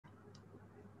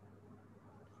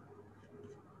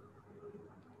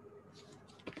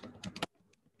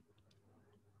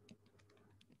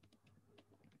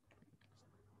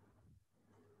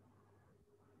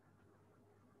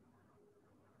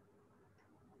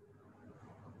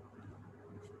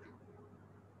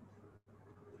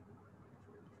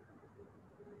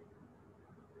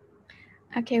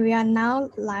Okay, we are now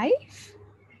live.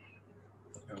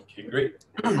 Okay, great.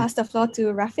 I'll pass the floor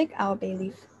to Rafiq, our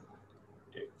bailiff.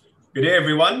 Good day,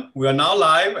 everyone. We are now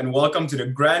live and welcome to the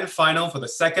grand final for the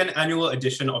second annual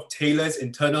edition of Taylor's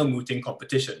internal mooting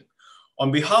competition.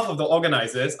 On behalf of the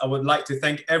organizers, I would like to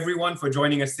thank everyone for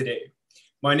joining us today.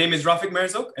 My name is Rafiq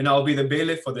Merzuk and I'll be the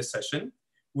bailiff for this session.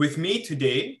 With me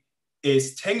today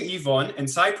is Teng Yvonne and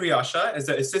Sai Priyasha as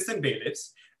the assistant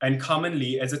bailiffs and Carmen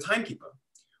Lee as the timekeeper.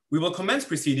 We will commence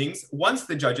proceedings once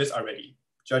the judges are ready.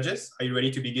 Judges, are you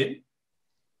ready to begin?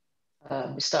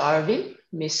 Mr. Arvin,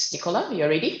 Miss Nicola, you're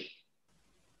ready?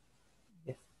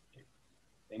 Yes.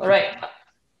 All right.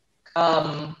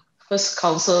 First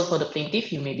counsel for the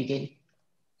plaintiff, you may begin.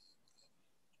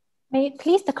 May it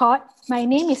please the court, my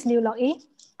name is Liu Lok-E.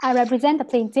 I represent the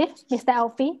plaintiff, Mr.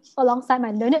 Alfie, alongside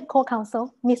my learned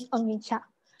co-counsel, Ms. Ng Yin Chia.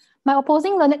 My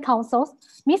opposing learned counsels,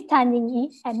 Ms. Tan Ying Yi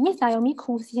and Ms. Naomi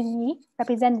Koo Sin Yi,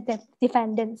 represent the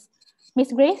defendants.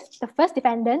 Ms. Grace, the first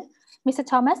defendant, Mr.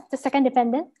 Thomas, the second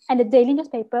defendant, and the daily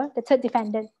newspaper, the third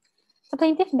defendant. The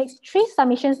plaintiff makes 3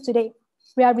 submissions today.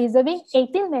 We are reserving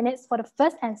 18 minutes for the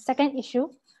first and second issue,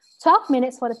 12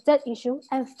 minutes for the third issue,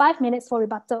 and 5 minutes for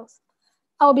rebuttals.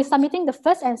 I will be submitting the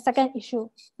first and second issue.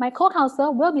 My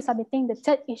co-counsel will be submitting the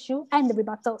third issue and the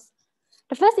rebuttals.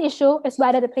 The first issue is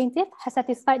whether the plaintiff has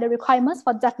satisfied the requirements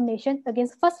for defamation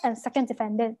against first and second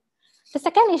defendant. The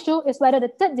second issue is whether the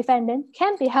third defendant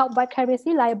can be held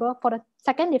vicariously liable for the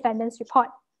second defendant's report.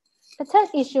 The third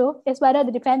issue is whether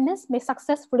the defendants may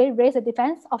successfully raise a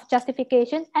defense of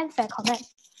justification and fair comment.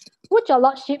 Would your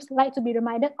lordships like to be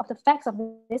reminded of the facts of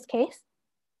this case?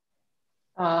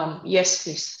 Yes,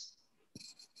 please.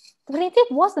 The plaintiff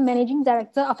was the managing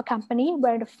director of a company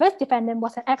where the first defendant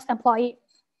was an ex-employee.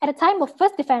 At the time of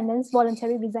first defendant's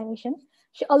voluntary resignation,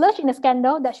 she alleged in a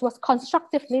scandal that she was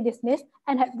constructively dismissed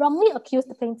and had wrongly accused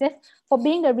the plaintiff for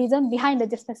being the reason behind the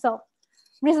dismissal.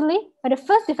 Recently, when the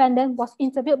first defendant was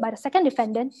interviewed by the second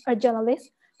defendant, a journalist,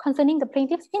 concerning the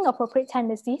plaintiff's inappropriate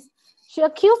tendencies, she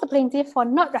accused the plaintiff for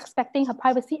not respecting her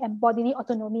privacy and bodily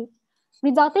autonomy,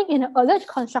 resulting in an alleged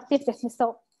constructive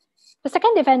dismissal. The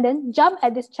second defendant jumped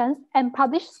at this chance and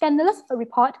published scandalous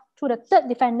report to the third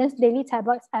defendant's daily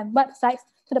tabloids and websites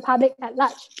to the public at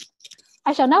large.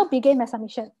 I shall now begin my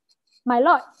submission. My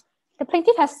lord, the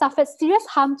plaintiff has suffered serious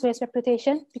harm to his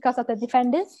reputation because of the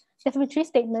defendant's defamatory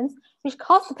statements, which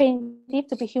caused the plaintiff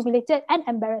to be humiliated and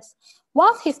embarrassed,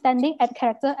 whilst his standing and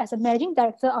character as a managing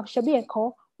director of Sherby &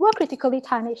 Co. were critically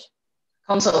tarnished.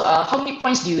 Counsel, how many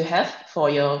points do you have for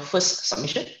your first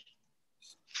submission?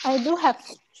 I do have.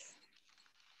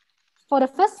 For the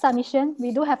first submission,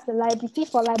 we do have the liability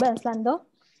for libel and slander.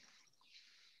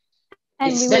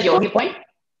 And is that your only point?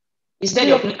 Is that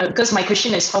your, because my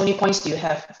question is how many points do you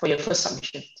have for your first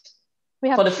submission? We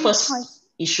have for the first points.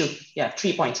 Issue. Yeah,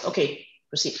 3 points. Okay,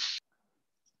 proceed.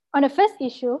 On the first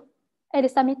issue, it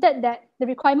is submitted that the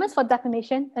requirements for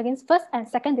defamation against first and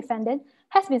second defendant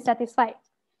has been satisfied.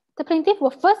 The plaintiff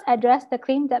will first address the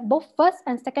claim that both first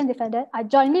and second defendant are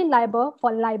jointly liable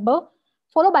for libel,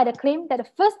 followed by the claim that the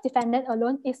first defendant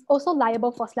alone is also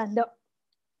liable for slander.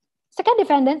 Second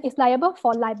defendant is liable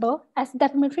for libel as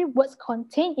defamatory words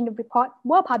contained in the report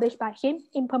were published by him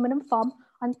in permanent form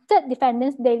on third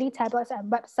defendant's daily tabloids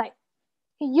and website.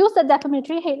 He used a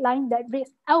defamatory headline that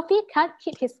reads, "Alfie can't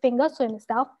keep his fingers to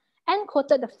himself," and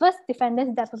quoted the first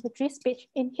defendant's defamatory speech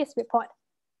in his report.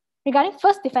 Regarding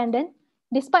first defendant,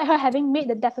 despite her having made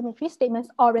the defamatory statements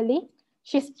orally,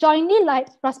 she is jointly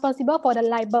responsible for the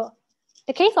libel.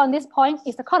 The case on this point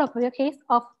is the Court of Appeal case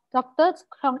of Dr.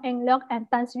 Chong Eng Leong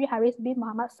and Tan Sri Haris bin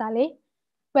Muhammad Saleh,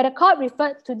 where the court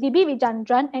referred to D.B.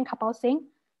 Vijandran and Kapil Singh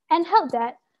and held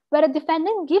that where the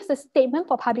defendant gives a statement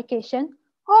for publication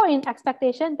or in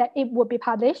expectation that it would be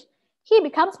published, he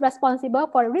becomes responsible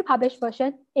for a republished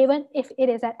version even if it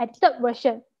is an edited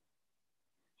version.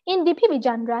 In D.P.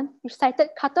 Vijandran, which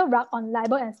cited Carter Rugg on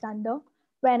libel and slander,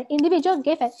 where an individual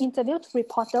gave an interview to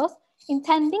reporters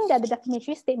intending that the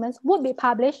defamatory statements would be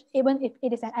published even if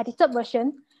it is an edited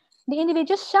version, the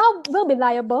individual will be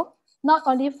liable not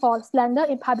only for slander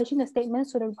in publishing the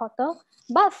statements to the reporter,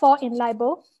 but for in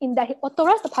libel in that he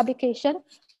authorized the publication,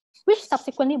 which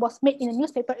subsequently was made in the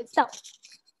newspaper itself.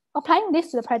 Applying this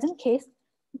to the present case,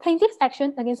 the plaintiff's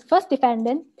action against first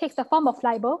defendant takes the form of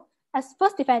libel, as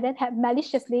first defendant had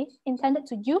maliciously intended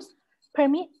to use,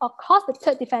 permit, or cause the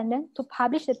third defendant to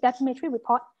publish the defamatory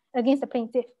report against the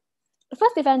plaintiff. The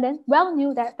first defendant well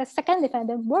knew that the second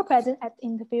defendant were present at the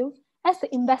interview as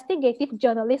the investigative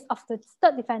journalist of the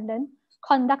third defendant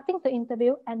conducting the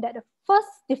interview, and that the first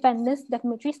defendant's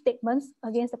defamatory statements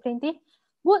against the plaintiff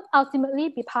would ultimately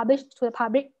be published to the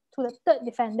public to the third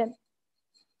defendant.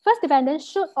 First defendant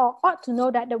should or ought to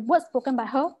know that the words spoken by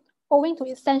her, owing to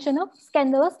its sensational,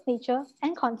 scandalous nature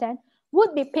and content,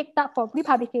 would be picked up for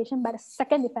republication by the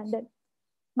second defendant.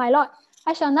 My lord,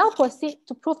 I shall now proceed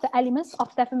to prove the elements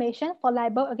of defamation for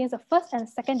libel against the first and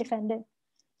second defendant.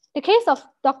 The case of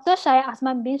Dr. Syed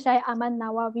Asman bin Syed Ahmad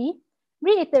Nawawi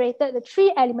reiterated the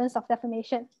three elements of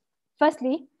defamation.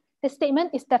 Firstly, the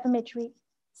statement is defamatory.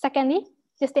 Secondly,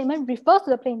 the statement refers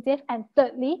to the plaintiff. And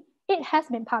thirdly, it has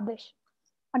been published.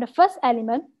 On the first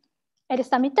element, it is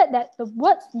submitted that the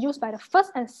words used by the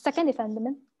first and second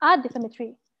defendant are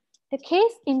defamatory. The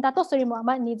case in Dato Seri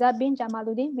Muhammad Nizar bin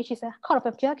Jamaluddin, which is a Court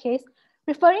of Appeal case,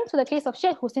 referring to the case of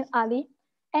Sheikh Hussein Ali,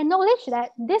 acknowledge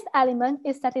that this element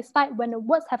is satisfied when the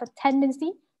words have a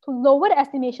tendency to lower the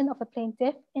estimation of the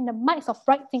plaintiff in the minds of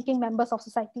right-thinking members of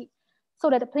society, so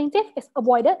that the plaintiff is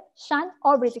avoided, shunned,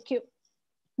 or ridiculed.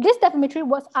 These defamatory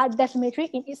words are defamatory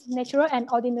in its natural and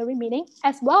ordinary meaning,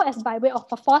 as well as by way of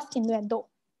a false innuendo.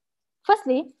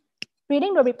 Firstly,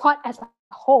 reading the report as a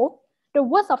whole, the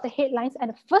words of the headlines and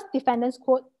the first defendant's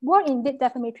quote were indeed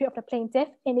defamatory of the plaintiff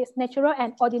in its natural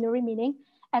and ordinary meaning,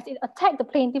 as it attacked the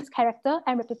plaintiff's character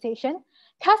and reputation,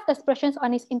 cast aspersions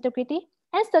on his integrity,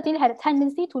 and certainly had a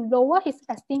tendency to lower his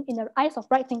esteem in the eyes of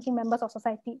right-thinking members of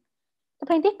society. The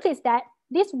plaintiff pleads that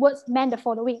these words meant the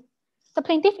following. The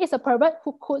plaintiff is a pervert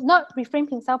who could not refrain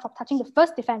himself from touching the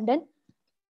first defendant.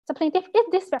 The plaintiff is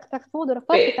disrespectful to the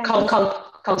first defendant.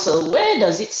 Counsel, where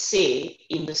does it say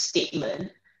in the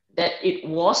statement that it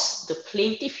was the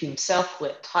plaintiff himself who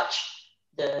had touched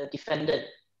the defendant?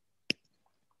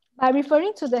 By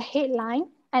referring to the headline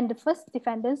and the first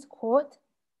defendant's quote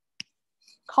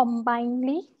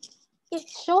combinedly, it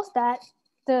shows that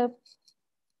who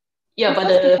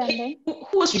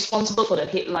was responsible for the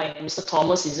headline? Mr.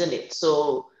 Thomas, isn't it?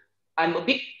 So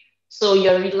so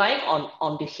you're relying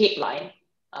on the headline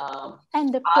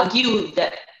and the argue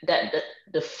that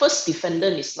the first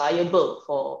defendant is liable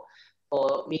for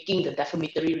making the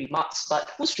defamatory remarks, but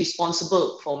who's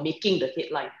responsible for making the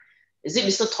headline? Is it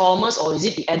Mr. Thomas or is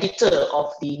it the editor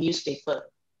of the newspaper?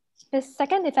 The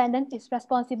second defendant is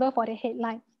responsible for the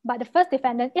headline, but the first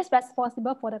defendant is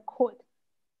responsible for the quote.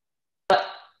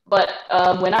 But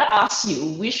when I ask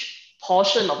you which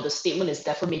portion of the statement is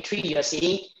defamatory, you're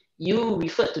saying you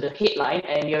referred to the headline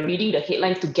and you're reading the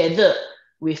headline together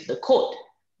with the quote.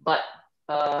 But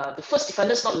the first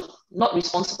defendant is not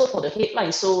responsible for the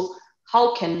headline. So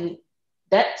how can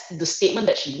the statement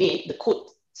that she made, the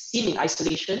quote seen in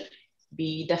isolation,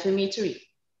 be defamatory?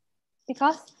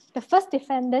 Because the first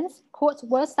defendant's quotes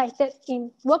were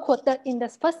quoted in the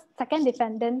second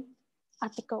defendant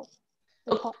article.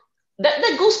 Okay.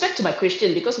 That goes back to my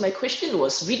question, because my question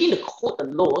was, reading the quote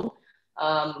alone,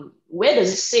 where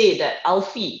does it say that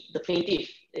Alfie, the plaintiff,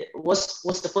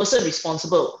 was the person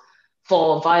responsible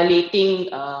for violating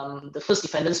the first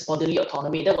defendant's bodily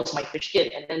autonomy? That was my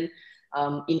question. And then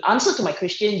in answer to my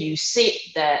question, you said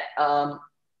that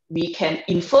we can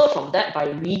infer from that by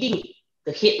reading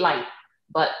the headline,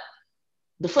 but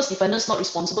the first defendant is not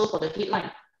responsible for the headline.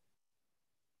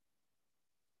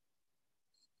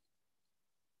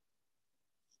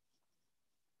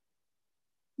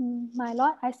 My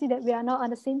lord, I see that we are not on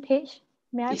the same page.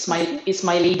 May I it's my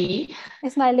lady.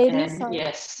 It's my lady, and sorry.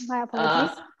 Yes. My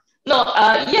apologies.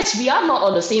 Yes, we are not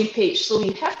on the same page. So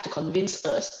you have to convince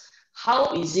us,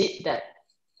 how is it that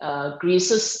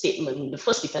Grace's statement, the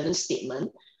first defendant's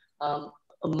statement,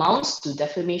 amounts to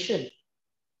defamation?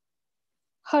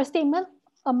 Her statement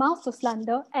amounts to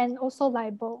slander and also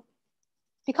libel,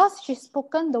 because she's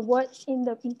spoken the words in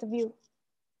the interview.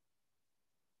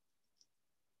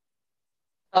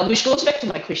 Which goes back to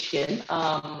my question,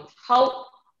 how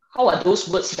are those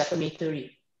words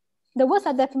defamatory? The words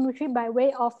are defamatory by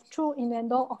way of true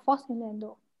innuendo or false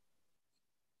innuendo.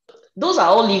 Those are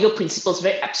all legal principles,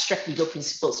 very abstract legal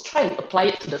principles. Try and apply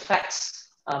it to the facts.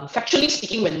 Factually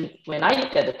speaking, when I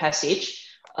looked at the passage,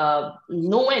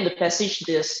 nowhere in the passage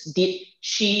did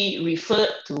she refer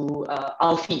to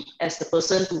Alfie as the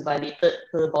person who violated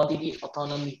her bodily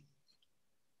autonomy.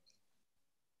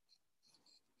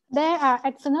 There are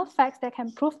external facts that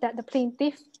can prove that the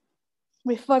plaintiff,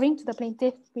 referring to the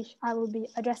plaintiff, which I will be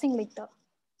addressing later.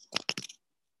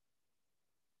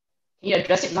 Can you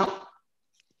address it now?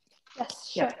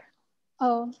 Yes, sure.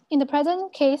 Yeah. In the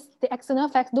present case, the external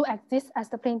facts do exist, as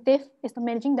the plaintiff is the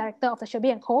managing director of the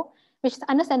Shelby & Co., which is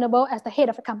understandable as the head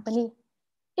of a company.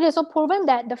 It is also proven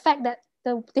that the fact that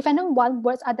the defendant one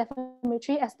words are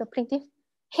defamatory, as the plaintiff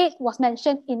head was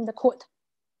mentioned in the quote.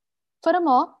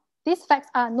 Furthermore, these facts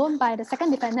are known by the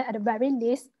second defendant at the very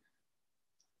least,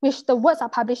 which the words are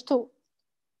published too.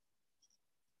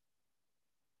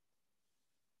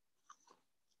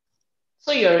 So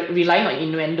So you're relying on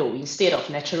innuendo instead of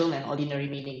natural and ordinary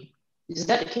meaning. Is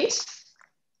that the case?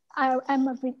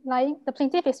 The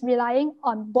plaintiff is relying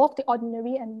on both the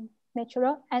ordinary and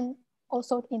natural and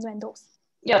also innuendos.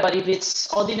 Yeah, but if it's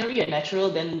ordinary and natural,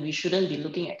 then we shouldn't be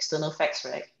looking at external facts,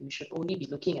 right? We should only be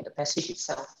looking at the passage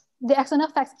itself. The external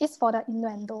facts is for the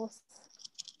innuendos.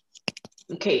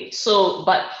 Okay, so,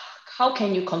 but how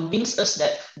can you convince us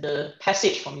that the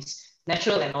passage from its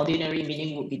natural and ordinary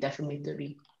meaning would be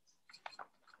defamatory?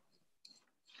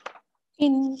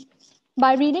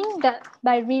 By reading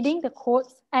the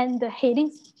quotes and the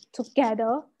headings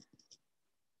together,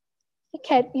 it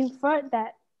can infer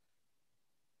that.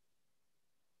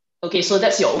 Okay, so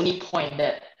that's your only point,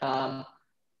 that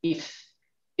if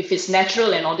it's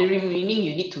natural and ordinary meaning,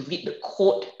 you need to read the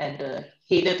quote and the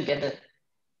header together.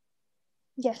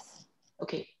 Yes.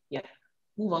 Okay, yeah.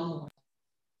 Move on.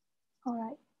 All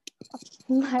right.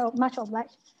 Much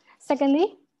obliged.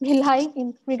 Secondly,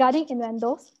 regarding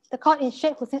innuendos, the court in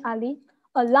Sheikh Hussein Ali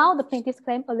allowed the plaintiff's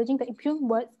claim alleging the impugned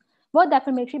words were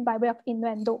defamatory by way of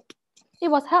innuendo. It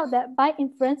was held that by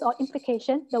inference or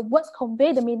implication, the words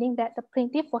convey the meaning that the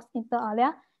plaintiff was inter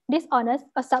alia, dishonest,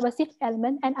 a subversive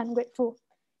element, and ungrateful.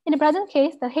 In the present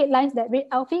case, the headlines that read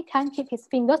Alfie can't keep his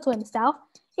fingers to himself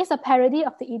is a parody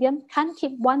of the idiom can't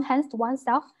keep one hand to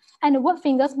oneself, and the word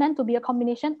fingers meant to be a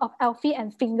combination of Alfie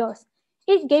and fingers.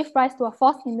 It gave rise to a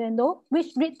false innuendo, which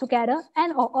read together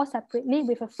and or all separately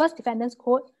with a first defendant's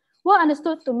quote, were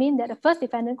understood to mean that the first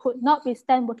defendant could not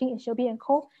withstand working in Shelby &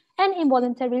 Co. and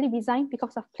involuntarily resigned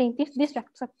because of plaintiff's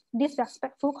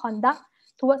disrespectful conduct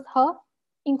towards her,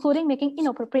 including making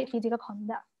inappropriate physical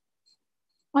conduct.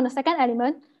 On the second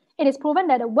element, it is proven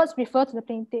that the words refer to the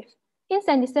plaintiff. In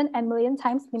Sanderson and Million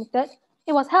Times Limited,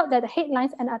 it was held that the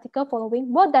headlines and article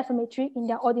following were defamatory in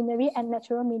their ordinary and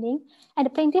natural meaning, and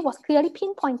the plaintiff was clearly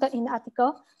pinpointed in the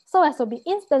article so as to be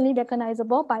instantly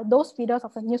recognizable by those readers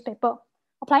of the newspaper.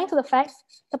 Applying to the facts,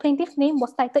 the plaintiff's name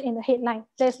was cited in the headline.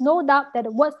 There is no doubt that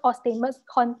the words or statements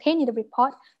contained in the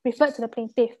report referred to the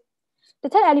plaintiff. The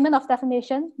third element of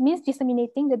defamation means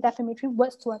disseminating the defamatory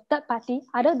words to a third party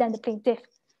other than the plaintiff.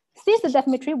 Since the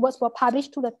defamatory words were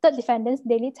published to the third defendant's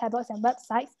daily tablets and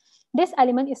websites, this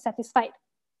element is satisfied.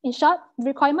 In short, the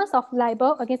requirements of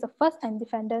libel against the first and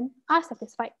defendant are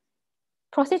satisfied.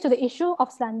 Proceed to the issue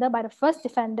of slander by the first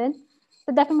defendant.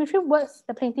 The defamatory words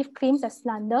the plaintiff claims as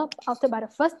slander uttered by the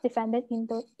first defendant in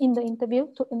the interview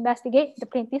to investigate the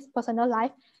plaintiff's personal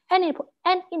life and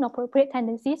inappropriate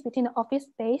tendencies within the office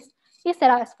space is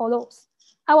set out as follows.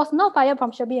 I was not fired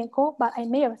from Shelby & Co., but I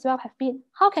may as well have been.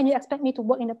 How can you expect me to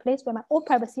work in a place where my own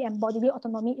privacy and bodily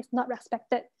autonomy is not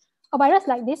respected? A virus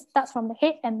like this starts from the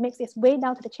head and makes its way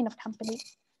down to the chain of command.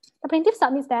 The plaintiff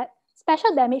submits that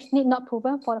special damage need not be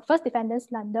proven for the first defendant's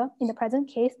slander in the present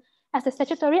case, as the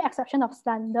statutory exception of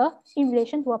slander in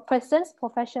relation to a person's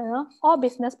professional or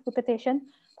business reputation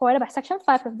provided by Section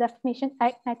 5 of the Defamation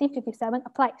Act 1957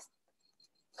 applies.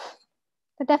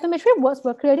 The defamatory words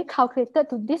were clearly calculated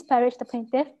to disparage the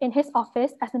plaintiff in his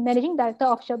office as the managing director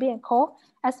of Shelby & Co.,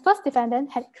 as first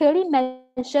defendant had clearly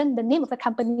mentioned the name of the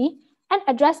company and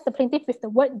addressed the plaintiff with the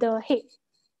word "the head."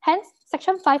 Hence,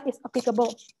 Section 5 is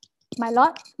applicable. My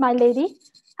lord, my lady,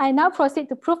 I now proceed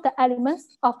to prove the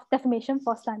elements of defamation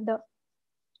for slander.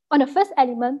 On the first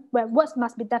element, where words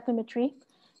must be defamatory,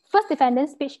 first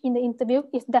defendant's speech in the interview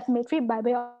is defamatory by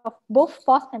way of both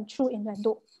false and true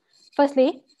innuendo.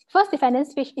 Firstly, first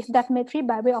defendant's speech is defamatory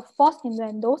by way of false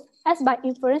innuendos, as by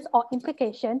inference or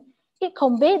implication, it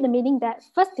conveyed the meaning that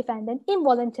first defendant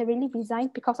involuntarily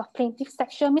resigned because of plaintiff's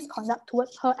sexual misconduct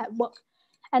towards her at work,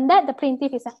 and that the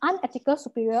plaintiff is an unethical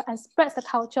superior and spreads the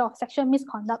culture of sexual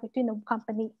misconduct within the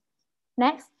company.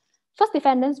 Next, first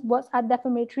defendant's words are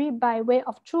defamatory by way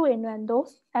of true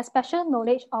innuendos, as special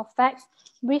knowledge of facts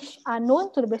which are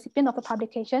known to the recipient of the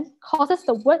publication causes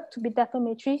the word to be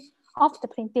defamatory of the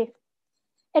plaintiff.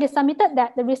 It is submitted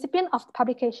that the recipient of the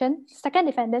publication, second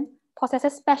defendant,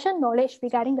 possesses special knowledge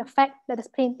regarding the fact that the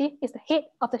plaintiff is the head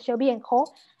of the Shelby & Co.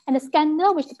 and the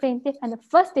scandal which the plaintiff and the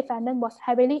first defendant was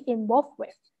heavily involved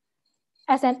with.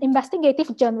 As an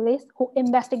investigative journalist who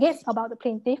investigates about the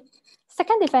plaintiff,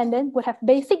 second defendant would have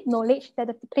basic knowledge that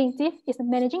the plaintiff is the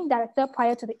managing director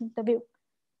prior to the interview.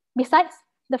 Besides,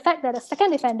 the fact that the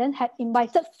second defendant had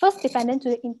invited first defendant to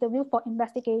the interview for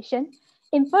investigation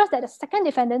infers that the second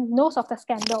defendant knows of the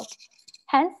scandal.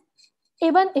 Hence,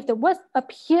 even if the words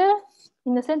appear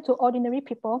innocent to ordinary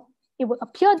people, it would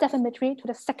appear defamatory to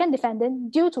the second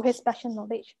defendant due to his special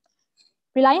knowledge.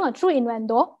 Relying on true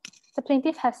innuendo, the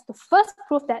plaintiff has to first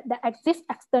prove that there exists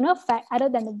external fact other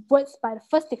than the words by the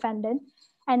first defendant,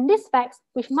 and these facts,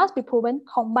 which must be proven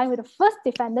combined with the first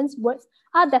defendant's words,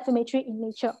 are defamatory in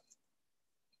nature.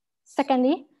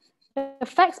 Secondly, the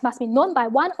facts must be known by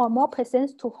one or more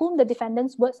persons to whom the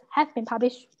defendant's words have been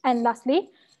published. And lastly,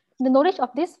 the knowledge of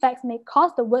these facts may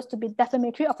cause the words to be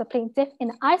defamatory of the plaintiff in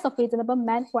the eyes of reasonable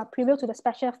men who are privy to the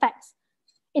special facts.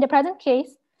 In the present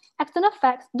case, external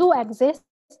facts do exist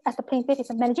as the plaintiff is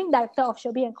a managing director of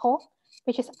Shelby & Co.,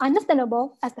 which is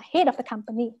understandable as the head of the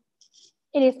company.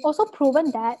 It is also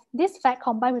proven that this fact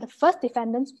combined with the first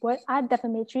defendant's word are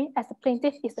defamatory as the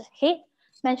plaintiff is the head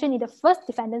mentioned in the first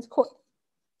defendant's quote.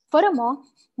 Furthermore,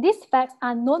 these facts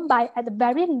are known by at the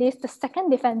very least the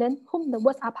second defendant whom the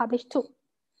words are published to.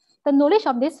 The knowledge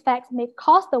of these facts may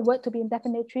cause the word to be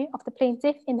defamatory of the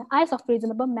plaintiff in the eyes of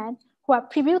reasonable men who are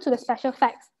privy to the special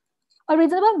facts. A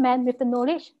reasonable man with the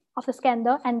knowledge of the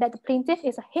scandal and that the plaintiff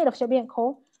is a head of Shelby &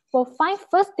 Co. will find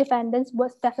first defendant's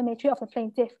words defamatory of the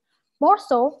plaintiff. More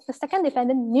so, the second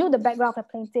defendant knew the background of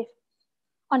the plaintiff.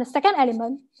 On the second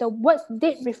element, the words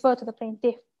did refer to the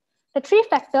plaintiff. The three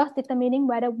factors determining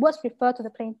whether words refer to the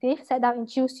plaintiff set out in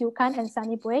Chiu Siu Kan and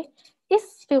Sunny Bui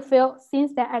is fulfilled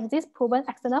since there exist proven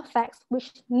external facts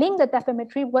which link the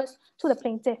defamatory words to the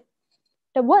plaintiff.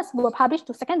 The words were published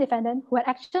to second defendant who had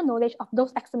actual knowledge of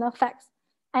those external facts,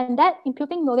 and that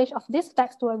imputing knowledge of these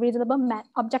facts to a reasonable man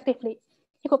objectively,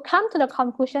 he could come to the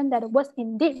conclusion that the words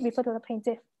indeed refer to the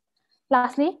plaintiff.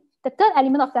 Lastly, the third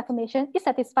element of defamation is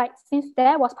satisfied since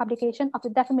there was publication of the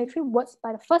defamatory words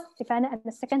by the first defendant and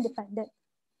the second defendant.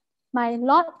 My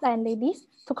lords and ladies,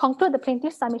 to conclude the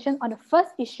plaintiff's submission on the first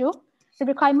issue, the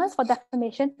requirements for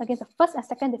defamation against the first and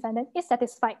second defendant is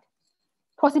satisfied.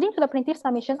 Proceeding to the plaintiff's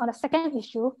submission on the second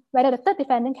issue, whether the third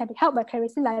defendant can be held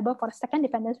vicariously liable for the second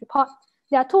defendant's report,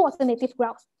 there are two alternative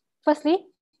grounds. Firstly,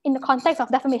 in the context of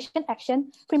defamation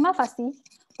action, prima facie,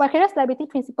 vicarious liability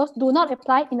principles do not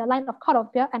apply in the line of Court of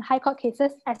Appeal and High Court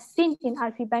cases as seen in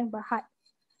RP Bank Berhad,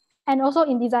 and also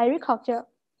in Desiree Culture.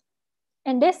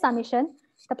 In this submission,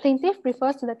 the plaintiff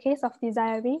refers to the case of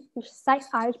Desiree, which cites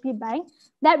RHB Bank,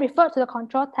 that referred to the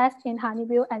control test in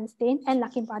Honeywell and Stain and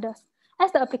Lucky Brothers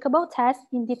as the applicable test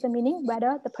in determining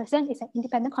whether the person is an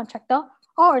independent contractor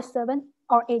or a servant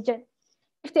or agent.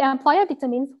 If the employer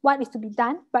determines what is to be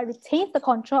done but retains the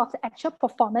control of the actual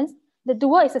performance, the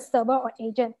doer is a server or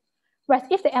agent. Whereas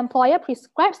if the employer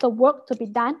prescribes the work to be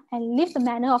done and leaves the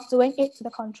manner of doing it to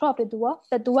the control of the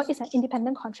doer is an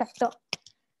independent contractor.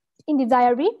 In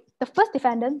Desiree, the first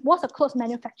defendant was a clothes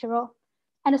manufacturer,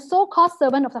 and the so-called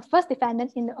servant of the first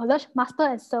defendant in the alleged master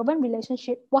and servant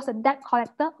relationship was a debt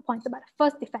collector appointed by the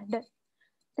first defendant.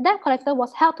 The debt collector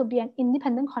was held to be an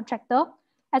independent contractor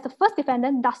as the first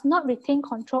defendant does not retain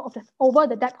control over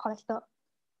the debt collector.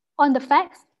 On the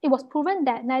facts, it was proven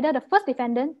that neither the first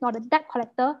defendant nor the debt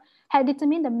collector had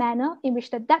determined the manner in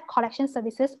which the debt collection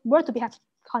services were to be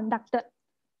conducted.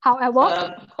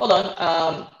 However, hold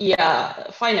on.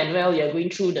 Yeah, fine and well, you're going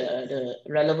through the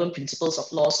relevant principles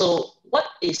of law. So what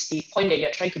is the point that you're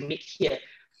trying to make here?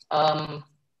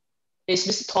 Is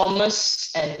Mr.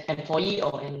 Thomas an employee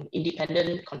or an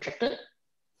independent contractor?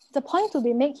 The point to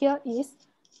be made here is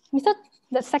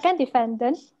the second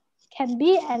defendant can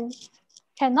be and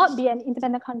cannot be an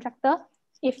independent contractor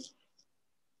if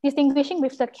distinguishing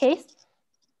with the case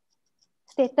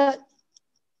stated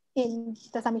in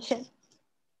the submission.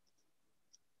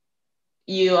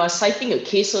 You are citing a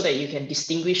case so that you can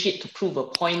distinguish it to prove a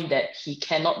point that he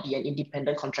cannot be an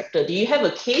independent contractor. Do you have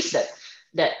a case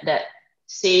that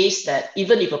says that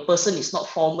even if a person is not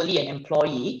formally an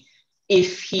employee,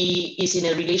 if he is in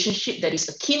a relationship that is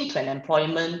akin to an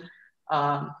employment,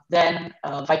 then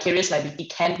vicarious liability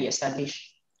can be established?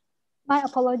 My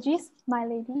apologies, my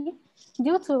lady.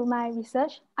 Due to my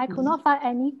research, I could not find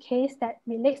any case that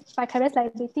relates vicarious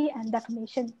liability and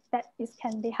defamation that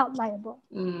can be held liable.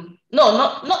 No,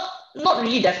 not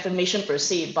really defamation per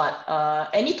se, but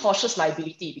any tortious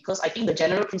liability, because I think the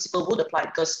general principle would apply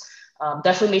because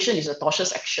defamation is a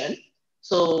tortious action.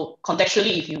 So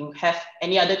contextually, if you have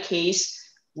any other case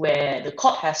where the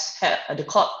court has had,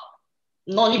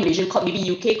 not only Malaysian court,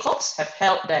 maybe UK courts have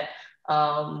held that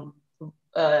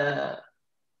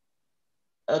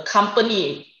a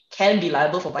company can be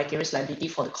liable for vicarious liability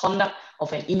for the conduct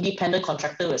of an independent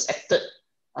contractor who has acted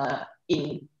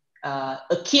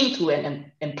akin to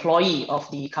an employee of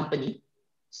the company.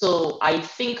 So I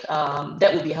think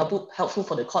that would be helpful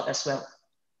for the court as well.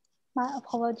 My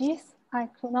apologies. I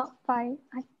could not find,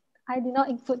 I did not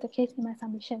include the case in my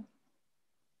submission.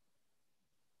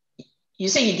 You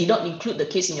say you did not include the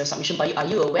case in your submission, but are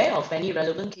you aware of any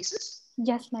relevant cases?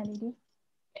 Yes, my lady.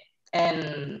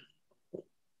 And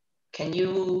can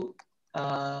you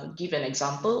give an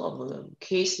example of a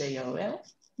case that you're aware of?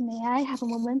 May I have a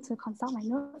moment to consult my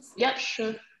notes? Yeah,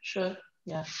 sure.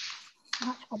 Yeah.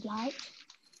 Much obliged.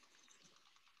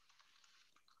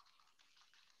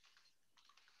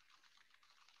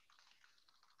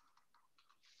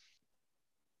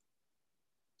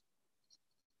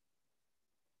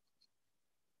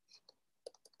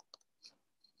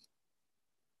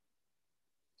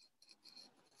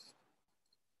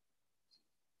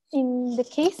 the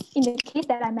case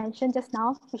that I mentioned just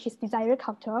now, which is desired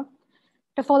culture,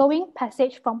 the following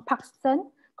passage from Parkson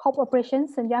Corporation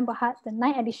Sdn Bhd, the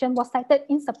 9th edition, was cited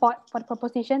in support for the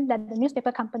proposition that the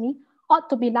newspaper company ought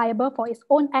to be liable for its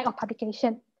own act of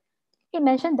publication. It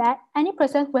mentioned that any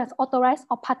person who has authorized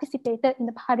or participated in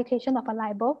the publication of a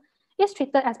libel is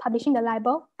treated as publishing the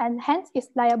libel and hence is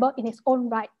liable in his own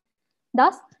right.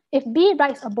 Thus, if B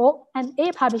writes a book and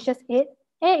A publishes it,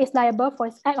 A is liable for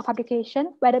its act of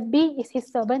publication, whether B is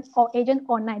his servant or agent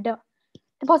or neither.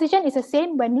 The position is the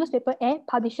same when newspaper A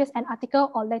publishes an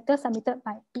article or letter submitted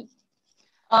by B.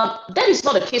 That is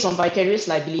not a case on vicarious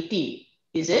liability,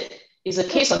 is it? It's a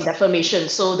case on defamation.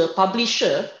 So the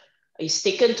publisher is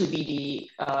taken to be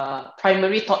the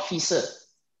primary tortfeasor.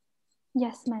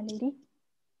 Yes, my lady.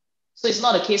 So it's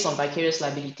not a case on vicarious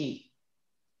liability.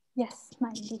 Yes, my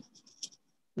lady.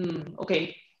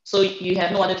 Okay. So you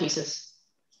have no other cases?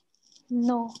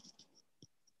 No.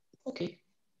 Okay.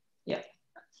 Yeah.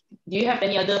 Do you have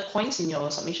any other points in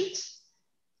your submissions?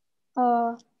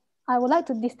 I would like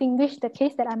to distinguish the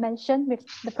case that I mentioned with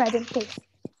the present case.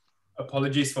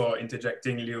 Apologies for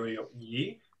interjecting, Liu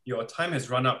Yi. Your time has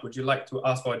run up. Would you like to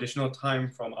ask for additional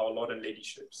time from our Lord and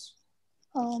Ladyships?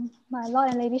 My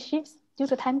Lord and Ladyships, due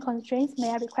to time constraints,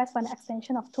 may I request for an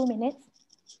extension of 2 minutes?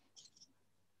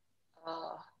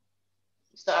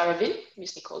 Mr. Aravind,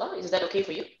 Ms. Nicola, is that okay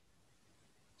for you?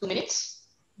 2 minutes?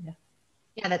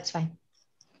 Yeah, that's fine.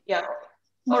 Yeah.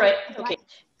 All right. Okay.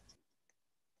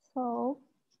 So,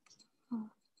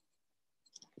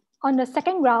 on the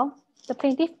second ground, the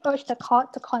plaintiff urged the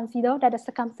court to consider that the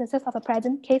circumstances of the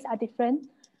present case are different.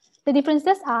 The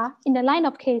differences are, in the line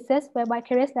of cases where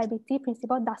vicarious liability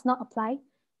principle does not apply,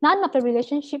 none of the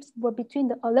relationships were between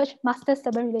the alleged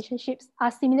master-servant relationships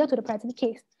are similar to the present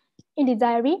case. In the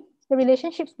diary, the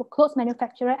relationships were close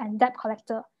manufacturer and debt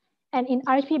collector. And in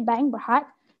RHP Bank Berhad,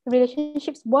 the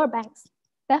relationships were banks.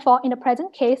 Therefore, in the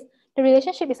present case, the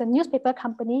relationship is a newspaper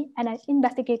company and an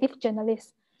investigative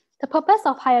journalist. The purpose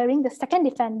of hiring the second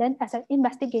defendant as an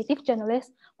investigative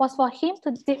journalist was for him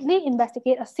to deeply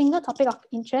investigate a single topic of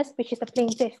interest, which is the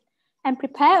plaintiff, and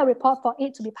prepare a report for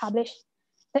it to be published.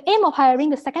 The aim of hiring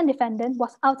the second defendant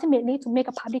was ultimately to make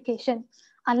a publication,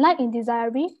 unlike in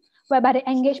Desiree, whereby the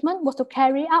engagement was to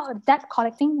carry out a debt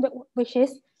collecting, which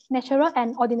is natural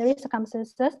and ordinary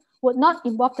circumstances, would not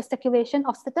involve the circulation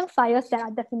of certain flyers that are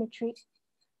defamatory.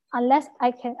 Unless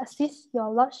I can assist your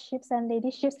lordships and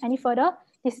ladyships any further,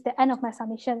 this is the end of my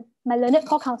submission. My learned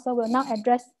co-counsel will now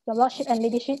address your lordship and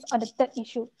ladyship on the third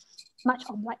issue. Much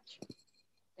obliged.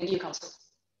 Thank you, counsel.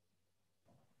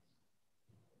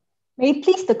 May it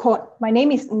please the court, my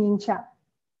name is Ng Chia.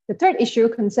 The third issue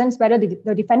concerns whether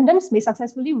the defendants may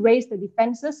successfully raise the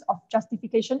defenses of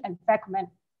justification and fair comment.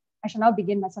 I shall now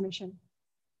begin my submission.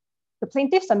 The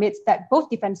plaintiff submits that both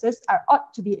defenses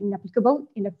ought to be inapplicable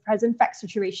in the present fact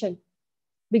situation.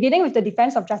 Beginning with the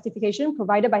defense of justification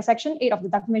provided by Section 8 of the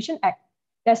Defamation Act,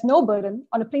 there's no burden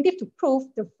on the plaintiff to prove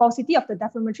the falsity of the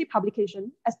defamatory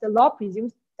publication, as the law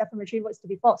presumes defamatory words to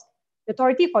be false. The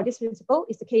authority for this principle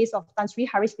is the case of Tan Sri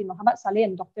Haris bin Muhammad Saleh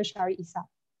and Dr. Shari Isa.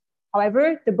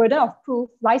 However, the burden of proof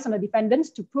lies on the defendants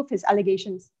to prove his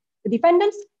allegations. The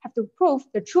defendants have to prove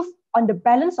the truth on the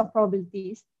balance of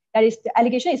probabilities. That is, the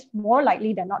allegation is more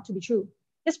likely than not to be true.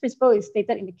 This principle is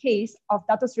stated in the case of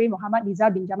Dato' Sri Muhammad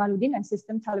Nizar bin Jamaluddin and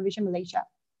System Television Malaysia.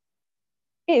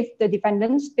 If the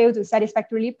defendants fail to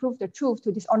satisfactorily prove the truth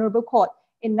to this honorable court,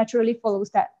 it naturally follows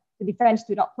that the defense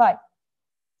do not apply.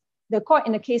 The court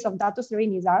in the case of Dato' Sri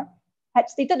Nizar had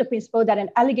stated the principle that an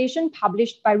allegation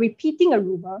published by repeating a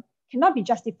rumor cannot be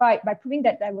justified by proving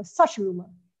that there was such a rumor.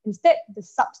 Instead, the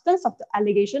substance of the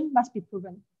allegation must be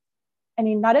proven. And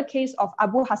in another case of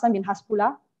Abu Hassan bin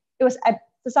Hasbullah, it was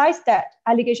emphasized that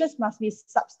allegations must be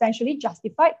substantially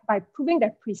justified by proving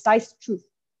their precise truth.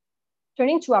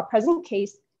 Turning to our present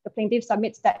case, the plaintiff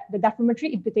submits that the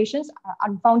defamatory imputations are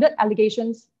unfounded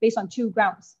allegations based on 2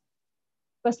 grounds.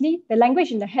 Firstly, the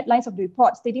language in the headlines of the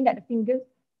report stating that the finger,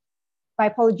 my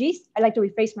apologies, I'd like to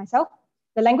rephrase myself.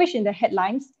 The language in the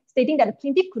headlines stating that the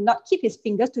plaintiff could not keep his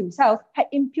fingers to himself had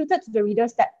imputed to the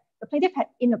readers that the plaintiff had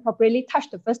inappropriately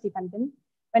touched the first defendant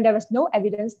when there was no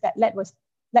evidence that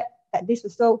this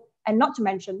was so, and not to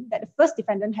mention that the first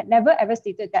defendant had never ever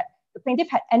stated that the plaintiff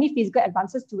had any physical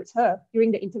advances towards her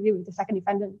during the interview with the second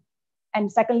defendant.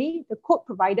 And secondly, the quote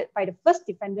provided by the first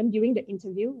defendant during the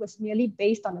interview was merely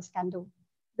based on a scandal.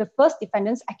 The first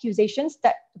defendant's accusations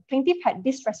that the plaintiff had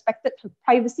disrespected her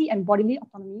privacy and bodily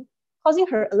autonomy, causing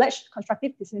her alleged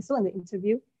constructive dismissal in the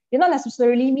interview, did not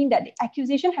necessarily mean that the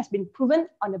accusation has been proven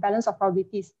on the balance of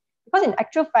probabilities, because in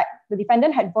actual fact, the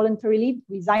defendant had voluntarily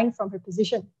resigned from her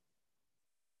position.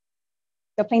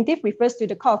 The plaintiff refers to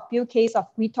the Court of Appeal case of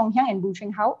Wee Tong Hyang and Wu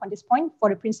Cheng Hao on this point for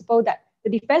the principle that the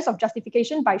defense of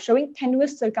justification by showing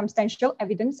tenuous circumstantial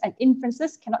evidence and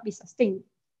inferences cannot be sustained.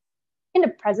 In the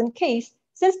present case,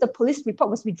 since the police report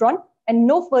was withdrawn and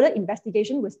no further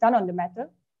investigation was done on the matter,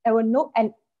 there were no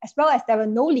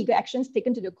legal actions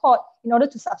taken to the court in order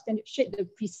to substantiate the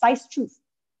precise truth.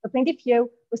 The plaintiff here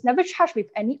was never charged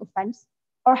with any offense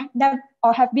or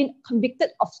have been convicted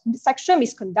of sexual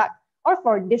misconduct or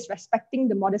for disrespecting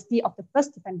the modesty of the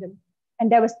first defendant.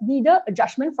 And there was neither a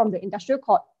judgment from the industrial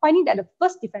court finding that the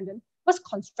first defendant was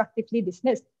constructively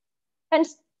dismissed.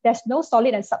 Hence, there's no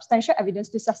solid and substantial evidence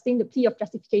to sustain the plea of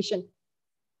justification.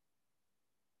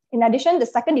 In addition, the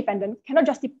second defendant cannot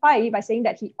justify by saying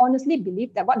that he honestly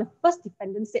believed that what the first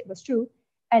defendant said was true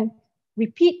and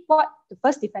repeat what the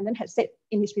first defendant had said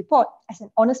in his report as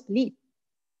an honest belief.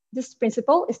 This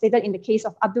principle is stated in the case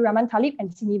of Abdul Rahman Talib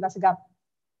and Sini Vasagam.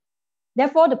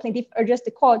 Therefore, the plaintiff urges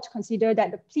the court to consider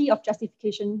that the plea of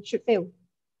justification should fail.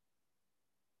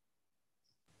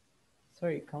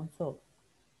 Sorry, counsel.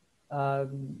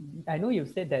 I know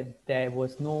you've said that there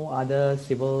was no other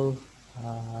civil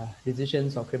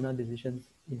decisions or criminal decisions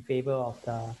in favor of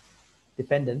the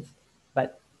defendants,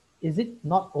 but is it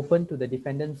not open to the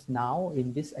defendants now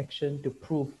in this action to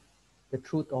prove the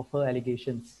truth of her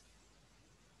allegations?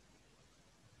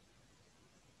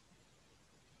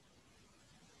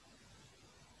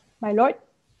 My lord,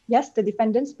 yes, the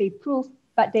defendants may prove,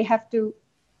 but they have to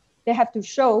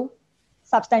show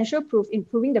substantial proof in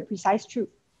proving the precise truth.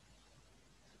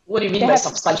 What do you mean by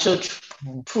substantial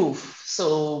proof?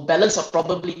 So balance of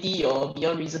probability or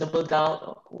beyond reasonable doubt?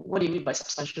 Or what do you mean by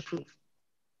substantial proof?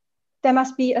 There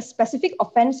must be a specific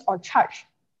offense or charge.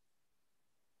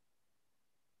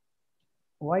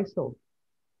 Why so?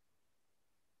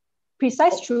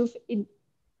 Precise truth,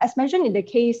 as mentioned in the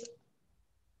case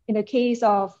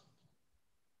of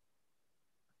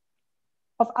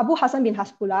Abu Hassan bin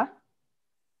Hasbullah,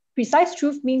 precise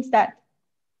truth means that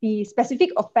the specific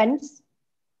offense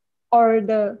or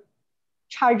the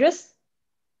charges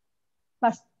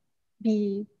must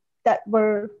be that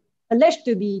were alleged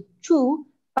to be true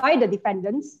by the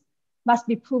defendants must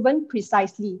be proven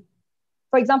precisely.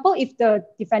 For example, if the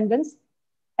defendants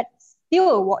had steal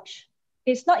a watch,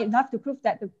 it's not enough to prove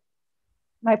that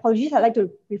my apologies, I'd like to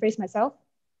rephrase myself.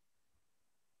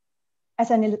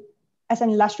 As an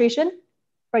illustration,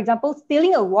 for example,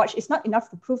 stealing a watch is not enough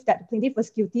to prove that the plaintiff was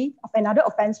guilty of another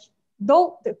offense,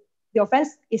 though the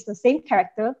offense is the same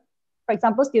character. For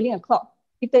example, stealing a clock.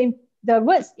 If the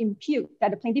words impute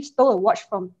that the plaintiff stole a watch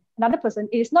from another person,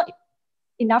 it is not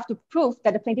enough to prove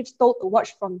that the plaintiff stole a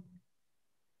watch from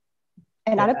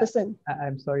another person.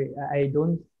 I'm sorry, I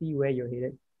don't see where you're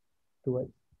headed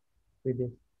towards with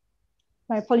this.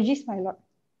 My apologies, my lord.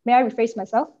 May I rephrase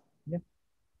myself? Yeah.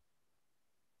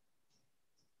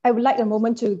 I would like a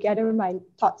moment to gather my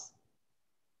thoughts.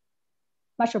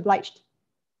 Much obliged.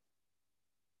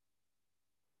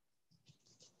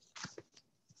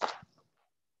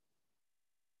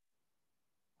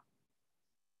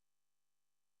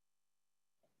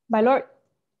 My lord,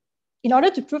 in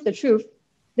order to prove the truth,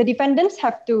 the defendants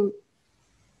have to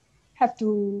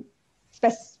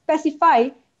specify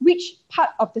which part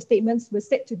of the statements was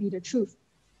said to be the truth.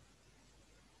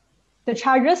 The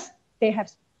charges, they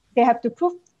have to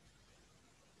prove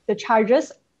the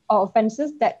charges or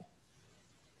offenses that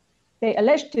they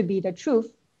allege to be the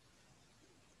truth.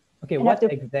 Okay, what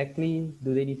exactly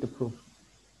do they need to prove?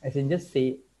 As in just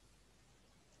say.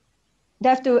 They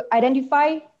have to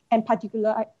identify and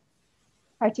particularize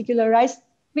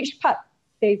which part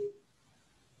they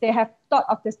have thought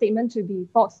of the statement to be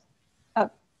false.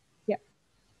 Yeah.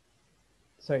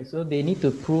 Sorry, so they need to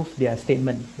prove their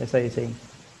statement. That's what you're saying?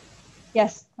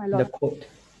 Yes, my lord. The quote.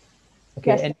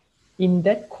 Okay, yes. And in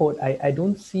that quote, I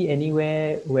don't see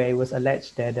anywhere where it was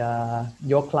alleged that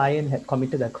your client had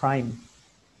committed a crime.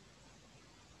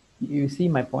 You see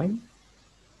my point?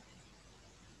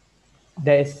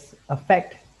 There's a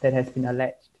fact that has been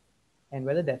alleged, and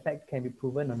whether that fact can be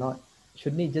proven or not,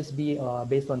 shouldn't it just be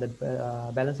based on the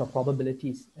balance of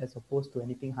probabilities as opposed to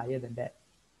anything higher than that?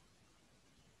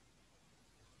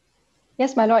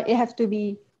 Yes, my lord, it has to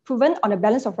be proven on a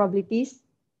balance of probabilities,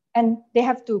 and they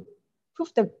have to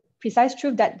prove the precise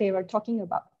truth that they were talking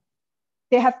about.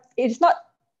 It is not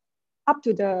up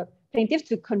to the plaintiff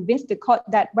to convince the court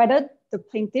that whether the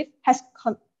plaintiff has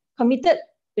committed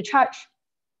the charge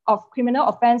of criminal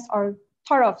offense or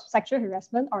tort of sexual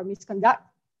harassment or misconduct.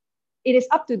 It is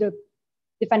up to the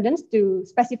defendants to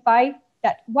specify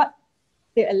that what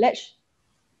they allege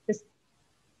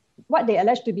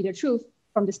to be the truth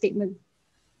from the statement.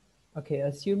 Okay,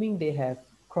 assuming they have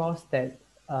crossed that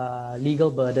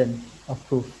legal burden of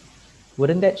proof,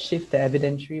 wouldn't that shift the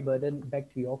evidentiary burden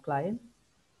back to your client?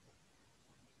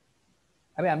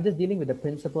 I mean, I'm just dealing with the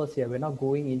principles here. We're not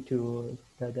going into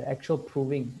the actual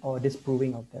proving or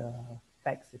disproving of the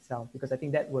facts itself, because I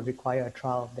think that would require a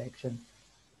trial of the action.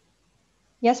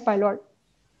 Yes, my lord.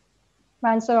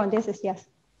 My answer on this is yes.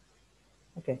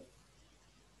 Okay.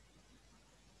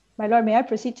 My lord, may I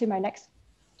proceed to my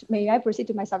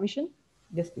submission?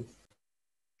 Yes, please.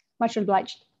 Much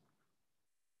obliged.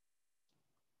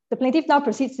 The plaintiff now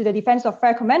proceeds to the defense of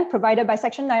fair comment provided by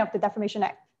Section 9 of the Defamation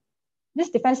Act. This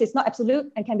defense is not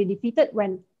absolute and can be defeated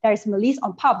when there is malice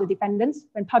on part of the defendants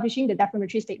when publishing the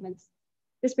defamatory statements.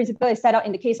 This principle is set out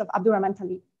in the case of Abdul Rahman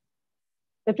Talib.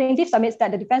 The plaintiff submits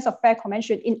that the defense of fair comment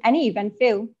should in any event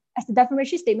fail, as the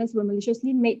defamatory statements were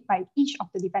maliciously made by each of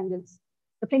the defendants.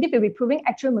 The plaintiff will be proving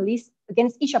actual malice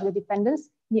against each of the defendants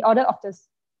in the order of the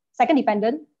second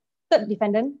defendant, third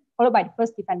defendant, followed by the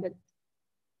first defendant.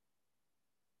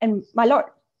 And my lord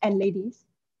and ladies,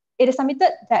 it is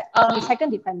submitted that the second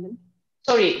defendant.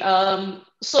 Sorry,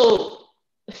 so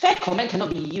fair comment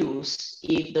cannot be used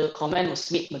if the comment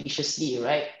was made maliciously,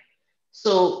 right?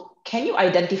 So can you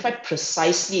identify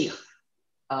precisely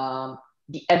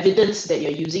the evidence that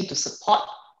you're using to support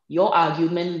your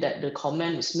argument that the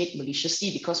comment was made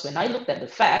maliciously? Because when I looked at the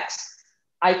facts,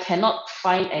 I cannot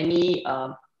find any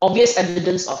obvious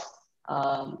evidence of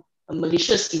a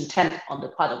malicious intent on the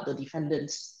part of the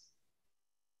defendants.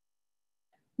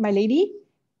 My lady,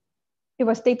 it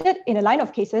was stated in a line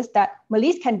of cases that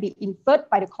malice can be inferred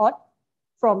by the court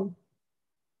from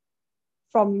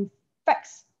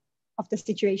facts of the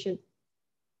situation.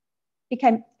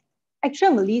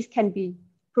 Actual malice can be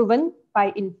proven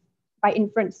by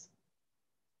inference.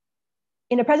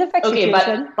 In the present fact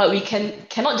situation, but we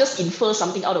cannot just infer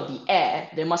something out of the air.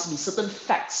 There must be certain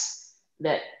facts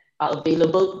that are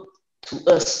available to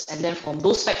us, and then from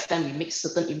those facts, then we make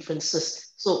certain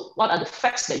inferences. So, what are the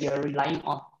facts that you are relying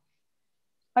on?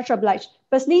 Much obliged.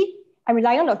 Firstly, I'm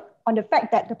relying on the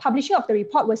fact that the publishing of the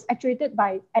report was actuated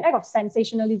by an act of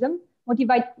sensationalism,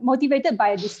 motivated by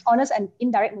a dishonest and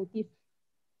indirect motive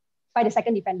by the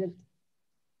second defendant.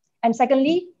 And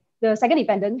secondly, the second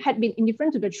defendant had been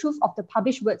indifferent to the truth of the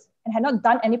published words and had not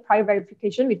done any prior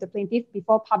verification with the plaintiff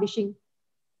before publishing.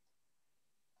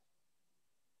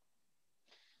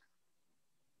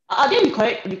 Are they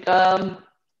required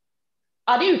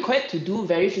to do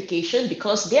verification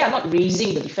because they are not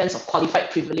raising the defense of qualified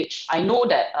privilege? I know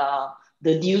that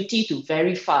the duty to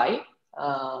verify,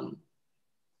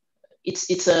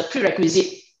 it's a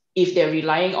prerequisite if they're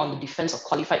relying on the defense of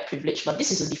qualified privilege, but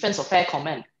this is a defense of fair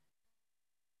comment.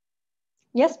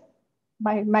 Yes,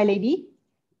 my lady,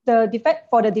 for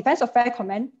the defense of fair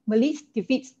comment, malice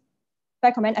defeats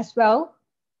fair comment as well.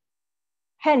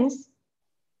 Hence,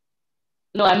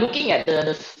 no, I'm looking at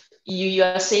you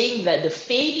are saying that the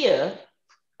failure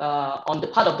on the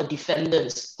part of the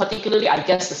defendants, particularly, I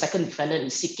guess the second defendant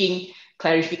is seeking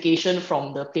clarification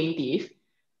from the plaintiff.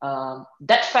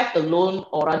 That fact alone,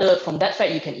 or rather from that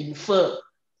fact, you can infer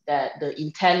that the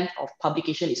intent of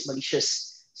publication is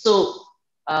malicious. So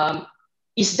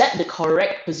is that the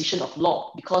correct position of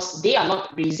law? Because they are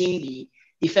not raising the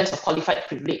defense of qualified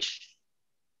privilege.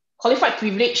 Qualified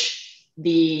privilege,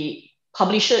 the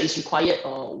publisher is required,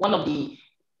 or one of the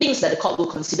things that the court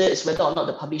will consider is whether or not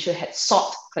the publisher had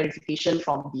sought clarification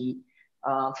from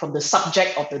the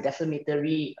subject of the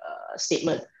defamatory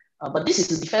statement. But this is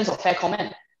the defense of fair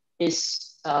comment.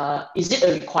 Is it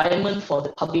a requirement for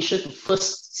the publisher to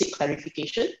first seek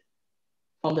clarification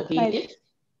from the plaintiff?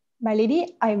 My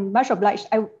lady, I'm much obliged.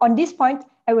 On this point,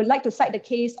 I would like to cite the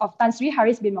case of Tan Sri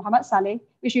Haris bin Muhammad Saleh,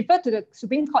 which referred to the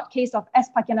Supreme Court case of S.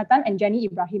 Pakianathan and Jenny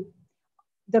Ibrahim.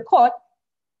 The court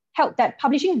held that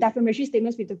publishing defamatory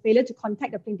statements with the failure to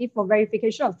contact the plaintiff for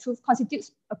verification of truth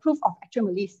constitutes a proof of actual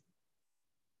malice.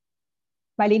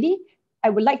 My lady, I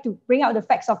would like to bring out the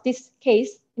facts of this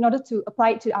case in order to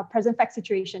apply it to our present fact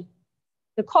situation.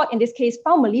 The court in this case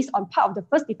found malice on part of the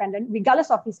first defendant, regardless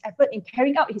of his effort in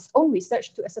carrying out his own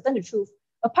research to ascertain the truth,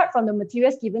 apart from the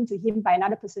materials given to him by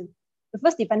another person. The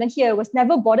first defendant here was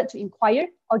never bothered to inquire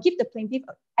or give the plaintiff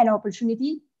an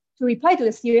opportunity to reply to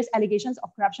the serious allegations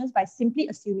of corruption by simply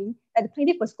assuming that the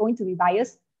plaintiff was going to be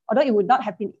biased, although it would not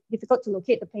have been difficult to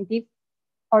locate the plaintiff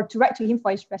or to write to him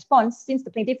for his response, since the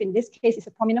plaintiff in this case is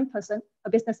a prominent person, a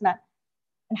businessman.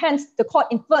 And hence, the court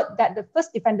inferred that the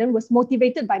first defendant was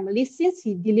motivated by malice since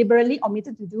he deliberately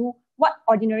omitted to do what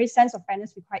ordinary sense of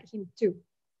fairness required him to.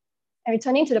 And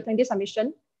returning to the plaintiff's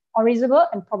submission, on reasonable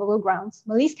and probable grounds,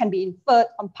 malice can be inferred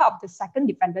on part of the second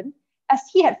defendant, as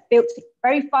he had failed to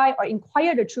verify or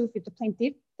inquire the truth with the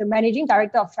plaintiff, the managing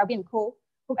director of Shelby & Co.,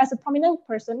 whom as a prominent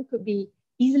person could be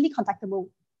easily contactable.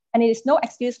 And it is no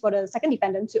excuse for the second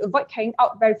defendant to avoid carrying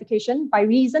out verification by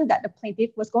reason that the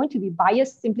plaintiff was going to be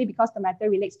biased simply because the matter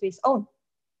relates to his own.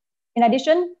 In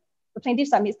addition, the plaintiff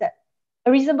submits that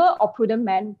a reasonable or prudent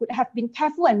man would have been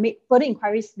careful and made further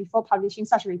inquiries before publishing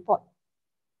such a report.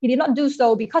 He did not do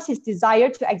so because his desire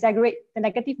to exaggerate the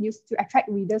negative news to attract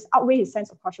readers outweighed his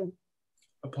sense of caution.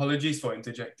 Apologies for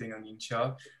interjecting, Angin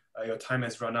Chia. Your time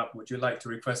has run up. Would you like to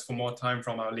request for more time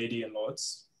from our lady and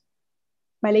lords?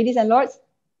 My ladies and lords,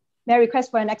 may I request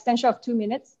for an extension of 2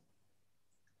 minutes?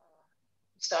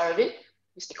 Mr. Arvind,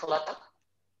 Mr. Kolata.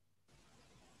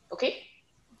 Okay?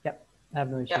 Yep, I have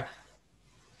no issue. Yeah.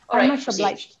 I'm much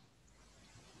obliged.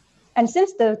 And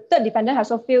since the third defendant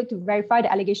has also failed to verify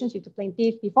the allegations with the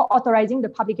plaintiff before authorizing the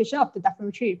publication of the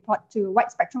defamatory report to a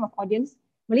wide spectrum of audience,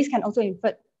 malice can also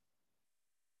infer.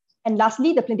 And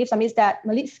lastly, the plaintiff submits that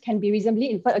malice can be reasonably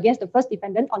inferred against the first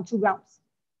defendant on 2 grounds.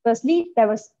 Firstly, there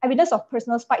was evidence of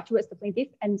personal spite towards the plaintiff,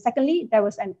 and secondly, there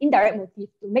was an indirect motive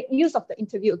to make use of the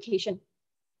interview occasion.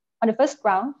 On the first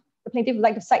ground, the plaintiff would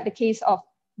like to cite the case of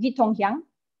Gi Tong Hyang,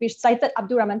 which cited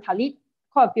Abdul Rahman Talib,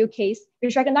 Court of Appeal case,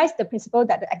 which recognized the principle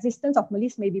that the existence of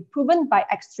malice may be proven by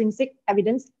extrinsic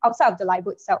evidence outside of the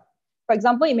libel itself. For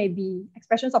example, it may be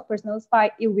expressions of personal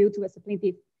spite, ill will towards the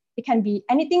plaintiff. It can be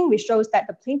anything which shows that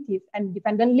the plaintiff and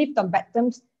defendant lived on bad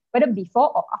terms, whether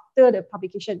before or after the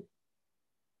publication.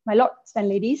 My lords and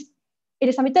ladies, it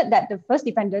is submitted that the first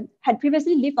defendant had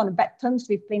previously lived on bad terms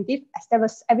with plaintiff as there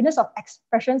was evidence of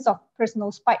expressions of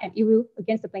personal spite and ill will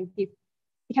against the plaintiff.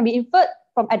 It can be inferred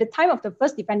from at the time of the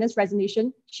first defendant's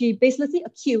resignation, she baselessly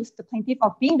accused the plaintiff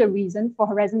of being the reason for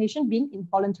her resignation being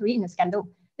involuntary in the scandal.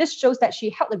 This shows that she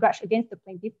held a grudge against the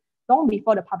plaintiff long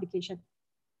before the publication.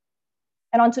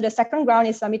 And on to the second ground,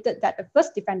 is submitted that the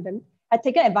first defendant had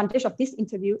taken advantage of this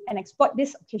interview and exploit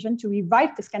this occasion to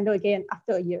revive the scandal again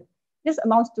after a year. This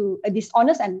amounts to a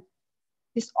dishonest and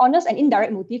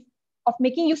indirect motive of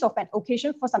making use of an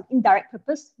occasion for some indirect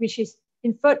purpose, which is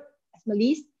inferred as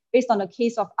malice based on the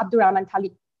case of Abdul Rahman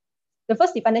Talib. The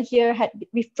first defendant here had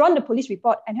withdrawn the police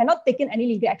report and had not taken any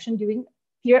legal action during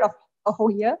a period of a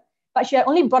whole year, but she had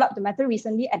only brought up the matter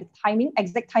recently at the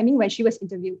exact timing when she was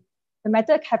interviewed. The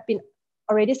matter had been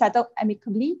already settled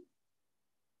amicably,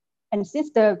 and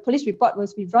since the police report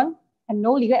was withdrawn and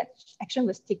no legal action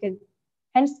was taken,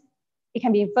 hence it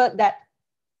can be inferred that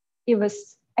it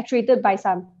was actuated by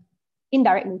some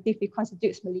indirect motive which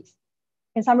constitutes malice.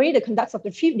 In summary, the conducts of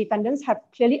the 3 defendants have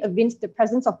clearly evinced the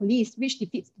presence of malice, which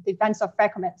defeats the defense of fair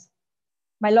comments.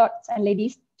 My lords and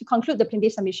ladies, to conclude the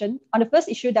plaintiff's submission, on the first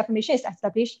issue, defamation is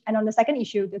established, and on the second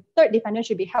issue, the third defendant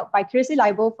should be held vicariously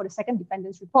liable for the second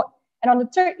defendant's report. And on the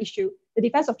third issue, the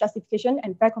defense of justification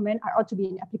and fair comment are ought to be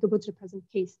inapplicable to the present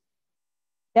case.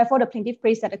 Therefore, the plaintiff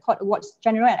prays that the court awards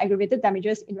general and aggravated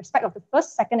damages in respect of the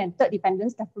first, second, and third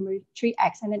defendants' defamatory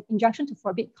acts and an injunction to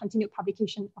forbid continued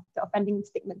publication of the offending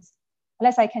statements.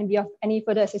 Unless I can be of any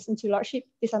further assistance to your lordship,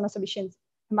 these are my submissions.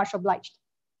 I'm much obliged.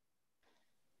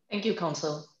 Thank you,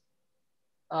 counsel.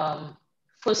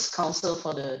 First, counsel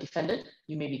for the defendant,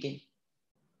 you may begin.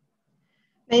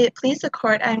 May it please the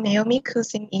court, I'm Naomi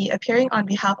Kusing-Yi, appearing on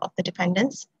behalf of the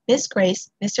defendants, Ms.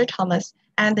 Grace, Mr. Thomas,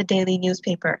 and the daily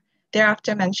newspaper,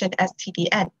 thereafter mentioned as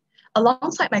TDN.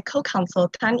 Alongside my co-counsel,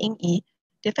 Tan Ying-Yi,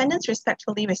 defendants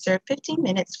respectfully reserve 15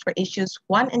 minutes for issues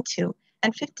 1 and 2,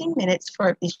 and 15 minutes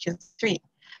for issue 3.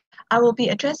 I will be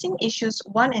addressing issues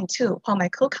 1 and 2, while my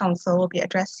co-counsel will be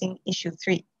addressing issue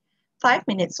 3. 5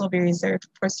 minutes will be reserved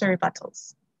for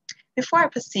rebuttals. Before I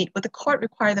proceed, would the court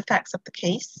require the facts of the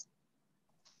case?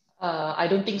 I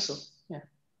don't think so. Yeah.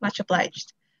 Much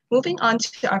obliged. Moving on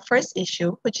to our first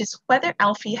issue, which is whether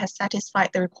Alfie has satisfied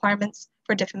the requirements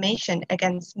for defamation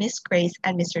against Ms. Grace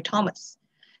and Mr. Thomas.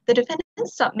 The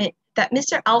defendants submit that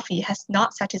Mr. Alfie has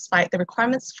not satisfied the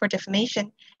requirements for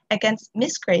defamation against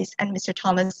Ms. Grace and Mr.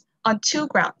 Thomas on 2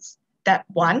 grounds. That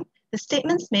 1, the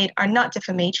statements made are not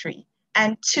defamatory,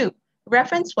 and 2, no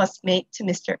reference was made to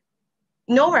Mr.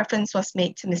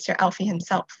 Alfie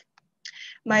himself.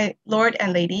 My lord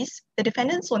and ladies, the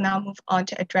defendants will now move on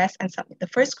to address and submit the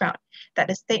first ground, that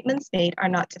the statements made are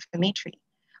not defamatory.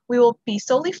 We will be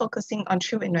solely focusing on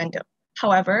true innuendo.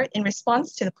 However, in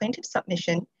response to the plaintiff's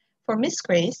submission, for Ms.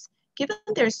 Grace, given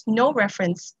there is no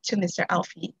reference to Mr.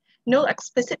 Alfie, no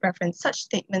explicit reference, such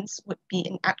statements would be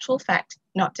in actual fact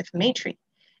not defamatory.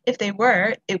 If they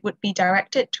were, it would be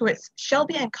directed towards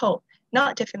Shelby and Co.,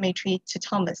 not defamatory to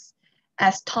Thomas,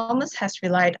 as Thomas has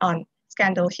relied on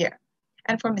scandal here.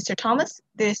 And for Mr. Thomas,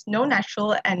 there is no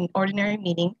natural and ordinary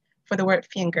meaning for the word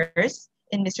fingers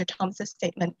in Mr. Thomas's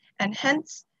statement, and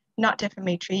hence not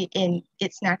defamatory in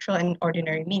its natural and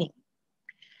ordinary meaning.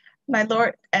 My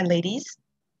lord and ladies,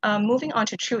 moving on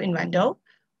to true innuendo,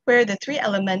 where the three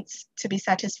elements to be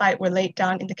satisfied were laid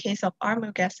down in the case of R.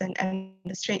 Murugeson and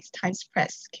the Straits Times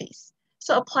Press case.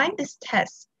 So applying this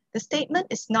test, the statement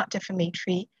is not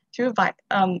defamatory via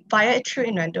a true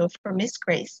innuendo for Miss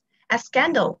Grace, as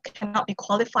scandal cannot be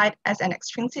qualified as an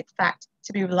extrinsic fact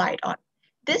to be relied on.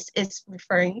 This is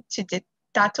referring to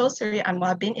Dato Seri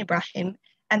Anwar bin Ibrahim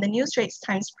and the New Straits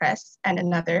Times Press and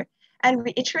another, and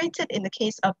reiterated in the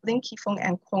case of Lim Ki Fong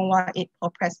and Kwong Wah It for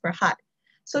Press Berhad.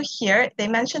 So here they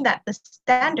mention that the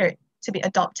standard to be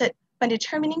adopted when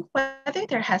determining whether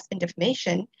there has been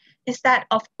defamation is that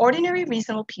of ordinary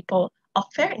reasonable people of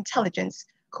fair intelligence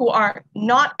who are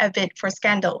not avid for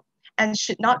scandal and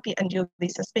should not be unduly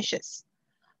suspicious.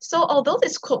 So although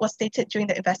this quote was stated during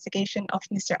the investigation of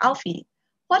Mr. Alfie,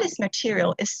 what is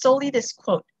material is solely this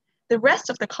quote. The rest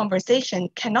of the conversation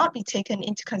cannot be taken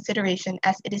into consideration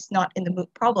as it is not in the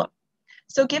moot problem.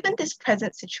 So given this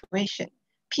present situation,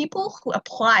 people who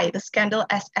apply the scandal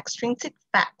as extrinsic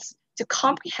facts to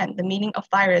comprehend the meaning of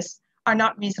virus are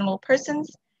not reasonable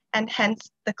persons, and hence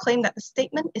the claim that the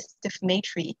statement is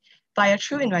defamatory via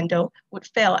true innuendo would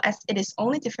fail as it is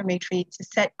only defamatory to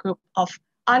said group of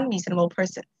unreasonable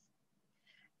persons.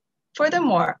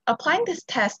 Furthermore, applying this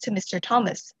test to Mr.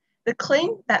 Thomas, the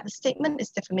claim that the statement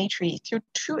is defamatory through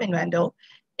true innuendo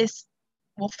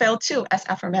will fail too, as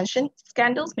aforementioned,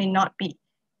 scandals may not be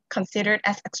considered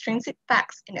as extrinsic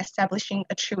facts in establishing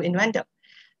a true innuendo.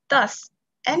 Thus,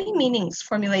 any meanings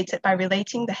formulated by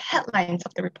relating the headlines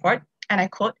of the report, and I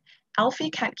quote,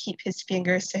 Alfie can't keep his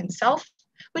fingers to himself,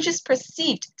 which is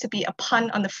perceived to be a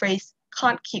pun on the phrase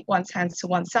can't keep one's hands to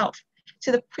oneself,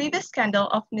 to the previous scandal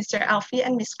of Mr. Alfie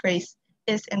and Miss Grace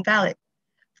is invalid.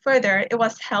 Further, it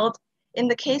was held in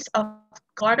the case of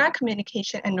Glada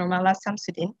Communication and Normala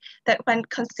Samsudin that when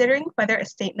considering whether a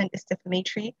statement is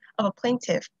defamatory of a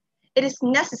plaintiff, it is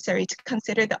necessary to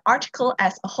consider the article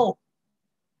as a whole.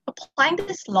 Applying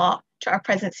this law to our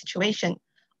present situation,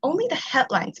 only the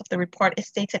headlines of the report is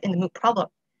stated in the moot problem.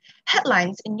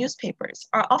 Headlines in newspapers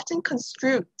are often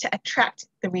construed to attract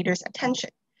the reader's attention,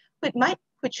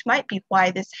 which might be why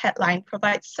this headline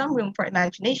provides some room for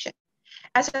imagination.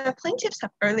 As our plaintiffs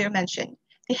have earlier mentioned,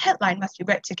 the headline must be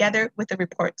read together with the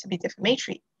report to be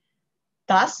defamatory.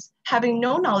 Thus, having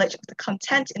no knowledge of the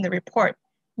content in the report,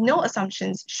 no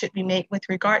assumptions should be made with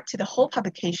regard to the whole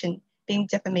publication being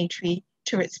defamatory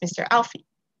towards Mr. Alfie.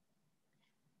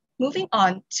 Moving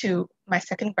on to my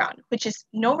second ground, which is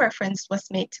no reference was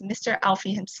made to Mr.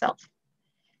 Alfie himself.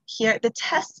 Here, the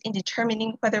test in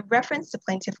determining whether reference to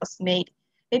plaintiff was made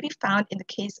may be found in the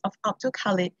case of Abdul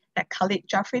Khalid at Khalid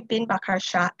Jafri bin Bakar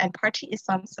Shah and Parti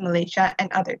Islam Malaysia and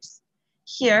others.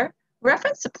 Here,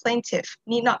 reference to plaintiff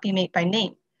need not be made by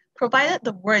name, provided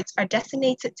the words are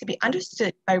designated to be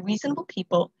understood by reasonable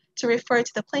people to refer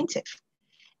to the plaintiff.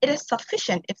 It is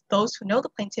sufficient if those who know the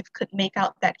plaintiff could make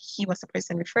out that he was the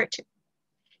person referred to.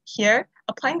 Here,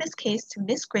 applying this case to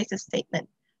Miss Grace's statement,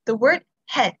 the word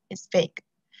head is vague.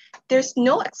 There's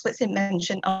no explicit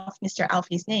mention of Mr.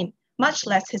 Alfie's name, much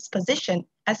less his position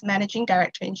as managing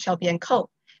director in Shelby & Co.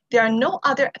 There are no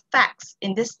other facts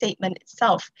in this statement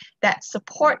itself that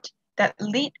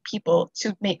lead people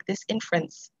to make this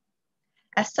inference.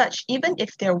 As such, even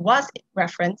if there was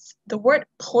reference, the word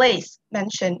place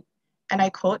mentioned, and I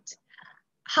quote,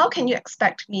 how can you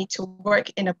expect me to work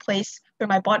in a place where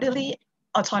my bodily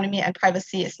autonomy and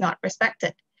privacy is not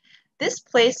respected? This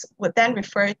place would then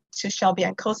refer to Shelby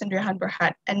 & Co. Sendirian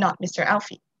Berhad and not Mr.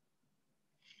 Alfie.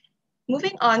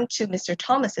 Moving on to Mr.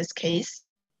 Thomas's case,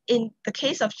 in the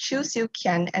case of Chu Siu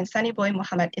Kian and Sunny Boy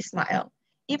Muhammad Ismail,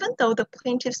 even though the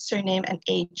plaintiff's surname and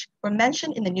age were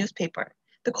mentioned in the newspaper,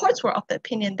 the courts were of the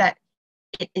opinion that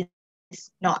it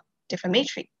is not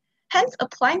defamatory. Hence,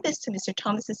 applying this to Mr.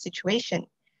 Thomas's situation,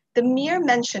 the mere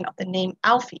mention of the name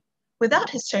Alfie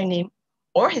without his surname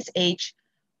or his age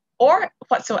or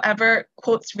whatsoever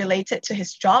quotes related to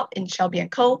his job in Shelby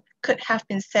 & Co. could have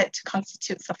been said to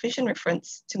constitute sufficient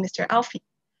reference to Mr. Alfie.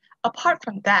 Apart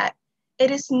from that,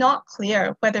 it is not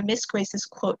clear whether Miss Grace's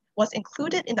quote was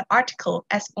included in the article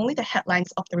as only the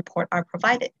headlines of the report are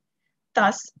provided.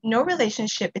 Thus, no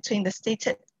relationship between the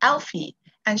stated Alfie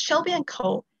and Shelby &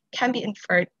 Co. can be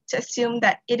inferred to assume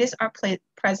that it is our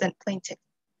present plaintiff,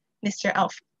 Mr.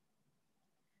 Alfie.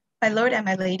 My lord and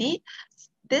my lady,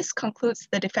 this concludes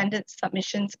the defendant's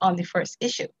submissions on the first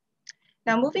issue.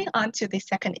 Now moving on to the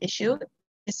second issue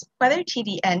is whether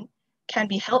TDN can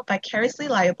be held vicariously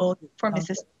liable for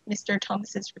Mr.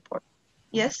 Thomas's report.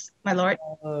 Yes, my lord.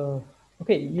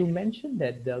 Okay, you mentioned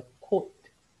that the quote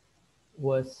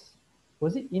was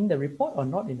it in the report or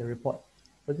not in the report?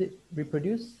 Was it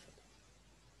reproduced?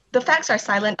 The facts are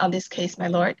silent on this case, my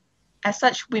lord. As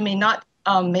such, we may not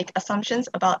make assumptions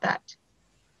about that.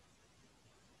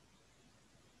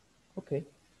 Okay.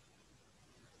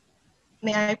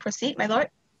 May I proceed, my lord?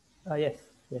 Yes,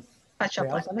 yes. Much Sorry,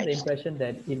 I was under the obliged. impression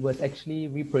that it was actually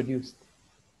reproduced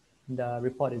in the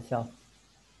report itself.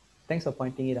 Thanks for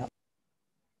pointing it out.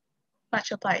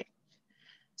 Much obliged.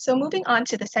 So moving on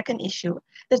to the second issue,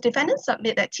 the defendants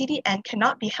submit that TDN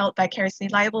cannot be held vicariously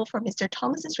liable for Mr.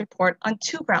 Thomas's report on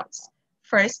two grounds.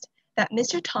 First, that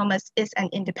Mr. Thomas is an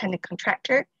independent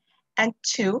contractor, and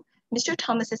two, Mr.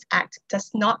 Thomas's act does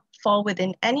not fall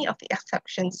within any of the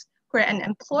exceptions where an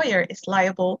employer is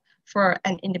liable for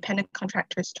an independent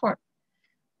contractor's tort.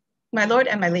 My lord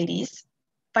and my ladies,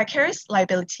 vicarious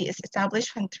liability is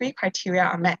established when three criteria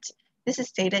are met. This is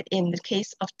stated in the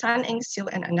case of Tan Eng Siu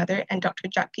and another, and Dr.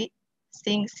 Jagit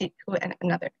Singh Sidhu and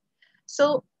another.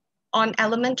 So on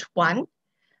element one,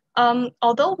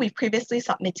 although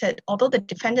the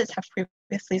defendants have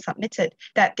previously submitted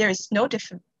that there is no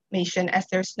defamation as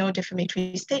there is no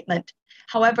defamatory statement.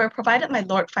 However, provided my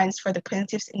lord finds for the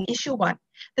plaintiffs in issue one,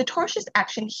 the tortious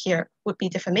action here would be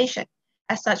defamation.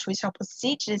 As such, we shall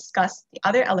proceed to discuss the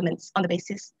other elements on the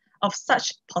basis of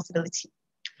such possibility.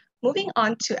 Moving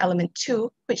on to element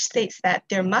two, which states that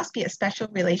there must be a special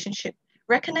relationship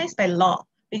recognized by law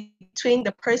between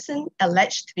the person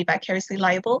alleged to be vicariously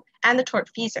liable and the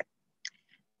tortfeasor.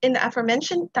 In the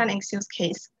aforementioned Tan Eng Siu's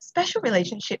case, special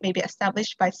relationship may be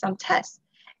established by some tests,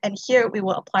 and here we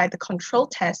will apply the control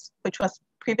test, which was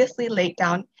previously laid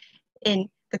down in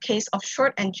the case of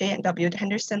Short and J&W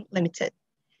Henderson Limited.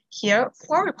 Here,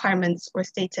 four requirements were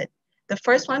stated. The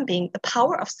first one being the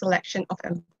power of selection of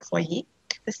employee.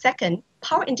 The second,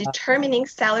 power in determining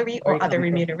salary or other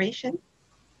remuneration.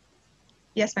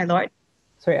 Yes, my lord.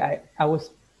 Sorry, I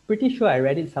was pretty sure I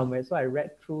read it somewhere, so I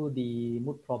read through the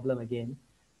moot problem again.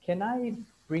 Can I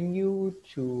bring you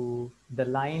to the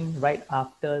line right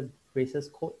after Grace's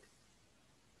quote?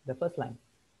 The first line.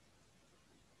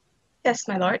 Yes,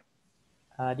 my lord.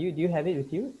 Do you have it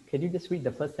with you? Can you just read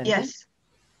the first sentence? Yes.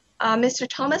 Mr.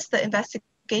 Thomas, the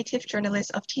investigative journalist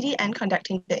of TDN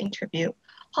conducting the interview,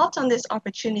 hopped on this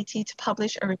opportunity to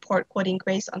publish a report quoting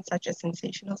Grace on such a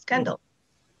sensational scandal.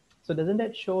 So doesn't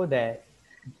that show that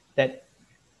that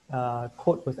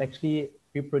quote was actually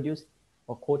reproduced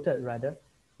or quoted rather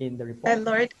in the report?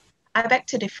 My lord, I beg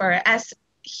to differ, as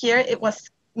here it was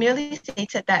merely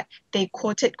stated that they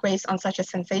quoted Grace on such a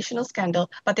sensational scandal,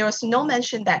 but there was no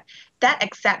mention that that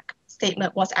exact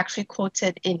statement was actually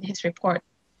quoted in his report.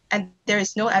 And there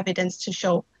is no evidence to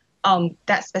show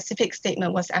that specific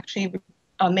statement was actually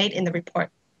made in the report.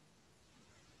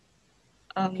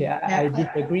 Okay, I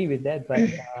disagree with that, but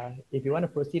if you want to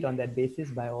proceed on that basis,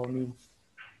 by all means.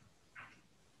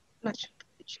 Much,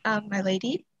 my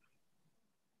lady.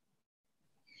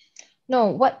 No,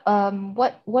 what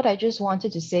I just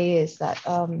wanted to say is that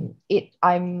I'm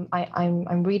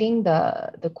reading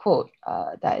the quote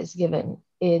that is given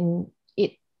in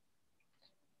it.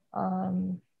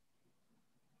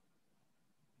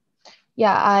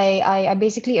 Yeah, I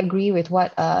basically agree with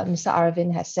what Mr.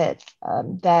 Arvind has said,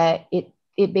 that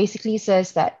it basically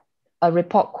says that a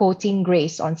report quoting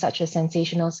Grace on such a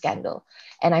sensational scandal.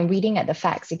 And I'm reading at the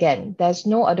facts again. There's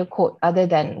no other quote other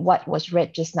than what was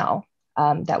read just now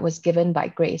that was given by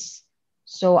Grace.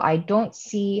 So I don't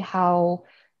see how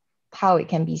it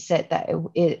can be said that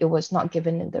it was not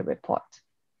given in the report.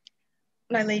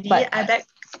 My lady, I beg.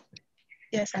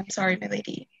 Yes, I'm sorry, my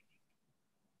lady.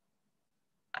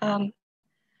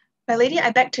 My lady,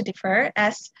 I beg to differ,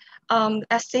 as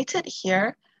stated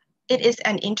here, it is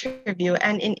an interview,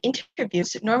 and in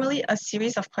interviews, normally a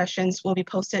series of questions will be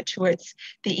posted towards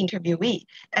the interviewee.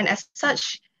 And as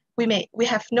such, we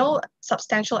have no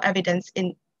substantial evidence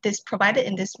in this provided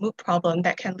in this moot problem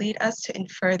that can lead us to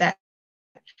infer that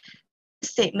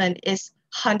this statement is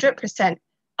 100%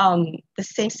 the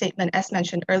same statement as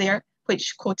mentioned earlier,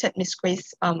 which quoted Ms.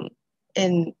 Grace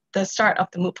in the start of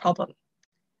the moot problem.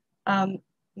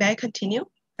 May I continue,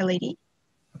 my lady?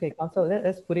 Okay, counsel,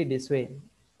 let's put it this way.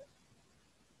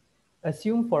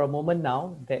 Assume for a moment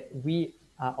now that we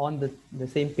are on the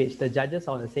same page, the judges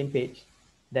are on the same page,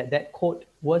 that quote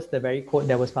was the very quote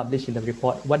that was published in the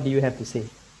report. What do you have to say?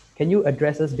 Can you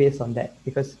address us based on that?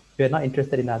 Because we're not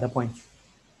interested in other points.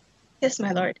 Yes,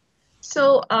 my lord.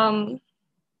 So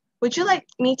would you like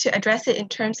me to address it in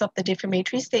terms of the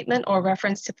defamatory statement or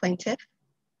reference to plaintiff?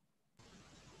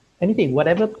 Anything,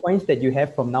 whatever points that you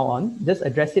have from now on, just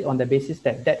address it on the basis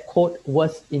that that quote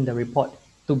was in the report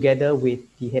together with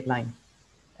the headline.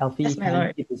 Alfie Yes, my can't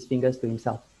lord. keep his fingers to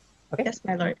himself. Okay. Yes,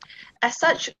 my lord. As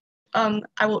such,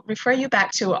 I will refer you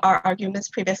back to our arguments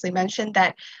previously mentioned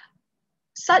that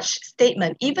such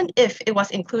statement, even if it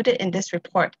was included in this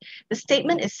report, the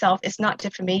statement itself is not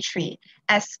defamatory,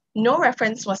 as no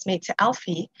reference was made to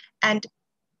Alfie, and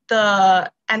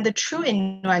the true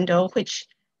innuendo, which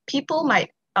people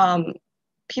might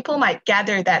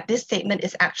gather that this statement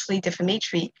is actually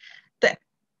defamatory. The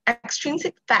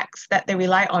extrinsic facts that they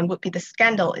rely on would be the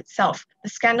scandal itself. The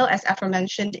scandal, as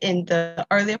aforementioned in the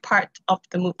earlier part of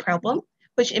the moot problem,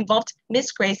 which involved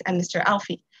Miss Grace and Mr.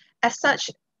 Alfie. As such,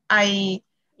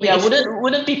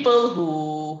 wouldn't people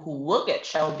who work at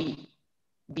Shelby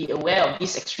be aware of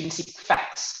these extrinsic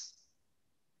facts,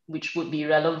 which would be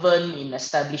relevant in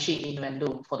establishing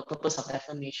innuendo for the purpose of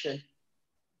defamation?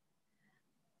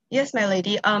 Yes, my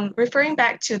lady. Referring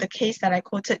back to the case that I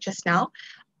quoted just now,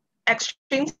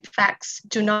 extrinsic facts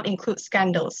do not include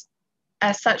scandals.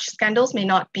 As such, scandals may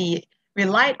not be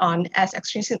relied on as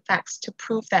extrinsic facts to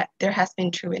prove that there has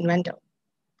been true innuendo.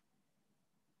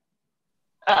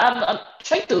 I'm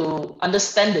trying to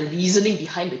understand the reasoning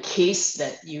behind the case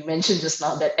that you mentioned just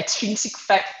now, that extrinsic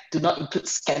facts do not include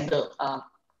scandal.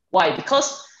 Why?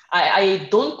 Because I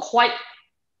don't quite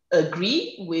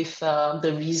agree with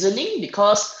the reasoning,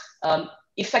 because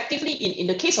effectively in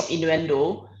the case of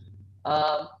innuendo,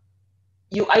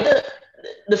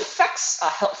 the facts are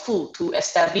helpful to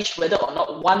establish whether or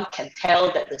not one can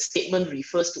tell that the statement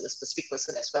refers to a specific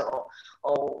person as well,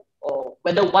 or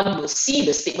whether one will see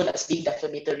the statement as being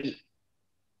defamatory.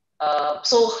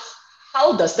 So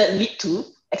how does that lead to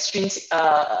extrinsic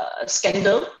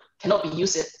scandal cannot be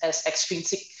used as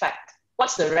extrinsic fact?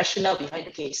 What's the rationale behind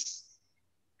the case?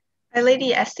 My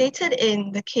lady, as stated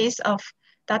in the case of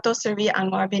Dato Seri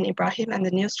Anwar bin Ibrahim and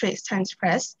the New Straits Times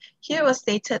Press, here was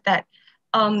stated that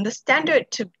the standard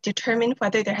to determine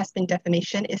whether there has been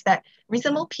defamation is that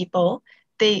reasonable people,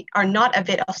 they are not a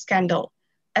bit of scandal.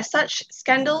 As such,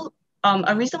 scandal,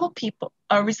 a reasonable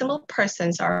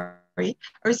person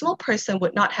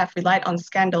would not have relied on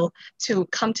scandal to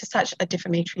come to such a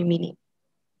defamatory meaning.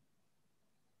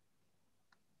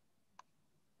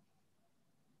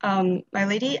 My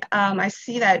lady, I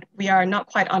see that we are not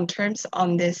quite on terms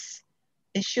on this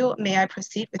issue. May I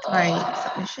proceed with my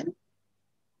submission?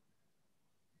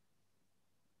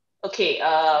 Okay,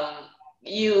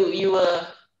 you were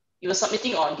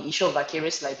submitting on the issue of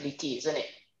vicarious liability, isn't it?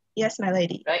 Yes, my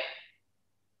lady. Right.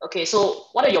 Okay, so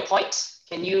what are your points?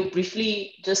 Can you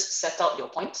briefly just set out your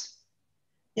points?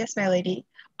 Yes, my lady.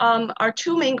 Our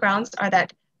two main grounds are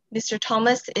that Mr.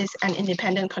 Thomas is an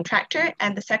independent contractor,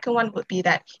 and the second one would be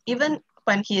that even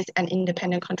when he is an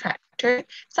independent contractor,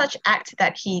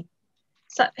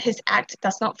 his act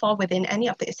does not fall within any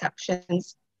of the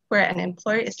exceptions where an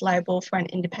employer is liable for an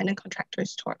independent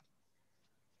contractor's tort.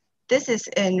 This is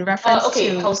in reference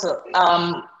to... Counsel.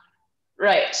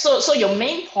 Right, so your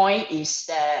main point is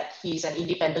that he's an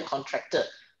independent contractor.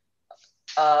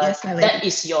 Yes, my lady. That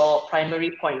is your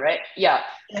primary point, right? Yeah.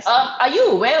 Yes, are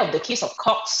you aware of the case of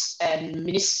Cox and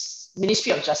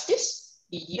Ministry of Justice?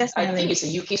 Yes, I think it's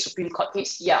a UK Supreme Court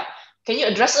case. Yeah. Can you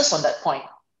address us on that point?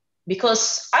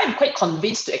 Because I'm quite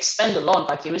convinced to expand the law on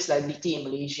vicarious liability in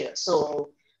Malaysia. So,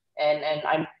 and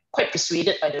I'm quite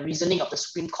persuaded by the reasoning of the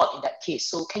Supreme Court in that case.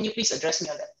 So can you please address me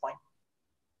on that point?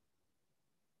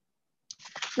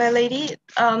 My lady,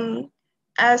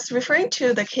 as referring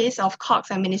to the case of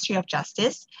Cox and Ministry of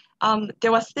Justice,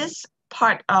 there was this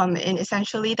part in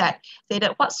essentially that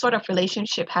stated what sort of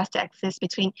relationship has to exist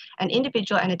between an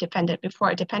individual and a defendant before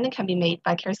a defendant can be made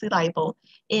vicariously liable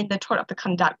in the tort of the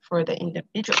conduct for the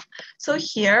individual. So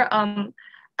here,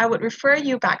 I would refer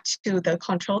you back to the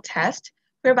control test,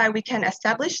 whereby we can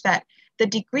establish that the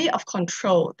degree of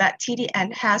control that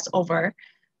TDN has over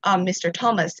Mr.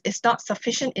 Thomas is not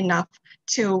sufficient enough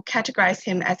to categorize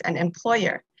him as an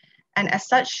employer. And as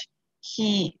such,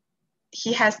 he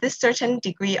has this certain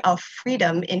degree of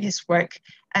freedom in his work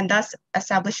and thus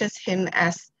establishes him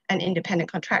as an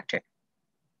independent contractor.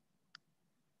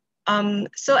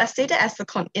 So as stated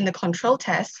in the control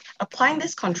test, applying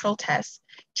this control test,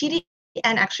 TDN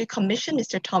actually commissioned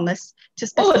Mr. Thomas to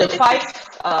specifically...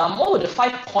 What were the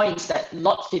 5 points that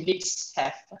Lord Phillips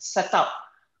have set up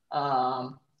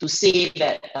to say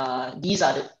that these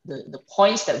are the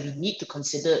points that we need to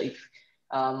consider if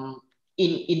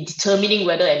in determining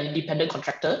whether an independent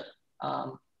contractor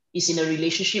is in a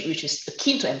relationship which is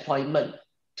akin to employment,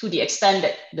 to the extent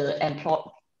that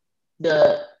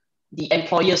the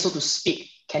employer, so to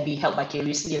speak, can be held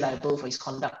vicariously liable for his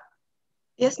conduct?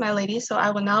 Yes, my lady. So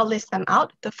I will now list them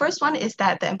out. The first one is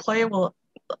that the employer will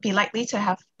be likely to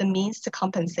have the means to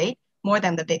compensate more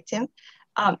than the victim,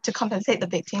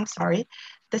 The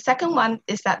second one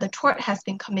is that the tort has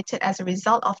been committed as a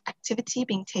result of activity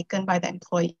being taken by the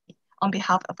employee on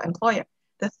behalf of the employer.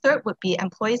 The third would be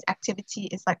employee's activity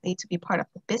is likely to be part of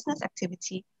the business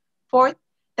activity. Fourth,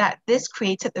 that this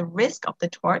created the risk of the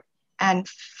tort. And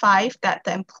five, that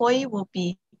the employee will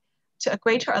be, to a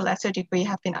greater or lesser degree,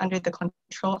 have been under the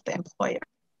control of the employer.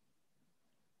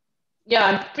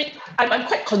 Yeah, I'm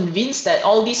quite convinced that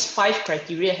all these 5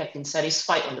 criteria have been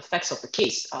satisfied on the facts of the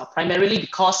case, primarily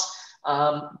because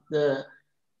Mr.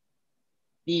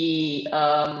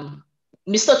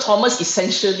 Thomas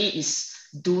essentially is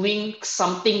doing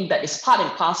something that is part and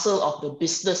parcel of the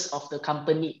business of the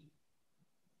company,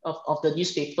 of the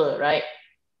newspaper, right?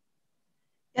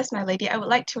 Yes, my lady, I would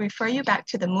like to refer you back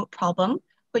to the Moot problem,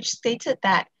 which stated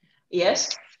that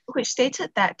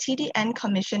TDN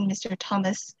commissioned Mr.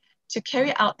 Thomas to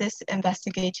carry out this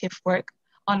investigative work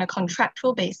on a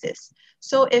contractual basis.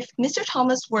 So if Mr.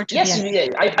 Thomas were to there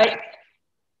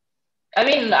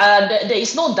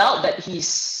is no doubt that he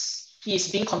is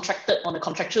being contracted on a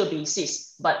contractual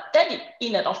basis, but that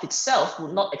in and of itself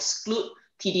would not exclude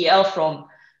TDL from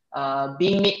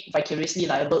being made vicariously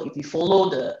liable if we follow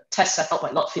the test set out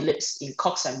by Lord Phillips in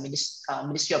Cox and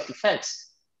Ministry of Defence.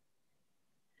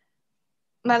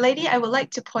 My lady, I would like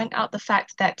to point out the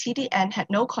fact that TDN had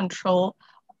no control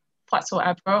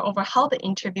whatsoever over how the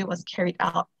interview was carried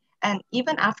out. And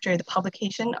even after the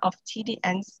publication of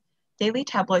TDN's daily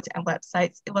tabloids and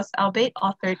websites, it was albeit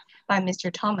authored by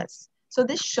Mr. Thomas. So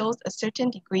this shows a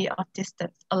certain degree of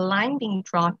distance, a line being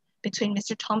drawn between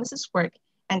Mr. Thomas's work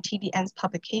and TDN's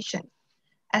publication.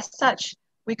 As such,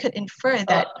 we could infer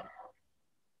that.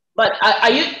 But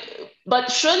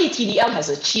surely TDL has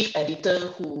a chief editor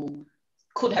who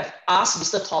could have asked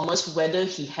Mr. Thomas whether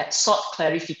he had sought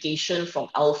clarification from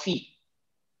Alfie.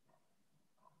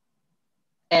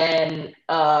 And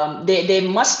they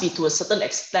must be, to a certain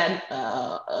extent,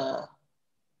 a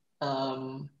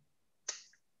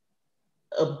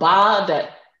bar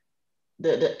that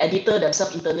the editor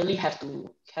themselves internally have to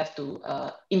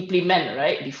implement,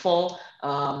 right, before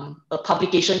a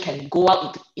publication can go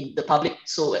out in the public.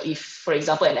 So if, for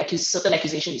example, certain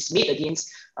accusation is made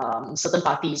against certain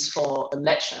parties for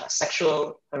alleged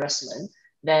sexual harassment,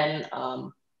 then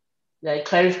the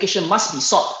clarification must be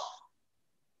sought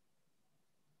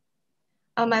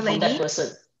my lady, from that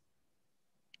person.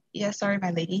 Yeah, sorry, my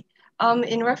lady.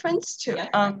 In reference to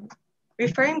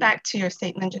referring back to your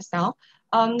statement just now,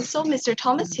 so Mr.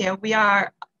 Thomas here, we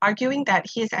are arguing that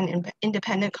he is an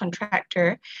independent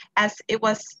contractor, as it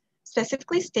was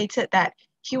specifically stated that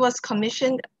he was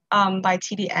commissioned by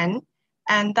TDN,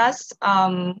 and thus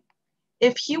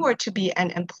if he were to be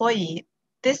an employee,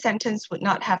 this sentence would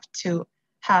not have to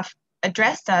have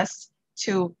addressed us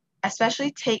to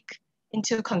especially take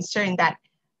into concern that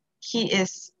he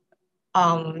has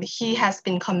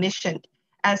been commissioned,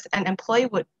 as an employee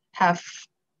would have,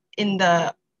 in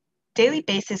the daily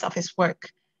basis of his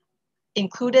work,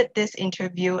 included this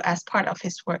interview as part of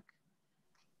his work.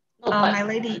 No, my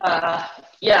lady.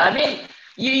 Yeah, I mean,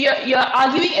 you're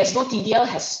arguing as though TDL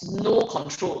has no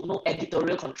control, no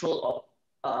editorial control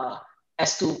of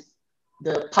as to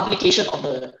the publication of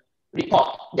the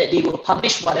report, that they will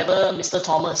publish whatever Mr.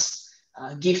 Thomas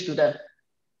gives to them.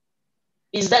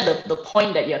 Is that the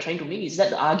point that you're trying to make? Is that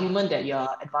the argument that you're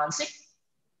advancing?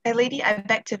 My lady, I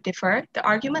beg to differ. The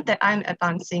argument that I'm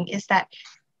advancing is that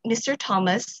Mr.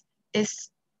 Thomas is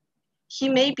to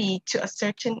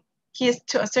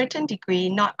a certain degree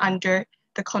not under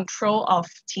the control of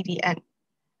TDN.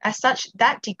 As such,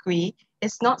 that degree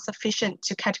is not sufficient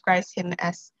to categorize him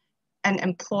as an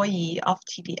employee of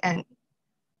TDN.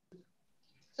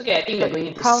 Okay, I think we're going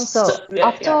into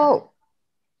Counsel,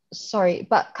 Sorry,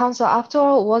 but Counsel, after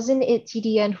all, wasn't it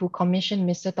TDN who commissioned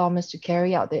Mr. Thomas to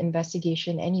carry out the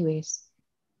investigation anyways?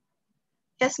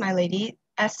 Yes, my lady.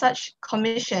 As such,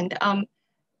 commissioned,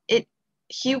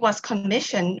 he was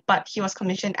commissioned, but he was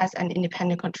commissioned as an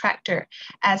independent contractor,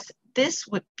 as this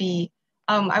would be,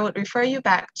 I would refer you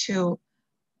back to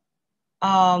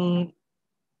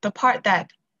the part that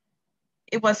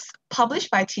it was published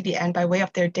by TDN by way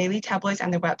of their daily tabloids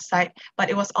and their website, but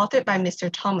it was authored by Mr.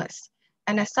 Thomas.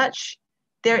 And as such,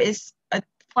 there is a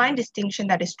fine distinction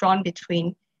that is drawn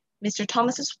between Mr.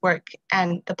 Thomas's work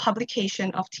and the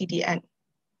publication of TDN.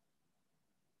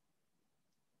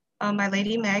 My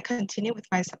lady, may I continue with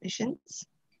my submissions?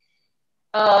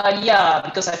 Yeah,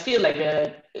 because I feel like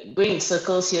we're going in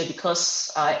circles here,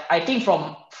 because I think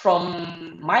from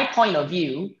my point of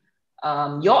view,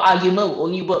 your argument will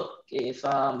only work if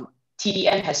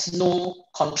TDN has no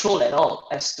control at all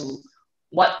as to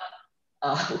what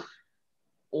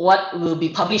will be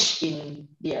published in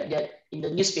the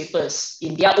newspapers,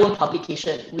 in their own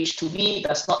publication, which to me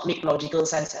does not make logical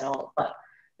sense at all. But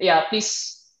yeah,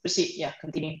 please proceed. Yeah,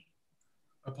 continue.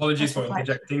 Apologies for That's obliged.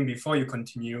 interjecting. Before you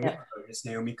continue, Yeah. Ms.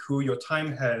 Naomi Koo, your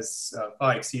time has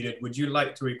far exceeded. Would you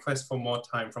like to request for more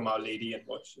time from Our Lady and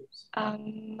Warships?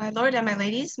 My lord and my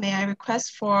ladies, may I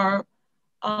request for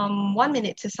 1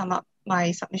 minute to sum up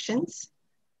my submissions?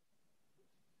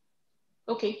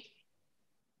 Okay.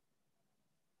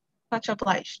 Much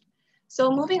obliged. So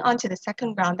moving on to the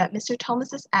second ground, that Mr.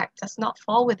 Thomas's act does not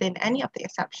fall within any of the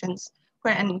exceptions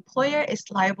where an employer is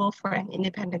liable for an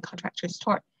independent contractor's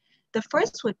tort. The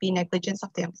first would be negligence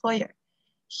of the employer.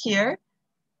 Here,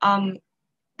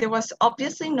 there was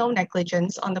obviously no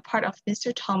negligence on the part of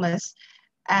Mr. Thomas,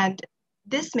 and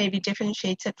this may be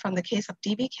differentiated from the case of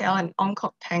DBKL and Ong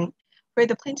Kok Peng, where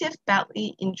the plaintiff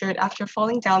badly injured after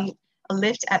falling down a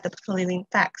lift at the Pavilion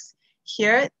Facts.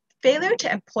 Here, failure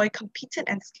to employ competent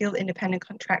and skilled independent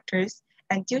contractors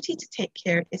and duty to take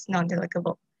care is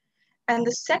non-delegable. And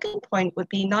the second point would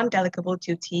be non-delegable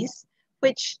duties,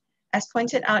 which, as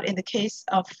pointed out in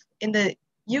the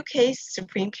UK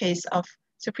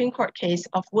Supreme Court case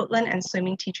of Woodland and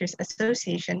Swimming Teachers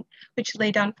Association, which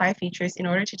laid down 5 features in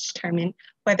order to determine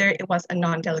whether it was a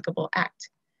non-delegable act.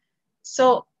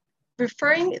 So,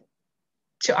 referring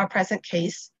to our present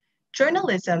case,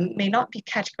 journalism may not be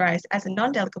categorized as a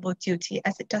non-delegable duty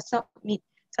as it does not meet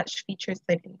such features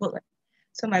laid in Woodland.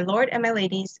 So my lord and my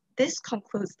ladies, this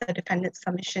concludes the defendant's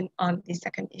submission on the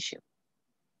second issue.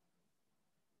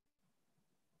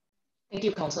 Thank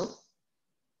you, counsel.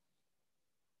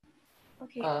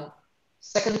 Okay.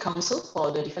 Second counsel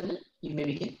for the defendant, you may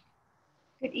begin.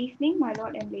 Good evening, my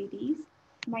lord and ladies.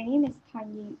 My name is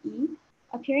Tan Ying Yi,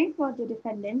 appearing for the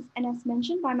defendants, and as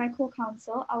mentioned by my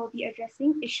co-counsel, I will be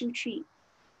addressing issue 3.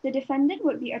 The defendant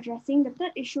would be addressing the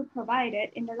third issue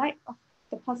provided in the light of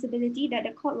the possibility that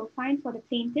the court will find for the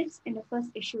plaintiffs in the first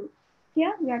issue.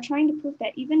 Here, we are trying to prove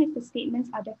that even if the statements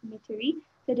are defamatory,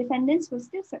 the defendants will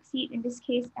still succeed in this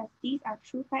case as these are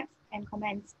true facts and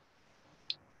comments.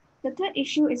 The third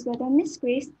issue is whether Ms.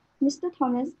 Grace, Mr.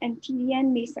 Thomas, and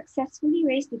Kilian may successfully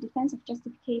raise the defense of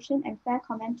justification and fair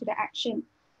comment to the action.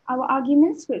 Our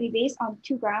arguments will be based on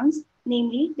 2 grounds,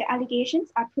 namely, the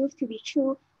allegations are proved to be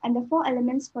true and the 4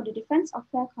 elements for the defense of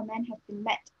fair comment have been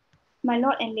met. My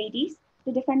lord and ladies,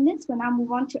 the defendants will now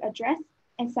move on to address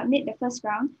and submit the first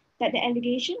ground that the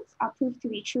allegations are proved to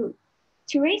be true.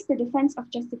 To raise the defense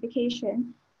of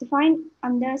justification, defined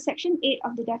under Section 8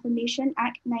 of the Defamation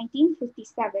Act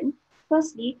 1957,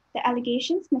 firstly, the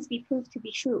allegations must be proved to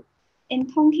be true.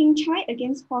 In Tong King Chai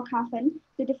against Paul Carfen,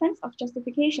 the defense of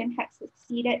justification had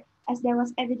succeeded as there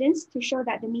was evidence to show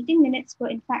that the meeting minutes were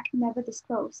in fact never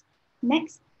disclosed.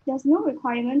 Next, there's no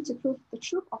requirement to prove the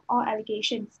truth of all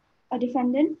allegations. A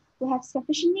defendant will have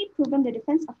sufficiently proven the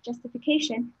defense of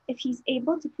justification if he's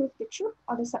able to prove the truth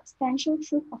or the substantial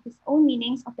truth of his own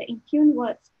meanings of the impugned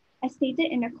words, as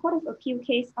stated in the Court of Appeal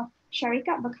case of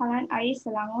Syarikat Bekalan Air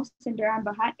Selangor Senderan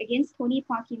Berhad against Tony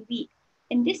Parkin Wee.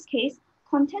 In this case,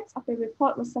 contents of the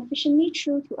report was sufficiently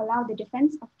true to allow the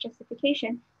defense of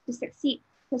justification to succeed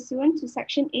pursuant to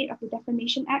Section 8 of the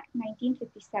Defamation Act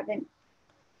 1957.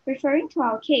 Referring to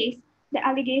our case, the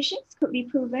allegations could be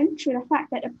proven through the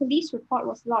fact that a police report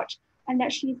was lodged and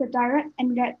that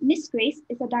that Miss Grace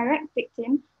is a direct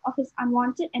victim of his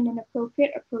unwanted and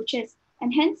inappropriate approaches,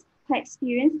 and hence her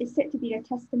experience is said to be the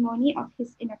testimony of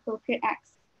his inappropriate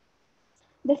acts.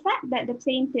 The fact that the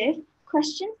plaintiff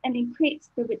questions and equates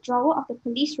the withdrawal of the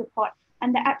police report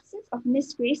and the absence of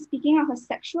Miss Grace speaking of her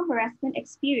sexual harassment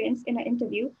experience in an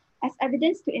interview as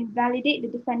evidence to invalidate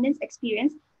the defendant's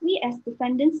experience, we as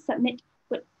defendants submit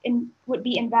would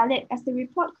be invalid as the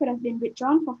report could have been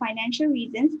withdrawn for financial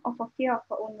reasons or for fear of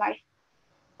her own life.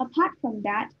 Apart from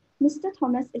that, Mr.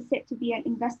 Thomas is said to be an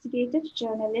investigative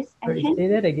journalist and Sorry, hence... say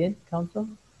that again, counsel.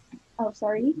 Oh,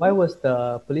 sorry. Why was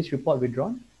the police report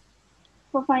withdrawn?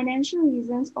 For financial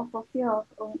reasons or for fear of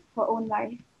her own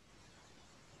life.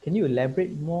 Can you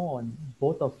elaborate more on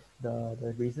both of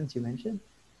the reasons you mentioned?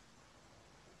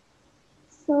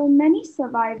 So many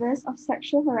survivors of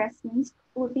sexual harassment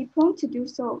would be prone to do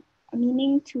so,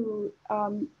 meaning to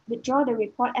withdraw the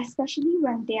report, especially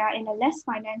when they are in a less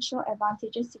financial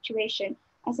advantageous situation,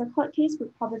 as a court case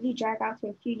would probably drag out to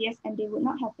a few years and they would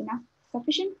not have enough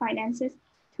sufficient finances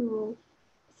to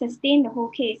sustain the whole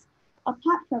case.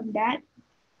 Apart from that,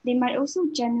 they might also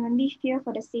genuinely fear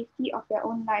for the safety of their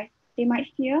own life. They might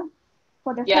fear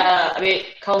for the fact... I mean,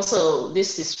 counsel,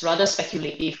 this is rather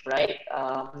speculative, right?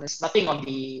 There's nothing on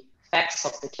the facts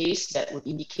of the case that would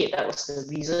indicate that was the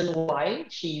reason why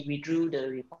she withdrew the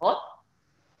report.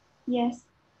 Yes,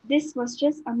 this was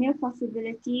just a mere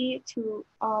possibility to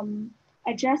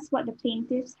address what the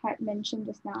plaintiffs had mentioned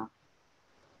just now.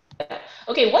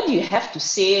 Okay, what do you have to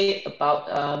say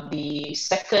about the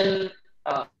second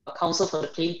counsel for the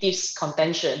plaintiff's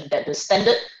contention that the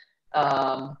standard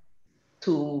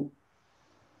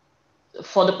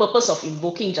for the purpose of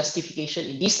invoking justification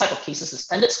in these type of cases, the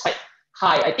standard is quite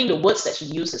high. I think the words that she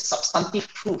used is substantive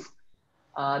proof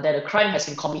that a crime has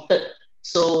been committed.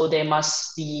 So there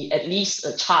must be at least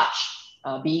a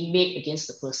charge being made against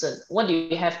the person. What do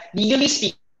you have, legally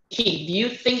speaking, do you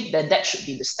think that that should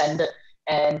be the standard?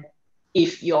 And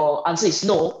if your answer is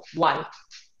no, why?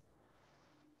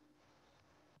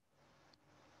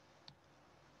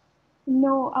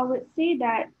 No, I would say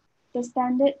that the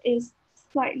standard is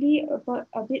slightly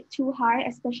a bit too high,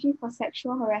 especially for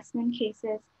sexual harassment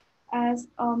cases, as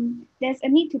there's a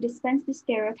need to dispense this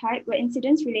stereotype where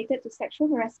incidents related to sexual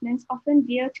harassment often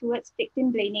veer towards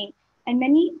victim blaming, and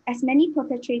many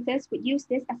perpetrators would use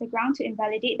this as a ground to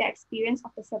invalidate the experience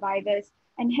of the survivors,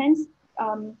 and hence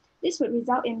this would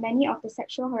result in many of the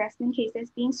sexual harassment cases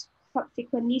being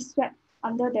subsequently swept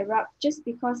under the rug just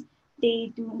because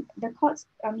they do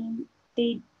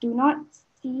not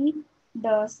see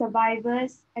the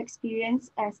survivor's experience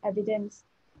as evidence.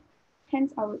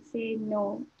 Hence, I would say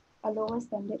no, a lower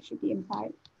standard should be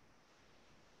implied.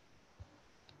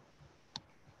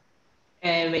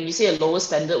 And when you say a lower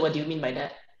standard, what do you mean by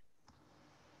that?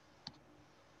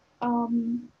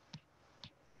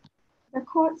 The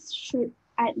courts should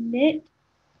admit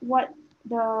what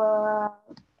the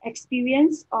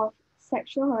experience of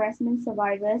sexual harassment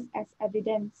survivors as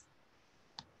evidence.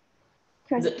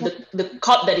 The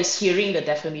court that is hearing the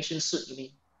defamation suit, you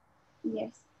mean?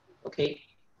 Yes. Okay.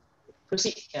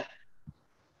 Proceed. Yeah.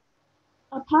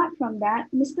 Apart from that,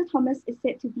 Mr. Thomas is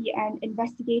said to be an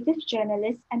investigative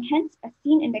journalist, and hence, as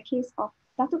seen in the case of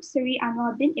Datuk Seri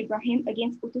Anwar bin Ibrahim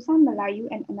against Utusan Melayu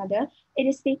and another, it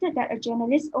is stated that a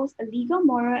journalist owes a legal,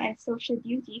 moral, and social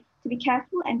duty to be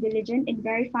careful and diligent in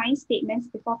verifying statements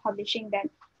before publishing them.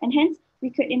 And hence, we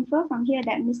could infer from here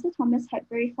that Mr. Thomas had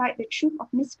verified the truth of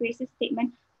Miss Grace's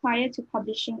statement prior to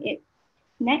publishing it.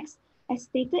 Next, as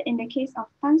stated in the case of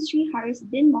Tan Sri Haris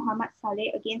bin Muhammad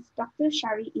Saleh against Dr.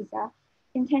 Shari Izzah,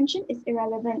 intention is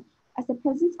irrelevant as the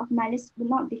presence of malice will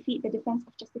not defeat the defense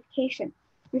of justification.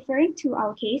 Referring to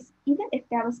our case, even if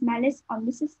there was malice on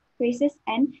Mrs. Grace's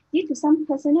end due to some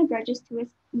personal grudges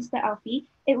towards Mr. Alfie,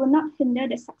 it will not hinder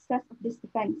the success of this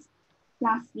defense.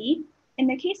 Lastly, in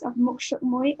the case of Moot Soc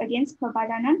against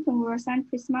Perbadanan Pengurusan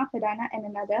Prisma Perdana and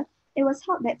another, it was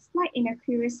held that slight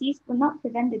inaccuracies will not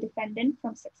prevent the defendant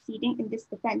from succeeding in this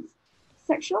defense.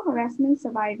 Sexual harassment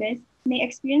survivors may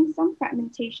experience some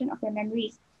fragmentation of their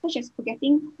memories, such as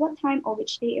forgetting what time or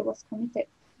which day it was committed.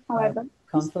 However,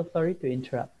 Counsel, sorry to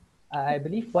interrupt. I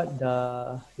believe what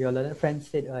your learned friend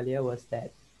said earlier was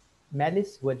that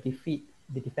malice would defeat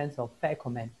the defense of fair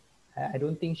comment. I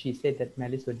don't think she said that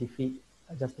malice would defeat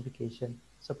justification.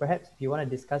 So perhaps if you want to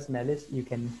discuss malice, you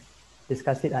can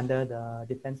discuss it under the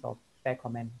defense of fair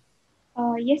comment.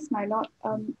 Yes, my lord.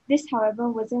 This, however,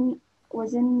 wasn't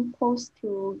posed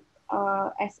to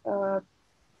as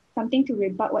something to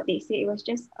rebut what they say. It was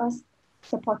just us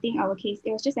supporting our case.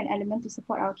 It was just an element to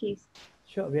support our case.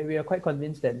 Sure, we are quite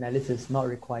convinced that malice is not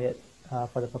required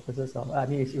for the purposes of,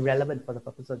 it's irrelevant for the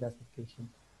purpose of justification.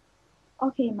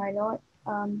 Okay, my lord.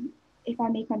 If I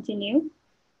may continue.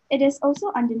 It is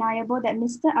also undeniable that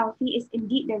Mr. Alfie is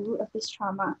indeed the root of this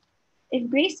trauma. If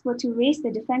Grace were to raise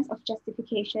the defense of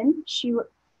justification,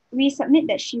 we submit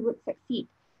that she would succeed.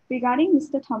 Regarding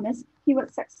Mr. Thomas, he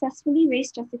would successfully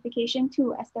raise justification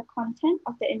too, as the content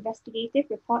of the investigative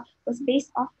report was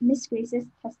based off Miss Grace's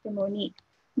testimony.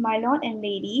 My lord and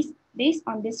ladies, based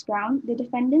on this ground, the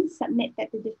defendants submit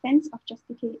that the defense of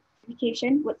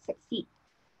justification would succeed.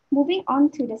 Moving on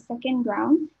to the second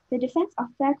ground, the defense of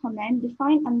fair comment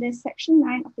defined under Section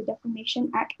 9 of the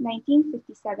Defamation Act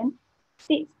 1957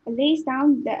 lays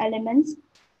down the elements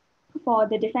for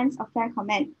the defense of fair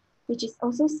comment, which is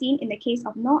also seen in the case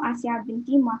of Noor Asia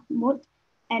binti Mahmud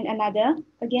and another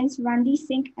against Randi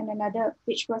Singh and another,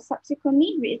 which was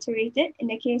subsequently reiterated in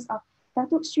the case of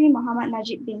Datuk Sri Muhammad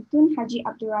Najib bin Tun Haji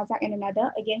Abdul Razak and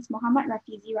another against Muhammad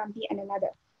Rafizi Ramli and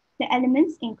another. The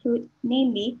elements include,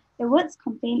 namely, the words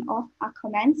complained of are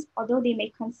comments, although they may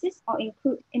consist or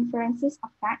include inferences of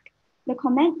fact. The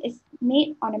comment is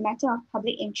made on a matter of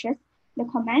public interest. The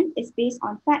comment is based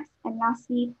on facts. And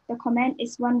lastly, the comment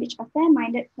is one which a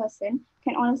fair-minded person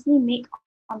can honestly make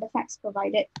on the facts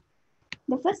provided.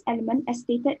 The first element, as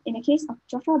stated in the case of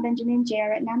Joshua Benjamin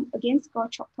Jeyaretnam against Goh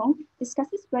Chok Tong,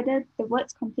 discusses whether the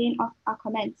words complained of are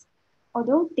comments,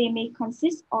 although they may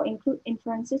consist or include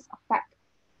inferences of fact.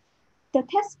 The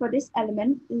test for this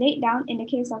element, laid down in the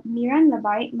case of Miran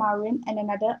Labaik Marin and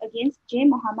another against J.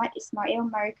 Muhammad Ismail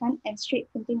Marikan and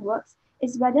Straight Printing Works,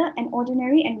 is whether an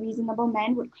ordinary and reasonable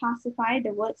man would classify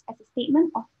the words as a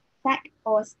statement of fact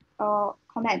or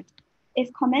comment.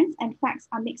 If comments and facts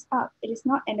are mixed up, it is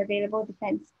not an available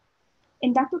defense.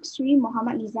 In Datuk Sri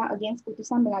Muhammad Liza against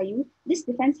Utusan Melayu, this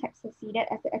defense had succeeded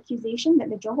as the accusation that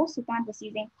the Johor Sultan was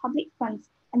using public funds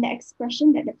and the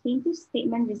expression that the plaintiff's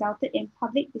statement resulted in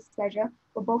public displeasure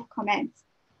were both comments.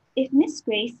 If Miss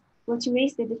Grace were to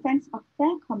raise the defense of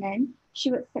fair comment, she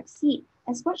would succeed,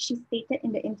 as what she stated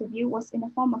in the interview was in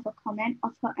the form of a comment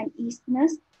of her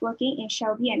uneasiness working in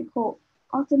Shelby and Co.,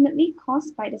 ultimately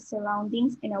caused by the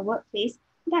surroundings in her workplace,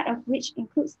 that of which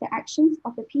includes the actions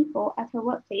of the people at her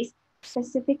workplace,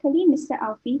 specifically Mr.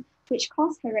 Alfie, which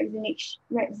caused her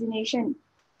resignation.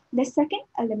 The second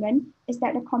element is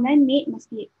that the comment made must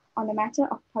be on a matter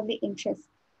of public interest.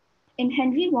 In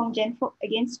Henry Wong Jenfok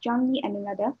against John Lee and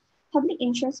another, public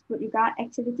interest would regard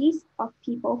activities of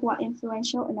people who are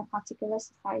influential in a particular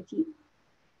society.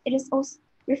 It is also,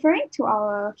 referring to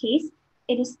our case,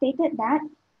 it is stated that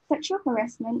sexual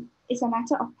harassment is a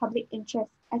matter of public interest,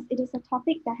 as it is a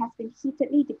topic that has been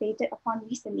heatedly debated upon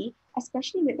recently,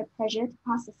 especially with the pressure to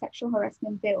pass the sexual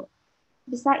harassment bill.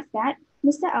 Besides that,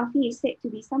 Mr. Alfie is said to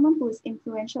be someone who is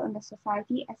influential in the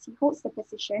society as he holds the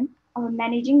position of a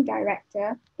managing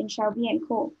director in Shelby and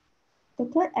Co. The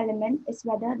third element is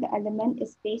whether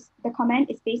the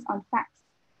comment is based on facts.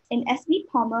 In S.B.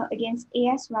 Palmer against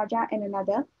A.S. Raja and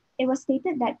another, it was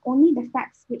stated that only the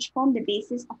facts which form the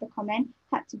basis of the comment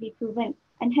had to be proven,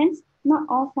 and hence not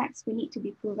all facts will need to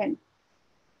be proven.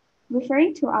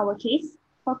 Referring to our case,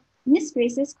 Miss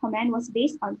Grace's comment was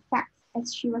based on facts,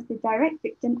 as she was the direct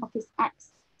victim of his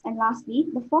acts. And lastly,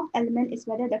 the fourth element is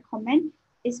whether the comment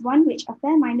is one which a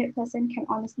fair-minded person can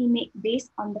honestly make based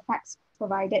on the facts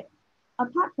provided.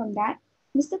 Apart from that,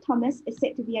 Mr. Thomas is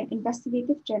said to be an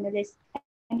investigative journalist,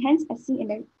 and hence, as seen in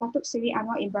the Datuk Seri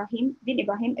Anwar bin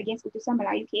Ibrahim against Utusan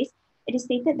Melayu case, it is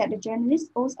stated that the journalist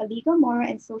owes a legal, moral,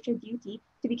 and social duty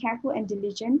to be careful and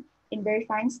diligent in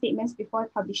verifying statements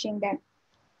before publishing them.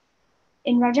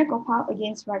 In Raja Gopal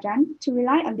against Rajan, to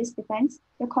rely on this defense,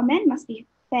 the comment must be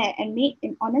fair and made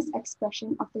in honest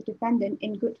expression of the defendant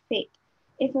in good faith.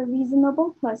 If a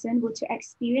reasonable person were to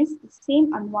experience the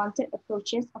same unwanted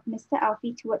approaches of Mr.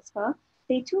 Alfie towards her,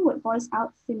 they too would voice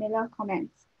out similar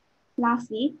comments.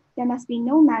 Lastly, there must be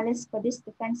no malice for this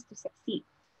defense to succeed.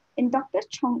 In Dr.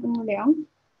 Chong Ng Leong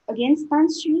against Tan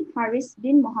Sri Haris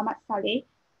bin Muhammad Saleh,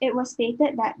 it was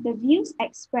stated that the views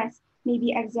expressed may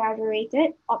be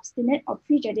exaggerated, obstinate, or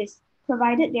prejudiced,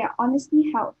 provided they are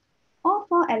honestly held. All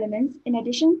four elements, in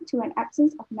addition to an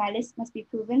absence of malice, must be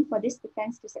proven for this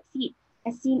defense to succeed,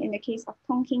 as seen in the case of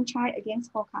Tong King Chai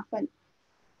against Ho Kafan.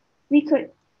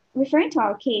 Referring to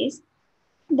our case,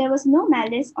 there was no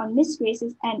malice on Miss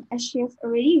Grace's end, as she has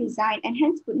already resigned and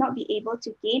hence would not be able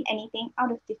to gain anything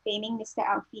out of defaming Mr.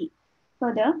 Alfie.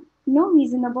 Further, no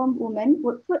reasonable woman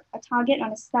would put a target on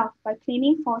herself by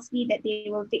claiming falsely that they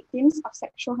were victims of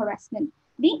sexual harassment.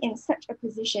 Being in such a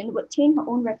position would taint her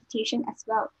own reputation as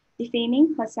well,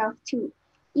 defaming herself too.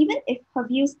 Even if her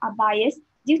views are biased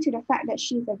due to the fact that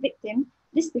she is a victim,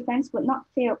 this defense would not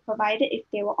fail provided if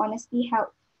they were honestly held,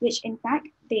 which in fact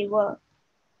they were.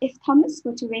 If Thomas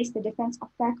were to raise the defense of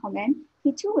fair comment,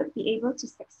 he too would be able to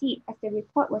succeed, as the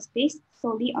report was based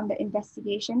solely on the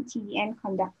investigation TVN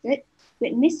conducted,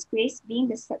 with Miss Grace being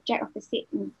the subject of the state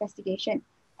investigation.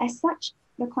 As such,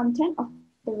 the content of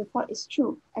the report is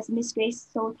true, as Miss Grace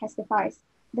so testifies.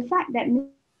 The fact that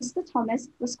Mr. Thomas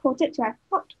was quoted to have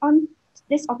hopped on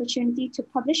this opportunity to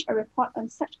publish a report on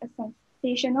such a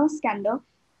sensational scandal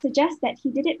suggests that he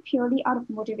did it purely out of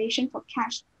motivation for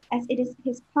cash, as it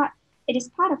is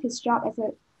part of his job as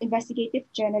an investigative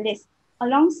journalist,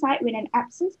 alongside with an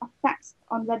absence of facts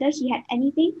on whether he had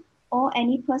anything or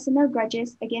any personal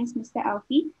grudges against Mr.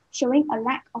 Alfie, showing a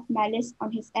lack of malice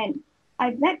on his end.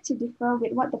 I beg to differ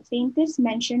with what the plaintiffs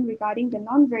mentioned regarding the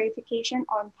non-verification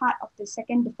on part of the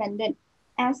second defendant,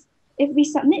 as if we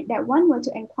submit that one were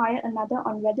to inquire another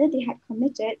on whether they had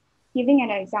committed, giving an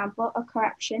example, a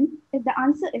corruption, if the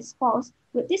answer is false,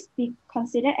 would this be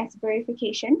considered as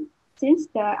verification, since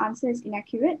the answer is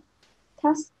inaccurate?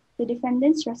 Thus, the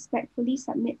defendants respectfully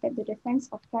submit that the defense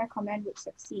of fair comment would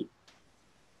succeed.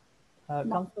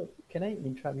 Counsel, can I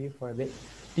interrupt you for a bit?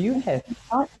 Do you have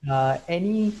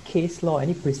any case law,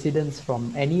 any precedents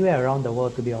from anywhere around the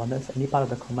world, to be honest, any part of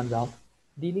the Commonwealth,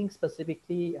 dealing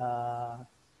specifically on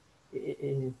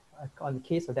the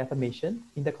case of defamation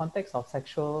in the context of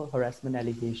sexual harassment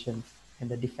allegations and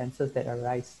the defenses that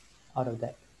arise out of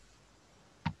that?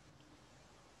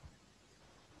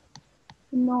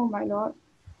 No, my lord.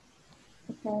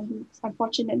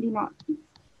 Unfortunately not.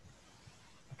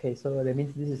 Okay, so that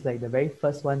means this is like the very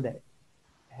first one that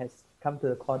has come to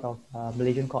the court of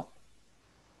Malaysian court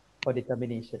for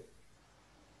determination?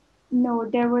 No,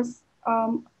 there was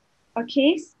a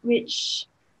case which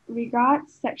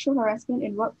regards sexual harassment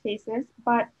in workplaces,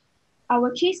 but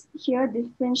our case here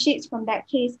differentiates from that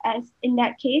case, as in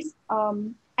that case,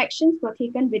 actions were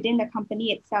taken within the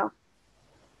company itself.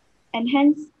 And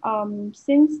hence,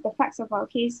 since the facts of our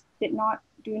case do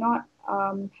not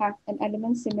have an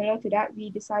element similar to that, we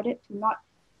decided to not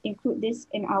include this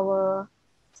in our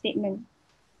statement.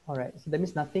 All right, so that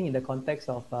means nothing in the context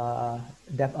of a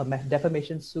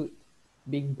defamation suit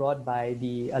being brought by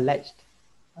the alleged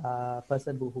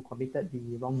person who committed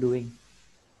the wrongdoing.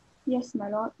 Yes, my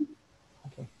lord.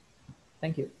 Okay,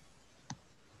 thank you.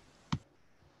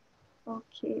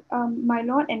 Okay, my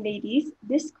lord and ladies,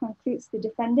 this concludes the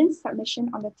defendant's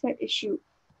submission on the third issue.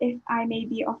 If I may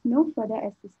be of no further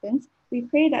assistance, we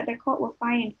pray that the court will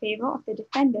find in favor of the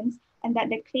defendants and that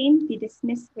the claim be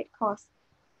dismissed with cause.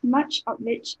 Much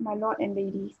obliged, my lord and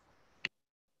ladies.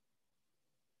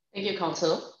 Thank you,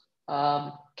 counsel.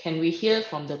 Can we hear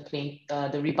from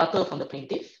the rebuttal from the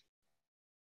plaintiff?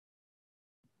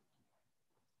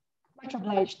 Much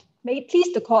obliged. May it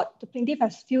please the court, the plaintiff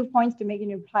has few points to make in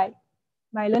reply.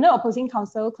 My learned opposing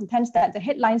counsel contends that the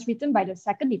headlines written by the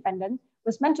second defendant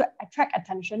was meant to attract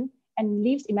attention and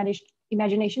leaves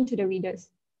imagination to the readers.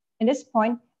 In this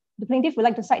point, the plaintiff would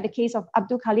like to cite the case of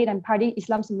Abdul Khalid and Party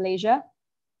Islam Malaysia,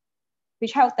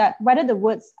 which held that whether the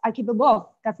words are capable of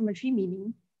defamatory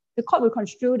meaning, the court will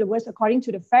construe the words according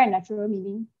to the fair and natural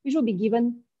meaning, which will be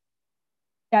given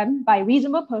them by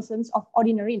reasonable persons of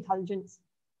ordinary intelligence.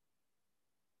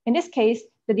 In this case,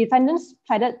 the defendants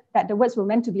pleaded that the words were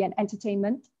meant to be an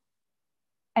entertainment,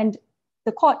 and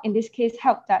the court in this case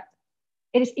held that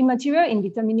it is immaterial in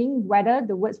determining whether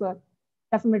the words were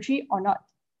defamatory or not,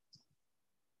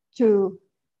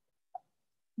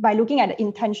 by looking at the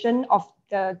intention of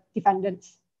the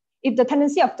defendants. If the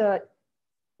tendency of the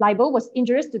libel was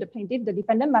injurious to the plaintiff, the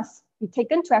defendant must be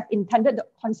taken to have intended the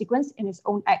consequence in his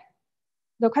own act.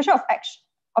 The question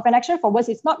of an action for words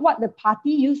is not what the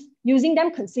party using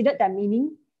them considered their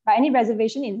meaning by any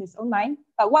reservation in his own mind,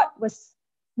 but what was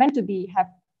meant to be have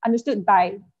understood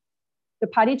by the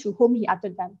party to whom he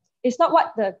uttered them. It's not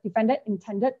what the defendant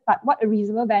intended, but what a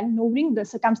reasonable man, knowing the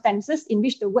circumstances in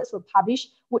which the words were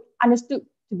published, would understood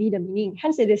to be the meaning.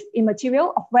 Hence, it is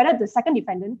immaterial of whether the second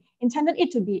defendant intended it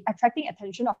to be attracting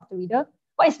attention of the reader.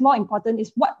 What is more important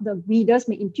is what the readers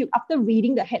may impute after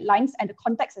reading the headlines and the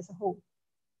context as a whole.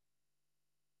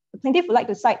 The plaintiff would like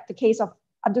to cite the case of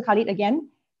Abdul Khalid again,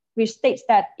 which states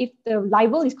that if the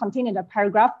libel is contained in a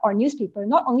paragraph or newspaper,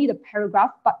 not only the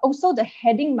paragraph, but also the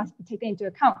heading must be taken into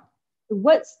account. The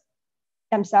words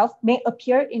themselves may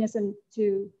appear innocent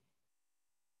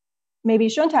may be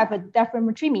shown to have a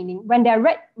defamatory meaning when they are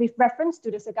read with reference to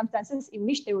the circumstances in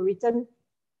which they were written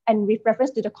and with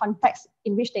reference to the context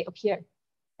in which they appear.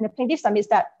 And the plaintiff submits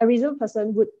that a reasonable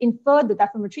person would infer the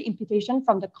defamatory imputation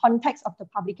from the context of the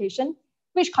publication,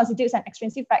 which constitutes an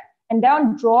extrinsic fact, and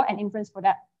then draw an inference for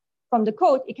that. From the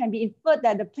quote, it can be inferred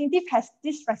that the plaintiff has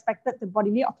disrespected the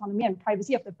bodily autonomy and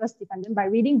privacy of the first defendant by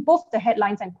reading both the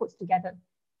headlines and quotes together,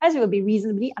 as it will be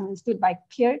reasonably understood by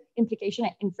clear implication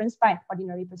and inference by an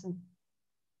ordinary person.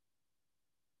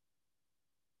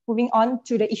 Moving on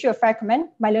to the issue of fair comment,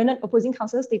 my learned opposing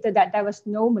counsel stated that there was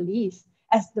no malice,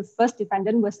 as the first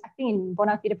defendant was acting in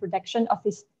bona fide protection of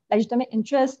his legitimate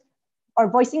interest or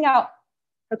voicing out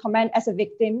her comment as a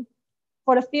victim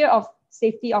for the fear of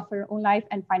safety of her own life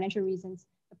and financial reasons.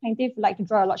 The plaintiff would like to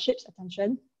draw a lordship's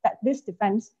attention that this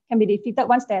defense can be defeated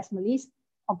once there is malice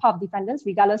on part of defendants,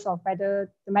 regardless of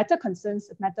whether the matter concerns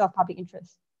a matter of public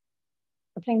interest.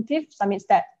 The plaintiff submits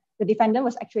that the defendant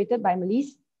was actuated by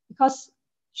malice because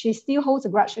she still holds a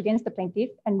grudge against the plaintiff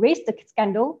and raised the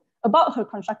scandal about her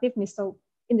constructive dismissal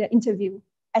in the interview,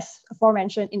 as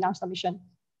aforementioned in our submission.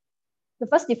 The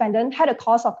first defendant had a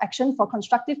cause of action for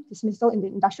constructive dismissal in the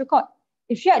industrial court.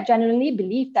 If she had genuinely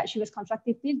believed that she was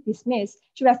constructively dismissed,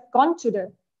 she would have gone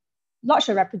to lodge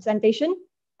a representation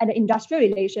at the industrial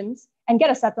relations and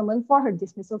get a settlement for her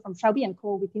dismissal from Shelby &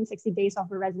 Co. within 60 days of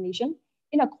her resignation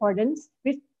in accordance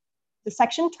with the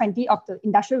Section 20 of the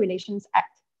Industrial Relations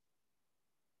Act.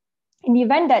 In the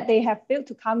event that they have failed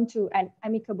to come to an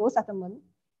amicable settlement,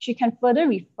 she can further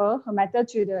refer her matter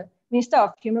to the Minister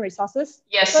of Human Resources.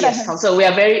 Yes, counsel. We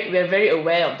are very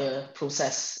aware of the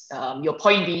process. Your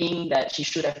point being that she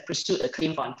should have pursued a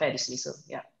claim for unfair dismissal.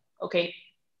 Yeah. Okay.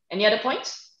 Any other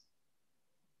points?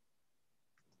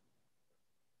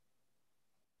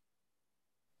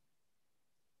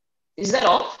 Is that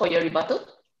all for your rebuttal?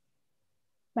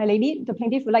 My lady, the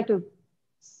plaintiff would like to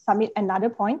submit another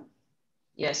point.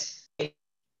 Yes.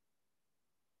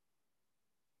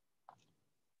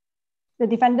 The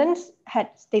defendants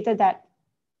had stated that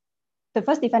the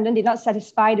first defendant did not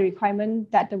satisfy the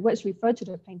requirement that the words refer to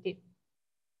the plaintiff,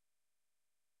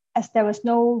 as there was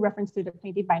no reference to the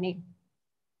plaintiff by name.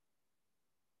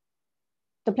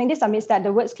 The plaintiff submits that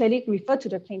the words clearly refer to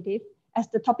the plaintiff, as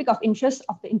the topic of interest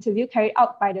of the interview carried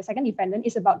out by the second defendant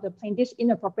is about the plaintiff's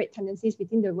inappropriate tendencies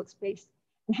within the workplace.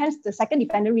 And hence, the second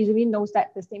defendant reasonably knows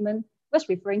that the statement was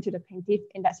referring to the plaintiff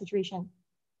in that situation.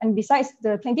 And besides,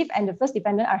 the plaintiff and the first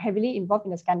defendant are heavily involved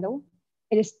in the scandal.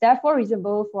 It is therefore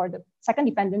reasonable for the second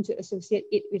defendant to associate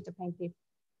it with the plaintiff.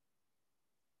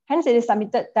 Hence, it is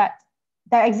submitted that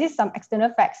there exists some external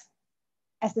facts,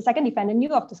 as the second defendant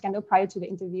knew of the scandal prior to the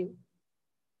interview.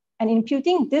 And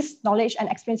imputing this knowledge and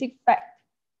extrinsic fact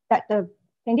that the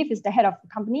plaintiff is the head of the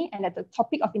company and that the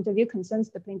topic of interview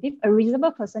concerns the plaintiff, a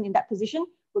reasonable person in that position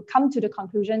would come to the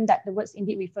conclusion that the words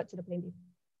indeed referred to the plaintiff.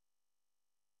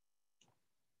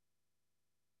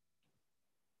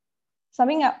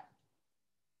 Summing up,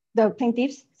 the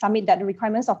plaintiffs submit that the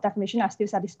requirements of defamation are still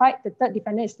satisfied. The third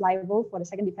defendant is liable for the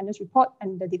second defendant's report,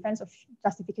 and the defense of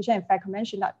justification and fair comment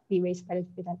should not be raised by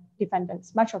the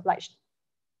defendants. Much obliged.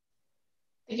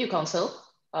 Thank you, counsel.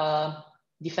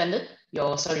 Defendant,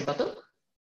 your rebuttal.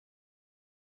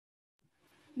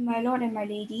 My lord and my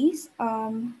ladies,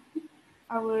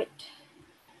 I would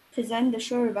present the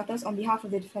sure rebuttals on behalf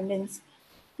of the defendants.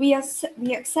 We accept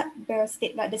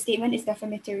the statement is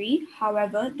defamatory.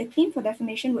 However, the claim for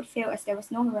defamation would fail as there was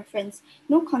no reference,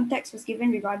 no context was given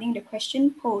regarding the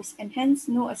question posed, and hence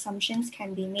no assumptions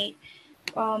can be made.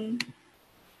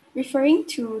 Referring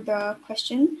to the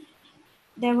question,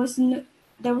 there was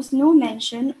no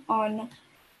mention on,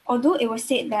 although it was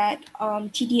said that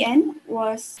TDN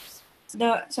was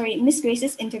Miss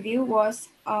Grace's interview was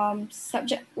the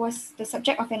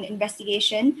subject of an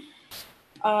investigation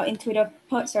into the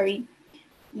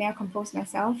may I compose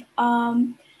myself?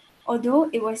 Although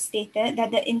it was stated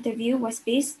that the interview was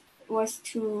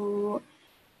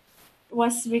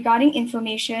regarding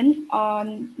information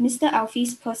on Mr.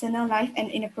 Alfie's personal life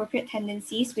and inappropriate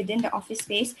tendencies within the office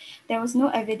space, there was no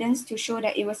evidence to show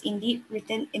that it was indeed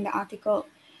written in the article.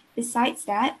 Besides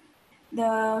that,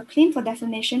 the claim for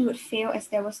defamation would fail as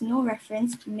there was no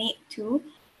reference made to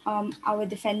our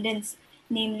defendants.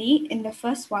 Namely, in the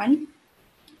first one,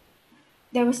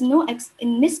 there was no,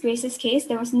 in Miss Grace's case,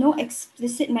 there was no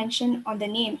explicit mention on the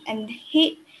name, and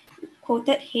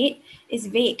quoted head is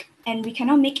vague, and we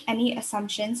cannot make any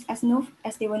assumptions as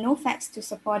there were no facts to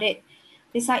support it.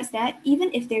 Besides that, even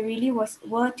if there really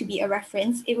were to be a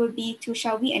reference, it would be to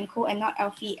Shelby and Co. and not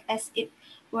Alfie, as it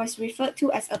was referred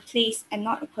to as a place and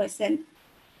not a person.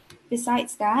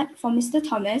 Besides that, for Mr.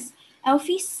 Thomas,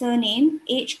 Alfie's surname,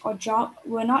 age, or job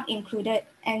were not included,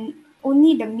 and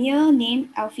only the mere name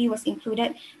Alfie was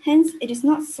included. Hence, it is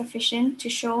not sufficient to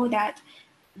show that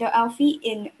the Alfie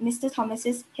in Mr.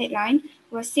 Thomas's headline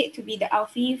was said to be the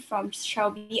Alfie from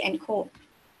Shelby and Co.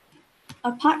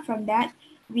 Apart from that,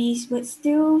 we would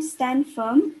still stand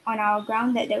firm on our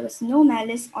ground that there was no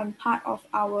malice on part of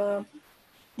our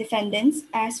defendants.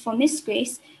 As for Miss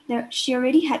Grace, she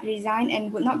already had resigned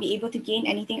and would not be able to gain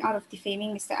anything out of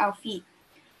defaming Mr. Alfie.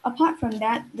 Apart from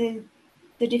that, the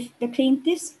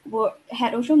plaintiffs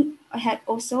had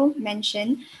also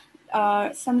mentioned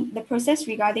the process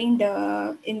regarding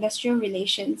the industrial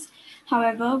relations.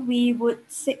 However, we would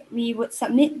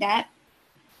submit that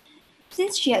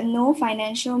since she had no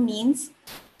financial means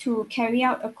to carry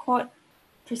out a court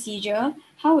procedure,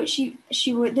 how would she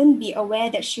wouldn't be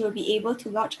aware that she would be able to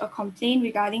lodge a complaint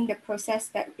regarding the process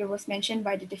that was mentioned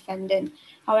by the defendant.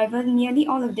 However, nearly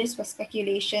all of this was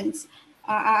speculations.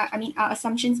 Are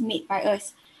assumptions made by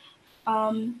us.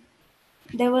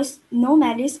 There was no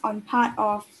malice on part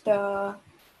of the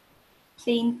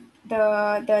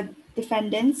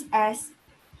defendants, as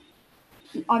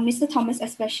on Mr. Thomas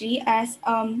especially, as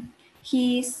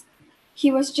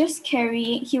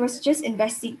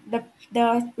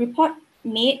the report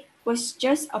made was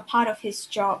just a part of his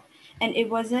job, and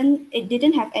it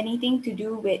didn't have anything to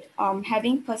do with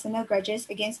having personal grudges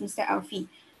against Mr. Alfie.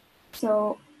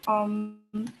 So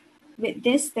with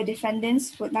this, the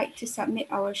defendants would like to submit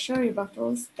our sure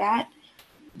rebuttals that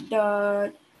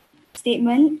the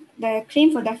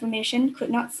claim for defamation could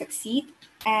not succeed,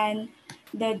 and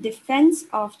the defense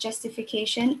of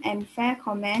justification and fair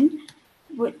comment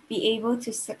would be able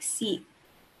to succeed.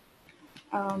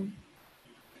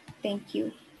 Thank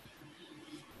you,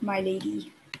 my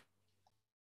lady.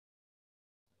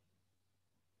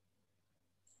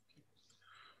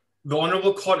 The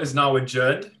Honourable Court is now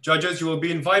adjourned. Judges, you will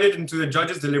be invited into the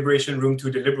judges' deliberation room to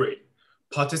deliberate.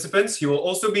 Participants, you will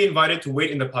also be invited to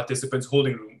wait in the participants'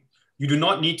 holding room. You do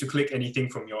not need to click anything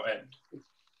from your end.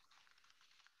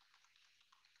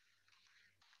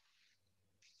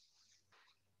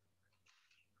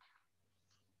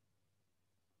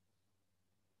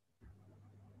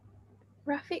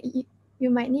 Rafiq, you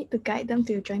might need to guide them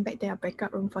to join back their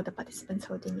breakout room for the participants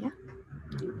holding, yeah?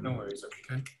 No worries,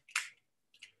 okay.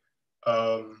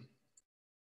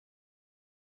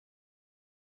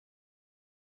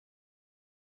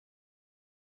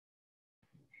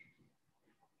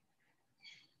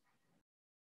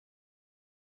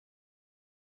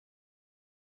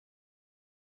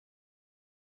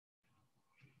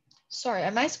 Sorry,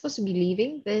 am I supposed to be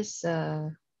leaving this?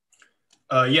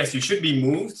 Yes, you should be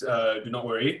moved. Do not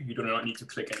worry. You do not need to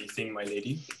click anything, my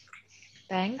lady.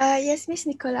 Thanks. Yes, Miss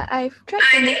Nicola, I've tried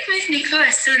I think Miss Nicola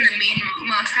is still in the main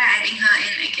room. I'll try adding her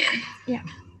in again. Yeah.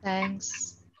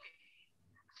 Thanks.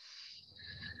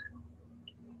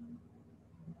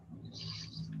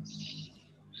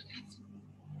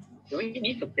 Do we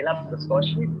need to fill up the score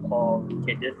sheet or we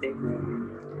can just say who?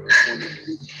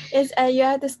 Yes, you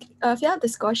have to fill out the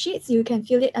score sheets. You can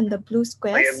fill it on the blue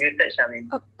squares. Oh, you're muted, Charmaine.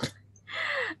 Oh.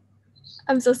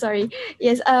 I'm so sorry.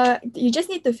 Yes, you just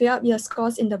need to fill out your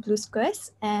scores in the blue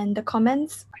squares, and the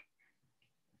comments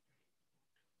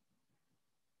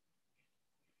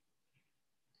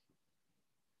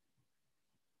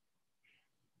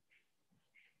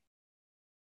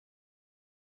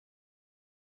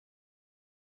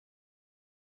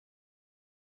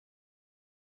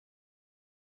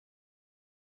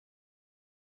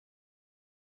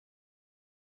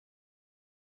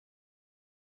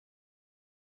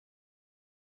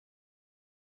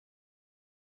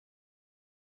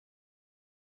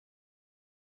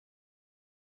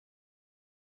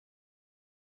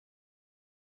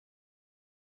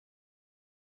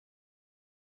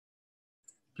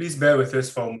Please bear with us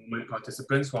for a moment,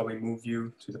 participants, while we move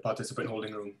you to the participant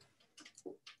holding room.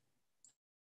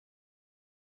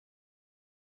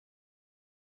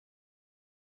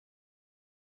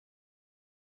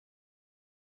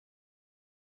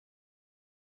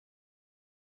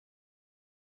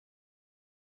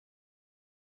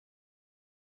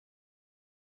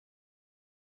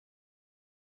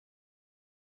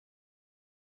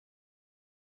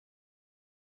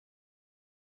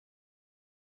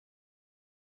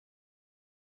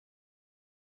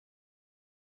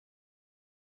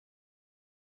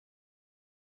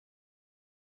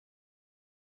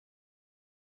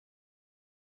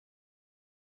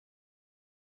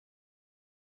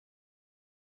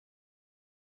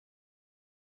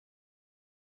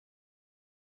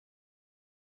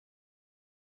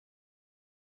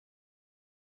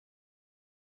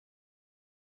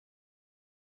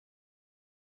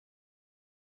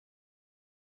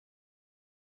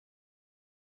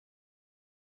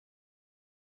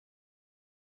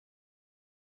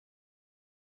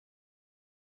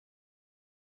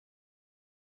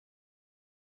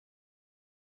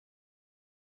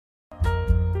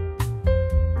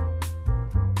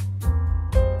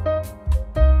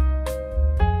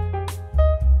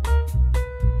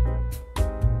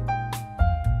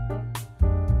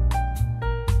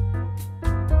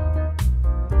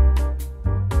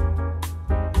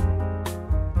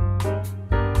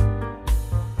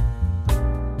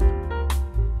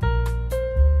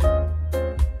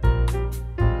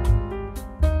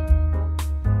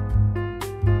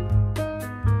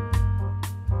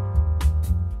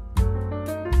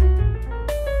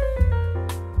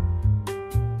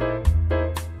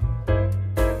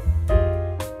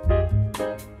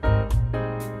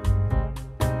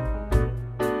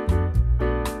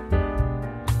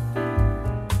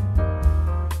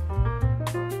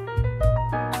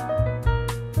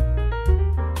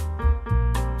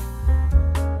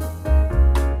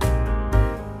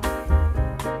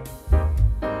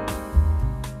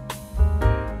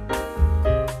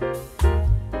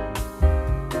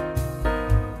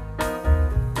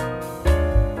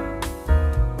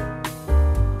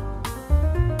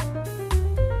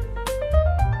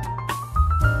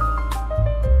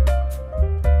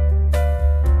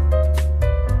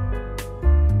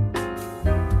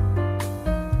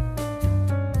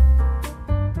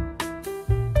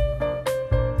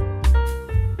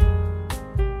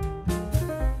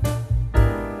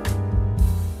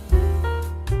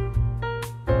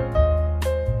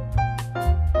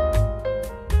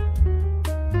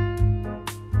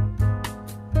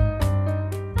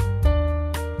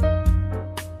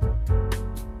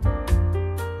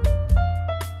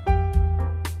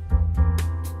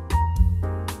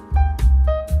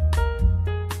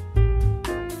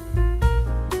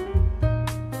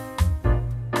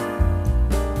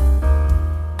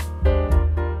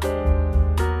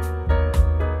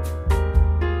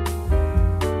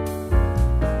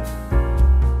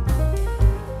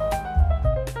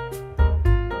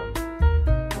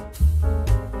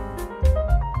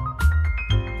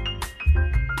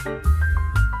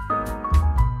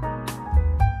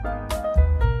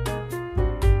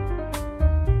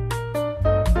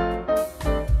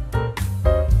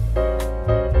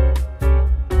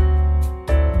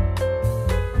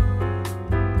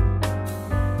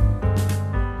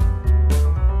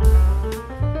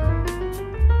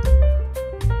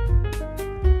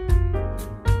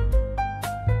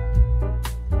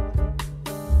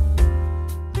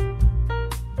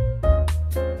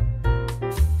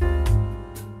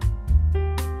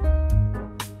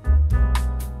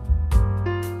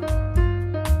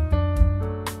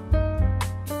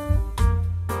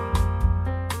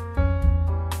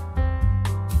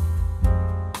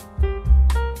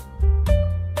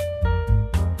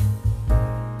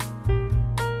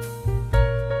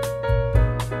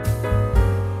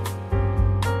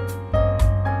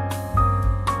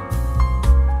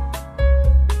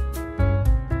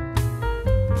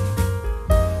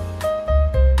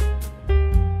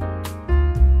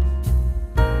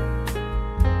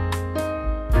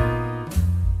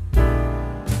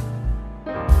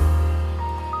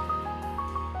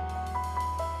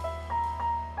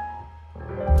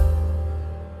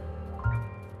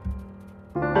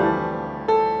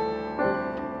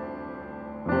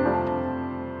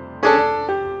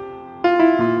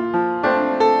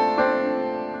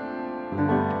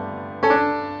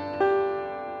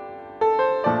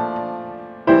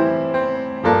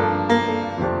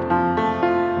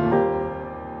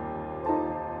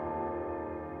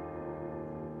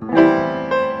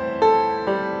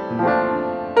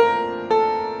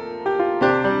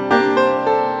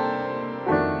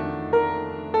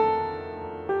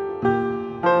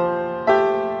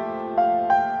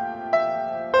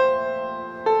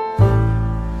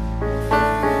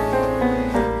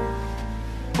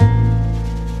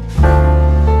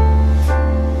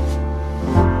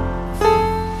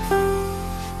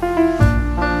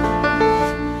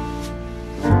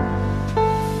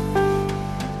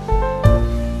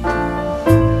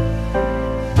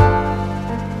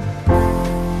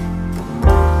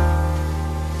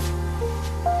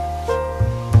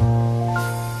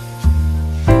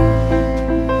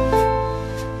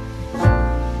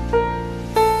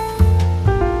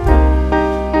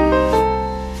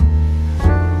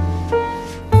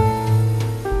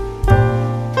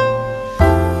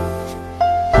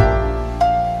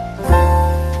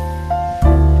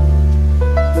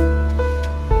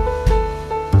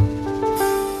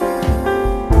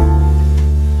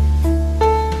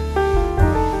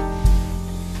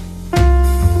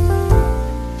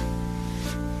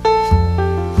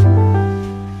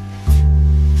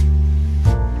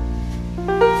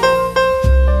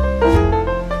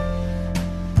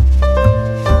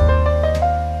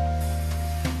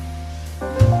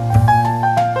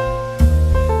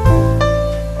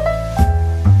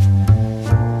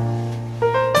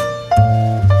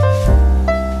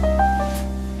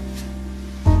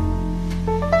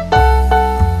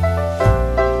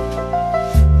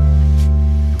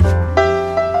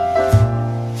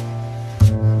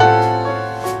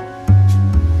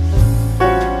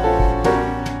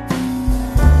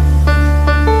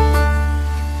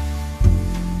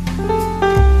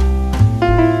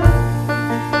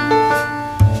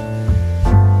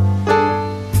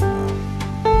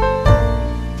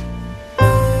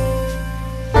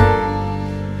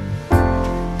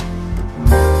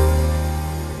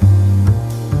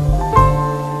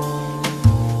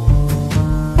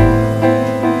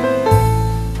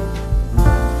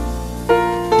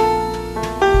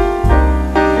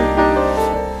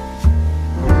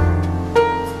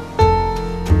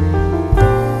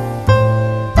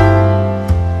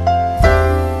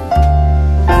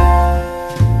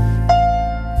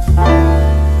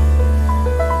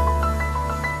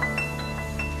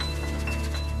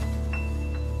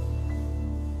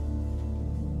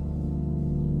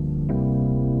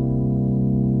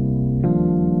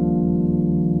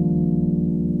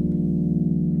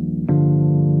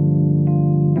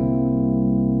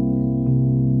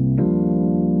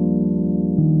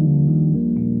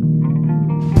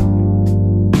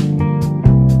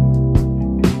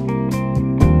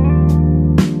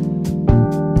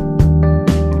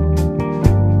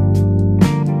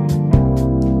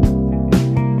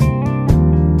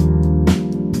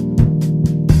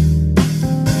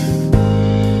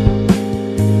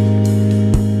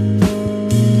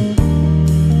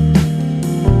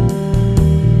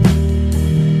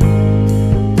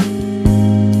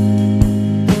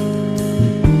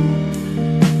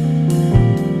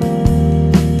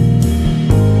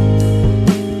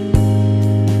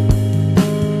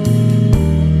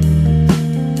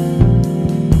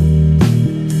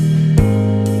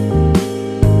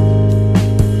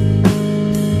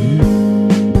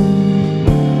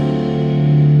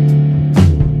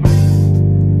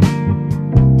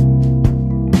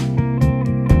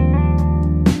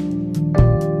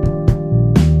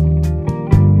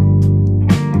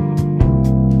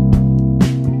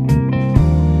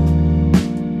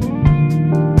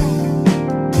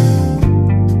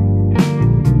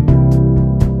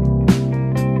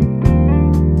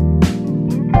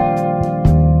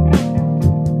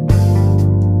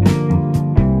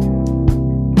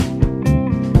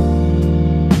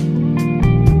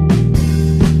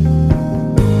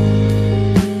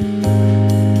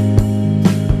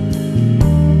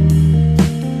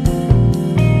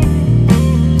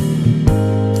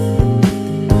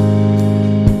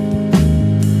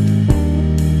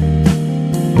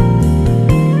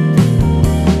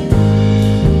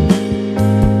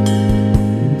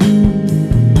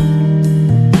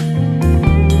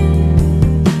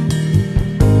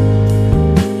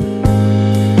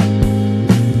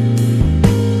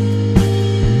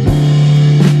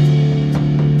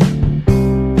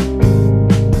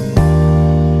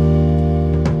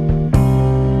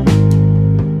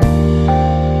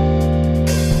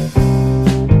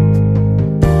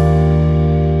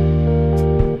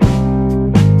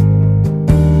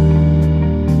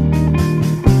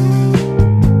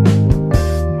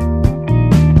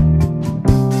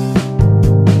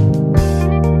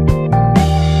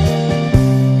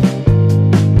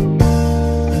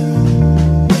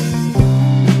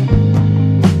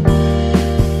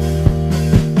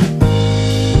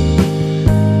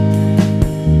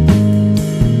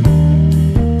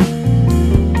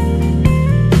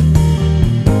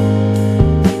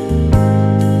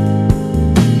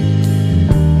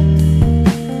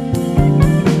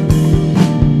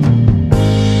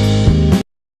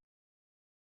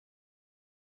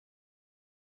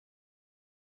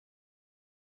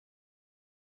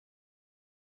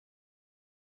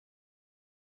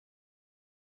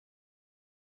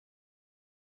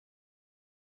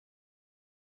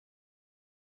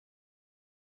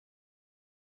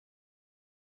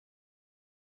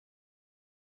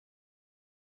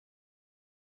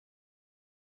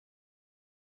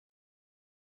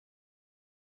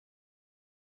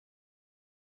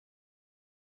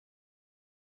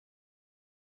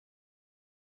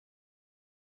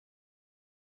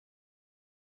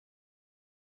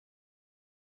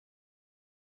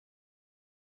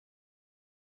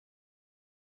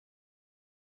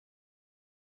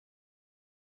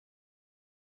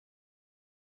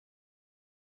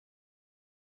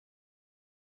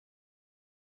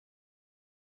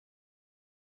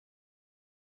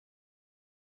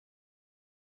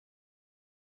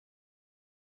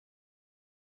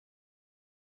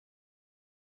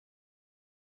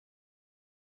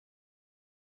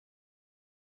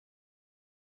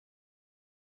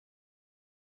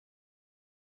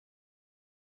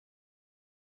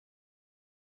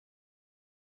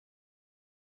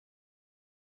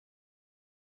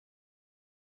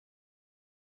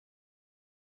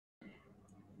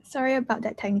 Sorry about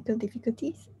that technical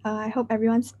difficulties. I hope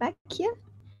everyone's back here.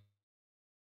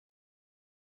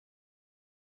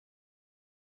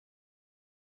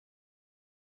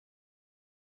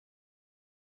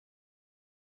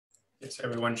 Yes,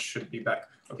 everyone should be back.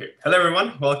 Okay, hello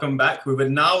everyone, welcome back. We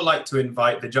would now like to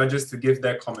invite the judges to give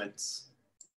their comments.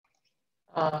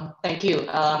 Thank you.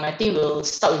 I think we'll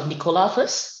start with Nicola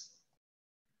first.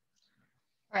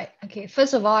 Right. Okay.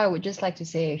 First of all, I would just like to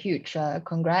say a huge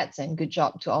congrats and good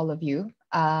job to all of you.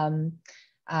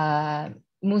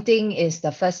 Mooting is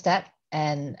the first step,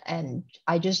 and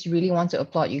I just really want to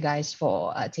applaud you guys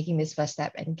for taking this first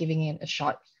step and giving it a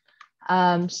shot.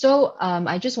 I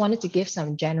just wanted to give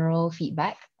some general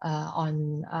feedback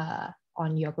on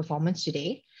your performance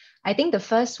today. I think the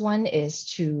first one is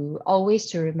to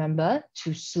always remember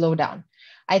to slow down.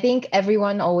 I think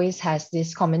everyone always has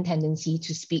this common tendency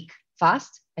to speak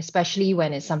fast, especially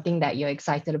when it's something that you're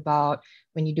excited about.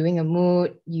 When you're doing a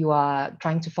moot, you are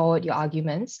trying to forward your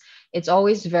arguments. It's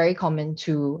always very common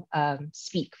to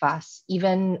speak fast.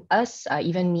 Even us,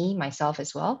 even me, myself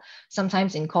as well.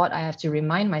 Sometimes in court, I have to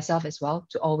remind myself as well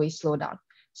to always slow down.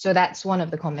 So that's one of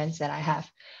the comments that I have.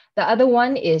 The other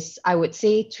one is, I would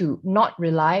say, to not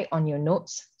rely on your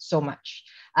notes so much.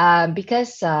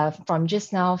 Because from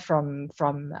just now, from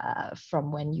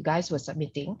when you guys were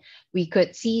submitting, we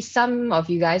could see some of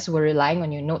you guys were relying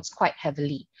on your notes quite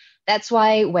heavily. That's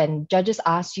why when judges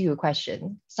ask you a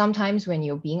question, sometimes when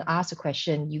you're being asked a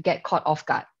question, you get caught off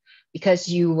guard because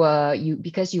you were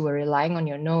relying on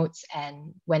your notes,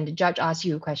 and when the judge asks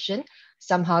you a question,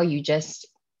 somehow you just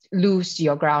lose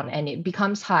your ground and it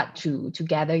becomes hard to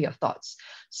gather your thoughts.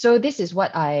 So this is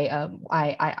what I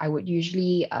would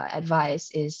usually advise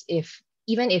is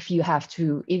even if you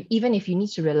need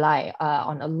to rely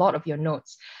on a lot of your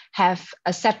notes, have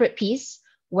a separate piece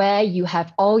where you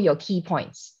have all your key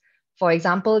points. For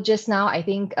example, just now, I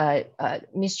think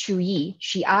Ms. Chu Yi,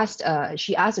 she asked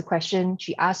a question.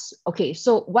 She asked, okay,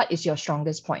 so what is your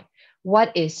strongest point?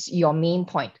 What is your main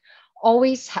point?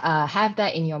 Always have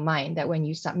that in your mind that when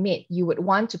you submit, you would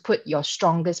want to put your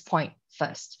strongest point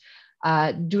first.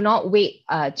 Do not wait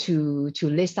to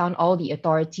list down all the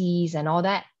authorities and all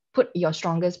that. Put your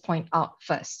strongest point out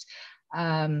first.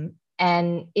 And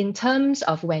in terms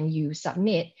of when you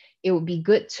submit, it would be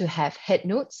good to have head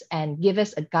notes and give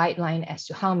us a guideline as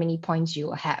to how many points you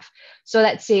will have. So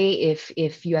let's say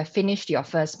if you have finished your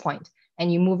first point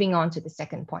and you're moving on to the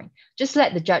second point, just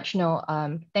let the judge know,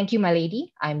 thank you, my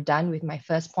lady, I'm done with my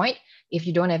first point. If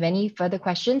you don't have any further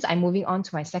questions, I'm moving on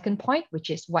to my second point,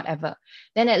 which is whatever.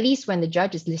 Then at least when the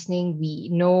judge is listening, we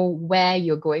know where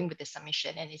you're going with the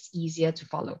submission and it's easier to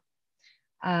follow.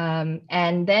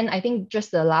 And then I think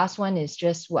just the last one is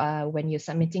just when you're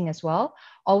submitting as well,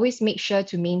 always make sure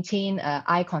to maintain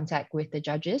eye contact with the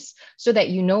judges so that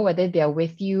you know whether they are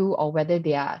with you or whether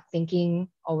they are thinking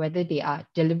or whether they are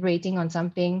deliberating on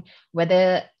something,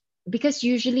 because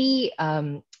usually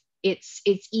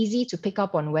it's easy to pick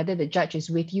up on whether the judge is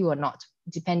with you or not,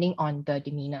 depending on the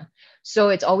demeanor. So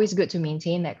it's always good to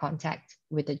maintain that contact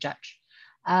with the judge.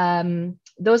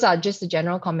 Those are just the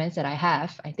general comments that I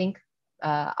have. I think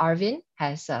Arvin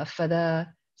has further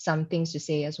some things to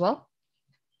say as well.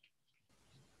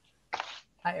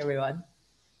 Hi, everyone.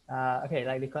 Okay,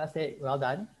 like Nicola said, well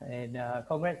done. And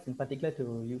congrats in particular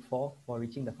to you four for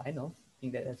reaching the finals. I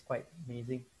think that's quite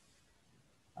amazing.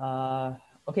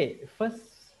 Okay, first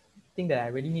thing that I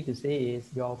really need to say is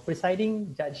your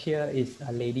presiding judge here is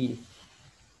a lady,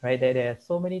 right? There are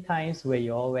so many times where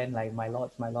you all went like, my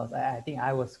lords, my lords. I think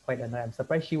I was quite annoyed. I'm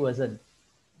surprised she wasn't.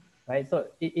 Right, so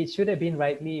it should have been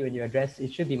rightly when you address,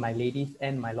 it should be my ladies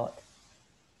and my lord.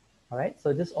 All right,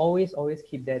 so just always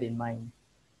keep that in mind.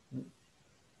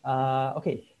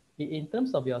 Okay, in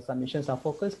terms of your submissions, our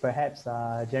focus perhaps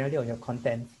generally on your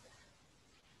contents.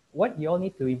 What you all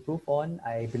need to improve on,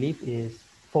 I believe, is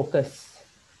focus.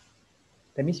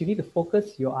 That means you need to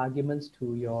focus your arguments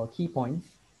to your key points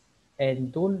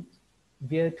and don't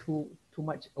veer too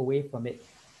much away from it.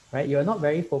 Right, you're not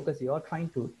very focused. You're trying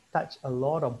to touch a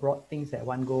lot of broad things at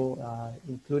one go,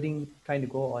 including trying to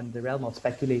go on the realm of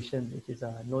speculation, which is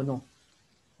a no-no.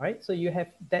 Right, so you have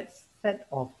that set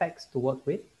of facts to work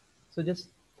with. So just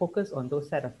focus on those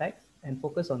set of facts and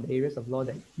focus on the areas of law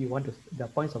that you want to, the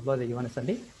points of law that you want to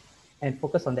submit, and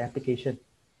focus on the application.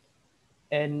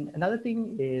 And another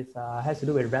thing is has to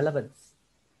do with relevance.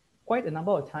 Quite a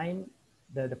number of times,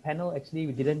 the panel actually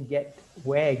didn't get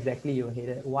where exactly you're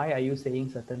headed. Why are you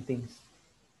saying certain things?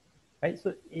 Right,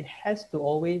 so it has to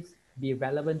always be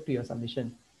relevant to your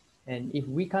submission. And if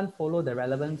we can't follow the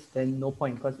relevance, then no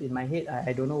point, because in my head,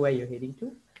 I don't know where you're heading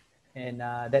to. And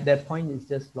that point is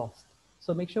just lost.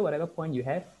 So make sure whatever point you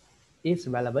have, is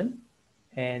relevant,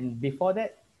 and before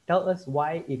that, tell us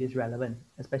why it is relevant,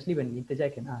 especially when we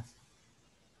interject and ask.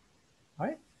 All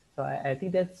right, so I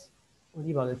think that's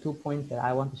only about the 2 points that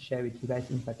I want to share with you guys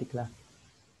in particular.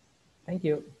 Thank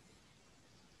you.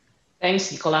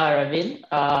 Thanks, Nicola, Ravin.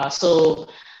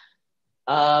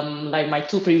 Like my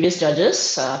two previous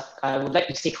judges, I would like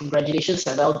to say congratulations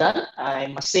and well done. I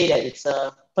must say that it's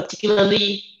a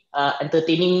particularly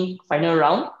entertaining final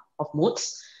round of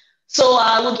moots. So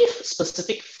I will give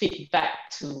specific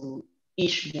feedback to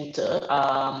each mooter.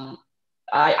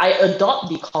 I adopt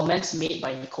the comments made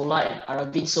by Nicola and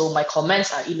Aravin. So my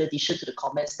comments are in addition to the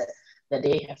comments that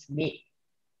they have made.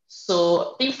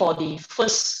 So I think for the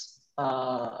first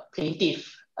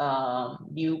plaintiff,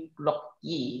 Liu Block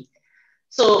Yi,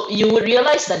 so you would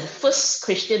realize that the first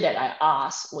question that I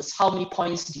asked was how many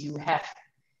points do you have?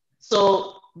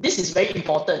 So this is very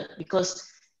important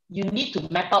because you need to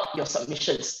map out your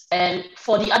submissions. And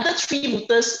for the other three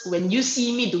mooters, when you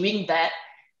see me doing that,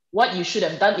 what you should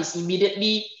have done is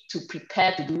immediately to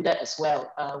prepare to do that as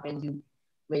well when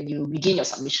you begin your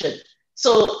submission.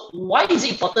 So why is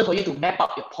it important for you to map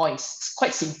out your points? It's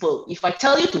quite simple. If I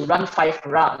tell you to run 5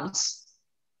 rounds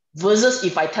versus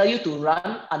if I tell you to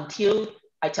run until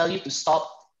I tell you to stop,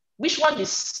 which one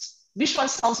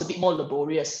sounds a bit more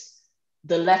laborious?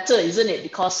 The latter, isn't it?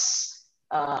 Because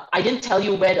I didn't tell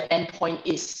you where the end point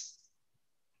is.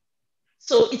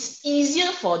 So it's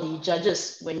easier for the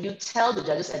judges when you tell the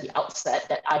judges at the outset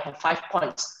that I have 5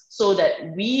 points, so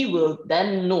that we will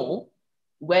then know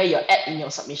where you're at in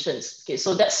your submissions. Okay,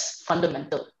 so that's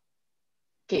fundamental.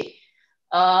 Okay.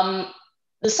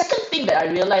 The second thing that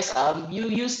I realized, you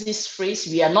use this phrase,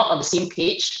 we are not on the same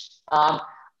page.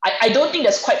 I don't think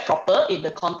that's quite proper in the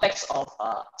context of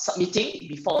submitting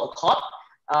before a court.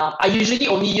 I usually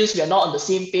only use we are not on the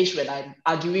same page when I'm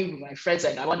arguing with my friends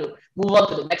and I want to move on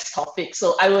to the next topic.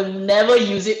 So I will never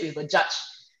use it with a judge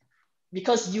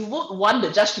because you would want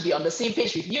the judge to be on the same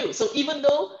page with you. So even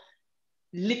though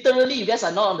literally you guys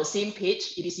are not on the same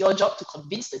page, it is your job to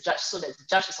convince the judge so that the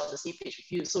judge is on the same page with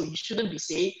you. So you shouldn't be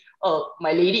saying, oh,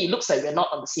 my lady, it looks like we're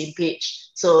not on the same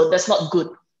page. So that's not good.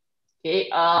 Okay.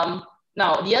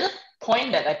 Now, the other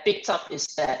point that I picked up is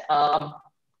that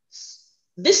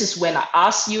this is when I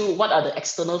ask you what are the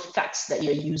external facts that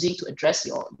you're using to address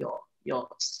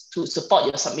to support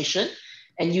your submission.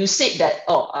 And you said that,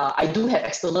 I do have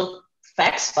external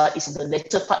facts, but it's in the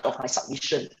later part of my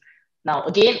submission. Now,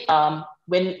 again,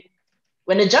 when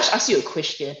the judge asks you a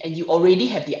question and you already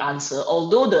have the answer,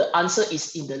 although the answer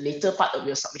is in the later part of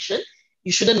your submission,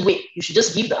 you shouldn't wait. You should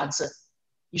just give the answer.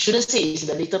 You shouldn't say it's in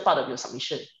the later part of your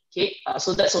submission. Okay,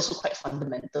 so that's also quite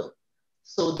fundamental.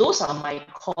 So those are my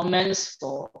comments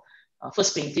for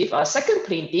first plaintiff. Second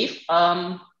plaintiff,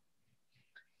 now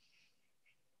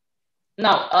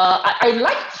I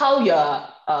like how you're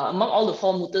among all the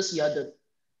 4 mooters, you're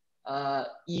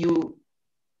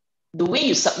the way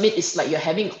you submit is like you're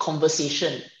having a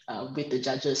conversation with the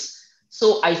judges.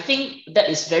 So I think that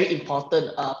is very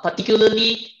important,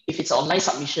 particularly if it's online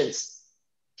submissions.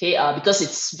 Okay, because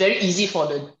it's very easy for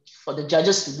the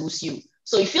judges to lose you.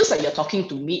 So it feels like you're talking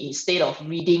to me instead of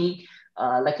reading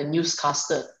like a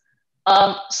newscaster.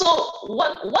 So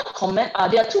one comment,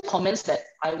 there are 2 comments that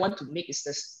I want to make is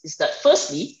that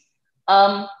firstly,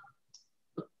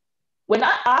 when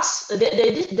I ask,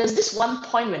 there's this one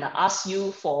point when I ask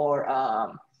you for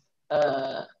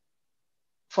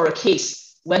a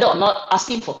case, whether or not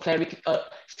asking for failure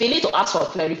to ask for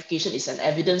clarification is an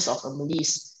evidence of a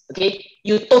malice. Okay,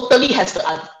 you totally have the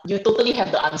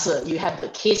answer. You have the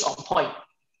case on point,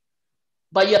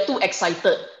 but you're too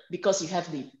excited because you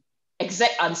have the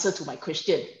exact answer to my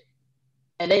question,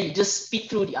 and then you just speed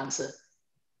through the answer.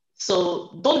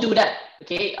 So don't do that.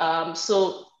 Okay,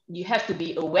 so you have to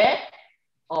be aware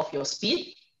of your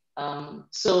speed.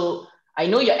 So I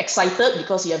know you're excited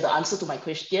because you have the answer to my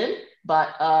question, but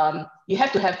you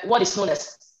have to have what is known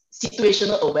as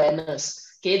situational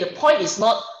awareness. Okay, the point is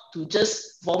not to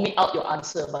just vomit out your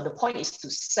answer, but the point is to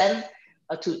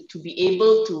to be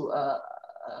able to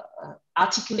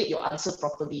articulate your answer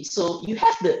properly. So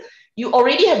you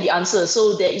already have the answer,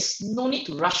 so there is no need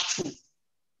to rush through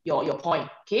your point.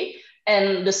 Okay,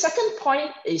 and the second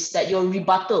point is that your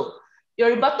rebuttal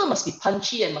must be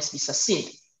punchy and must be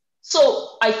succinct.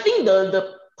 So I think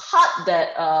the part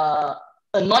that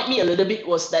annoyed me a little bit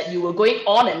was that you were going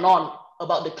on and on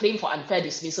about the claim for unfair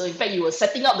dismissal. In fact, you were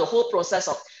setting up the whole process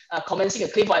of commencing a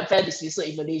claim for unfair dismissal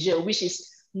in Malaysia, which is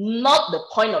not the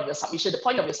point of your submission. The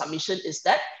point of your submission is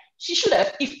that she should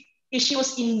have, if she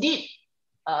was indeed,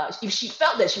 if she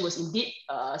felt that she was indeed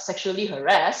sexually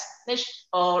harassed, then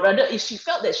or rather, if she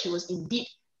felt that she was indeed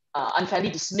unfairly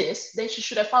dismissed, then she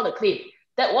should have filed a claim.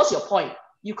 That was your point.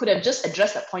 You could have just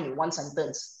addressed that point in one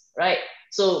sentence, right?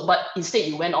 So, but instead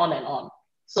you went on and on.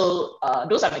 So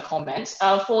those are my comments.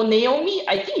 For Naomi,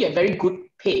 I think you have very good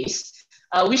pace,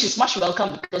 which is much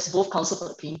welcome because both counsel for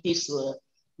the plaintiffs were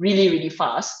really, really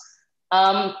fast.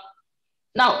 Now,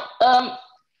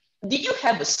 did you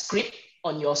have a script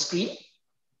on your screen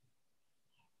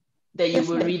that you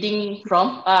were reading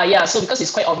from? Yeah, so because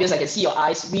it's quite obvious, I can see your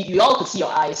eyes. We all could see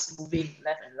your eyes moving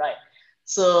left and right.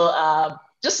 So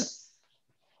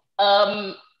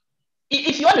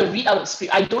if you want to read out the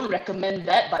script, I don't recommend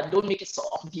that, but don't make it so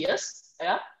obvious.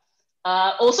 Yeah.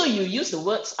 Also, you use the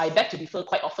words "I beg to differ"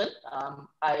 quite often.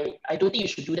 I don't think you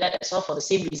should do that as well for the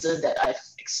same reason that I've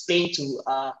explained to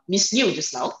Miss Liu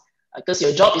just now, because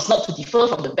your job is not to differ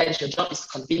from the bench. Your job is to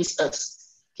convince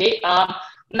us. Okay.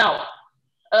 Now,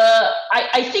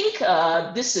 I think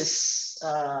this is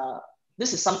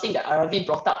something that Aravind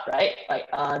brought up, right? Like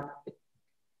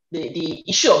the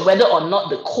issue of whether or not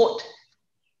the code,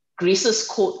 Grace's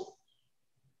code,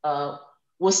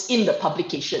 was in the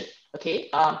publication. Okay.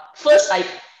 First,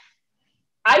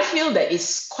 I feel that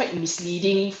it's quite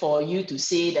misleading for you to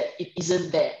say that it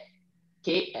isn't there.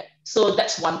 Okay. So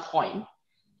that's one point.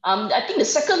 I think the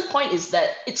second point is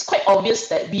that it's quite obvious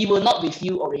that we were not with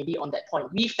you already on that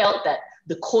point. We felt that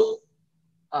the code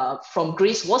from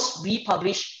Grace was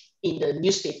republished in the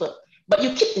newspaper, but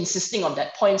you keep insisting on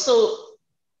that point. So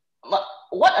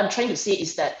what I'm trying to say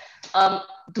is that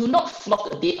do not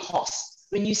flog a dead horse.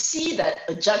 When you see that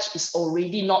a judge is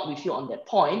already not with you on that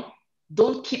point,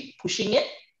 don't keep pushing it.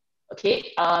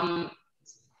 Okay.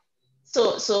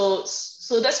 So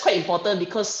that's quite important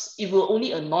because it will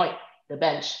only annoy the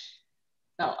bench.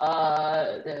 Now,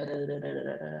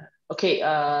 okay,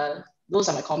 those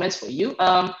are my comments for you.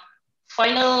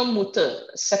 Final mooter,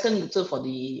 second mooter for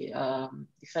the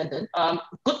defendant.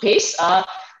 Good pace,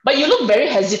 but you look very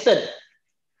hesitant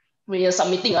when you're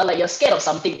submitting, like you're scared of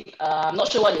something. I'm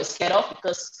not sure what you're scared of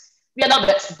because we are not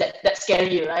that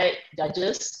scary, right,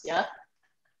 judges? Yeah.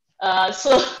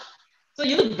 So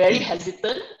you look very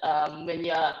hesitant when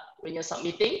you're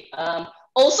submitting.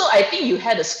 Also, I think you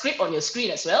had a script on your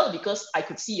screen as well because I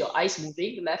could see your eyes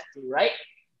moving left to right.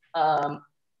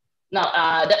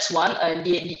 Now, that's one. And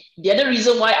the other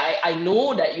reason why I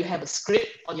know that you have a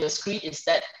script on your screen is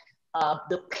that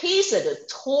the pace and the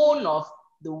tone of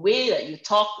the way that you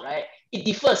talk, right, it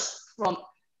differs from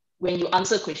when you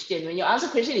answer question. When you answer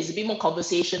question, it's a bit more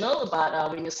conversational, but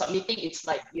when you're submitting, it's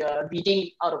like you're reading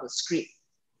out of a script.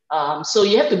 So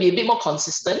you have to be a bit more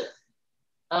consistent.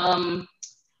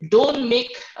 Don't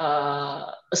make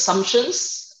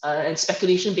assumptions and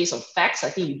speculation based on facts. I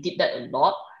think you did that a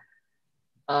lot.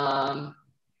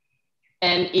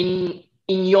 And in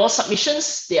your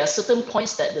submissions, there are certain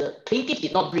points that the plaintiff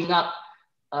did not bring up.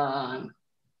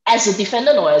 As a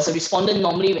defendant or as a respondent,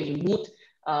 normally when you moot,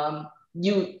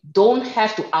 you don't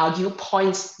have to argue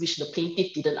points which the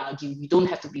plaintiff didn't argue. You don't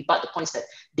have to rebut the points that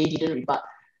they didn't rebut.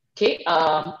 Okay.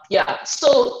 Yeah.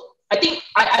 So I think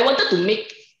I wanted to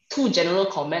make two general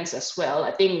comments as well.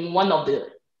 I think one of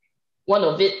it,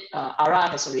 Ara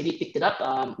has already picked it up.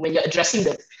 When you're addressing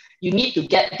you need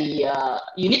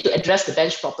to address the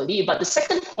bench properly. But the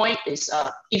second point is,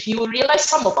 if you realize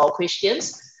some of our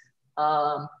questions,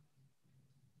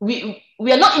 we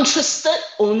are not interested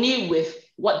only with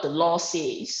what the law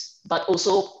says, but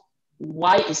also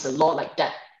why is the law like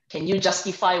that? Can you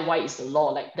justify why is the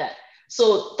law like that?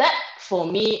 So that for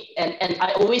me, and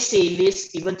I always say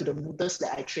this even to the mooters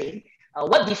that I train,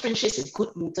 what differentiates a good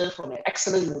mooter from an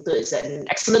excellent mooter is that an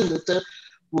excellent mooter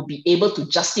will be able to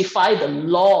justify the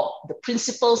law, the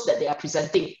principles that they are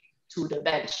presenting to the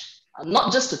bench,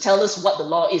 not just to tell us what the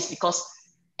law is, because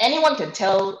anyone can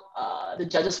tell the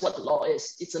judges what the law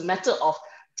is. It's a matter of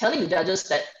telling the judges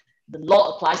that the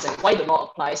law applies and why the law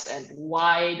applies and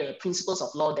why the principles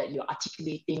of law that you're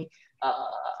articulating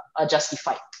are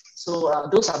justified. So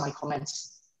those are my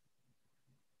comments.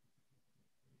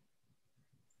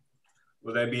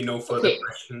 Will there be no further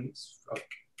questions? Okay.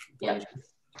 Yeah.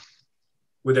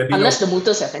 Would there be unless the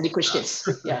mooters have any questions?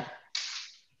 Yeah.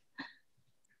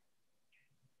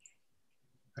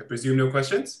 I presume no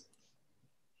questions?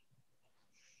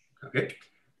 Okay.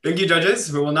 Thank you,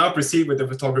 judges. We will now proceed with the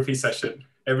photography session.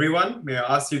 Everyone, may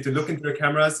I ask you to look into the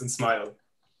cameras and smile.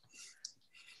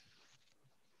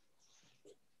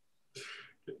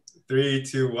 3,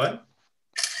 2, 1.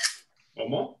 One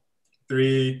more.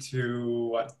 3, 2,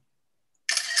 1.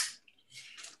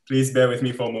 Please bear with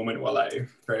me for a moment while I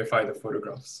verify the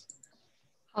photographs.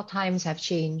 How times have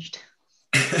changed.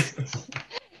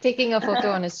 Taking a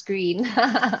photo on a screen.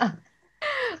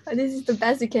 This is the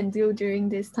best we can do during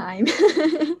this time.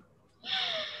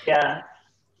 Yeah.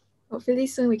 Hopefully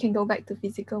soon we can go back to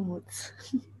physical moots.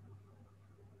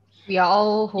 We are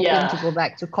all hoping Yeah. to go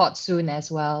back to court soon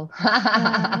as well.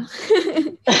 Yeah.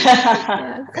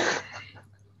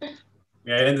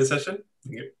 May I end the session?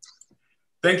 Thank you.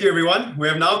 Thank you, everyone. We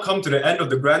have now come to the end of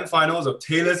the grand finals of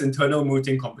Taylor's internal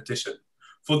mooting competition.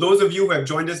 For those of you who have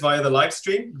joined us via the live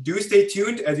stream, do stay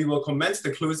tuned as we will commence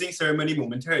the closing ceremony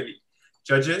momentarily.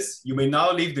 Judges, you may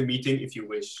now leave the meeting if you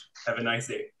wish. Have a nice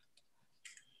day.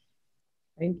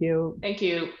 Thank you. Thank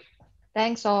you.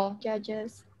 Thanks all.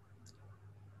 Judges.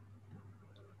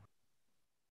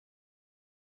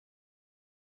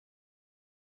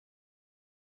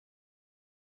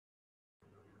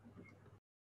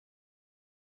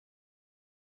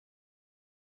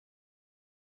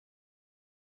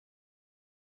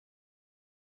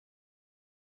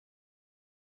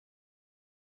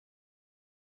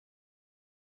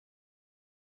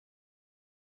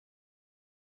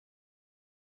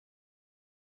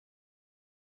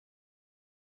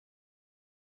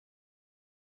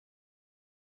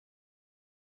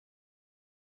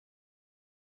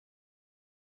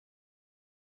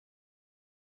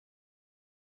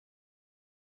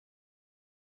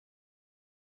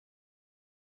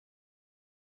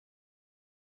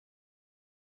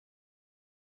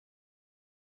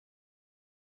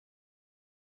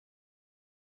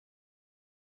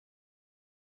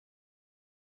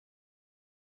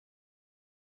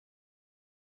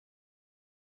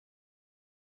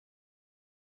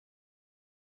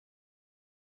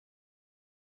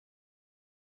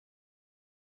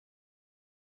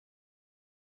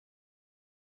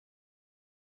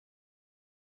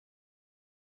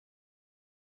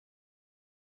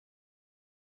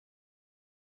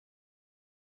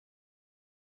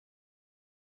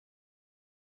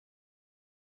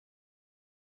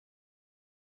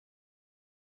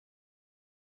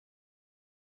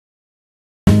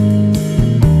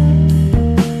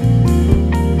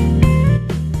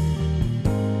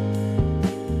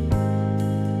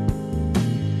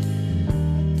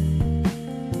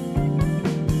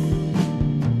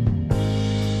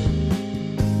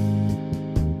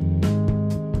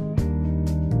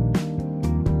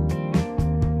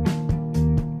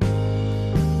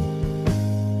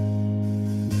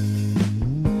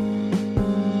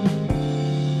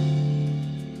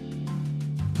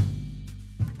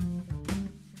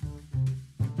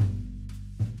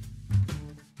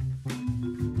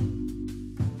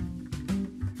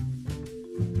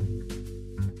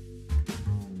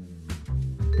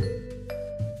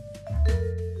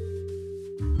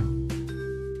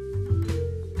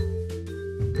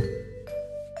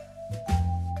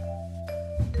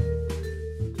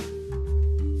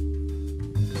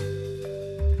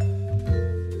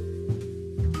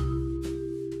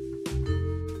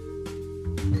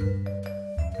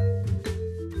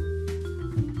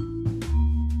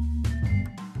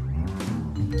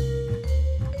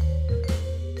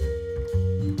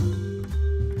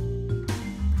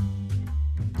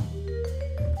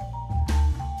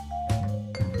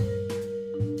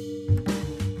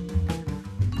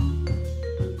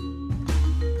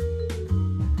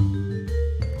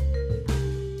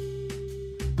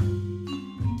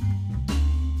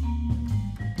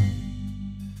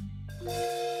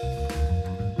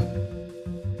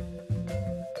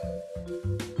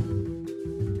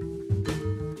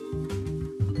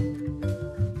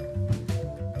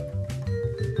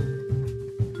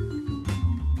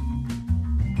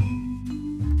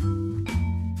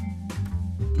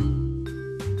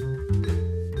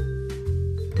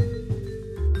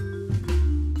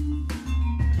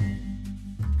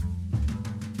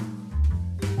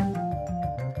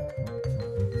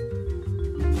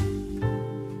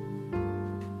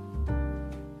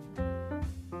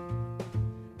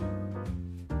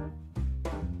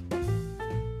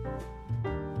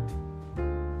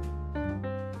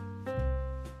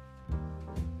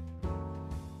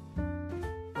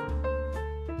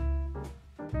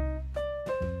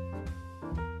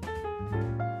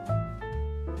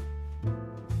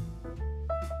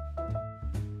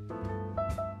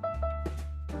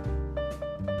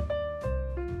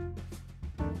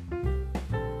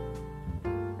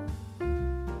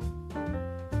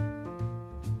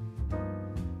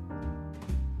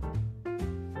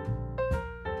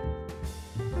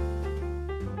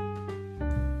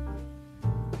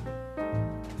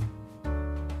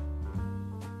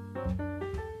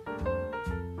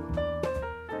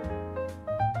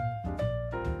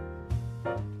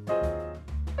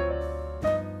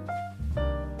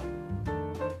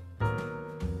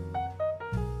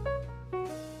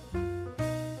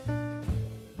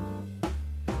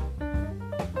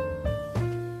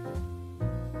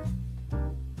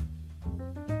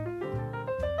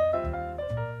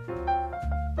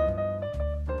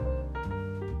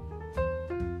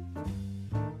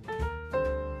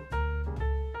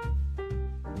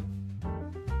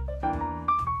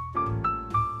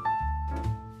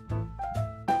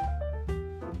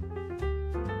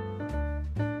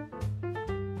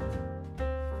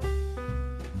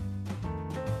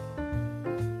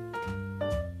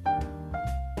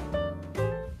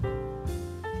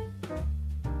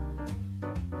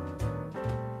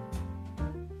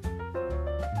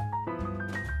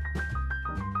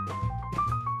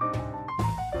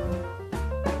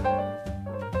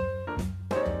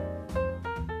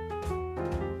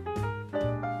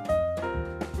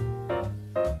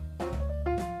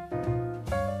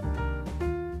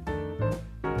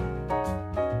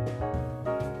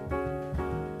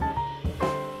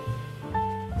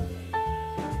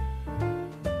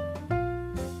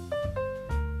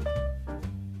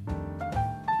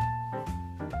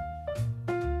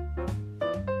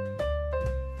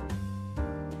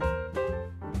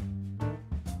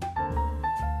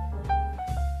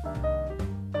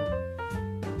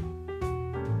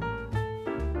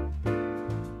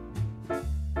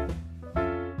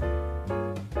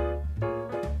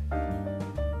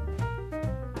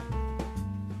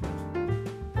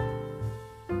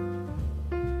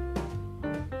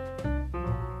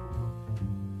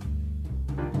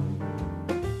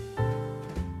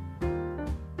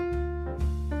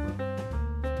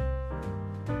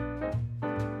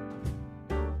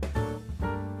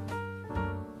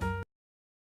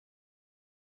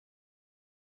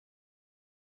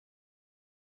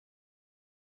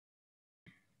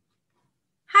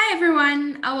 Hi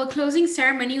everyone, our closing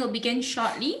ceremony will begin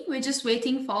shortly. We're just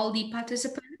waiting for all the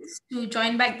participants to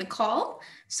join back the call.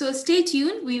 So stay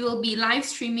tuned, we will be live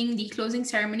streaming the closing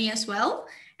ceremony as well,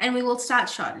 and we will start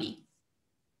shortly.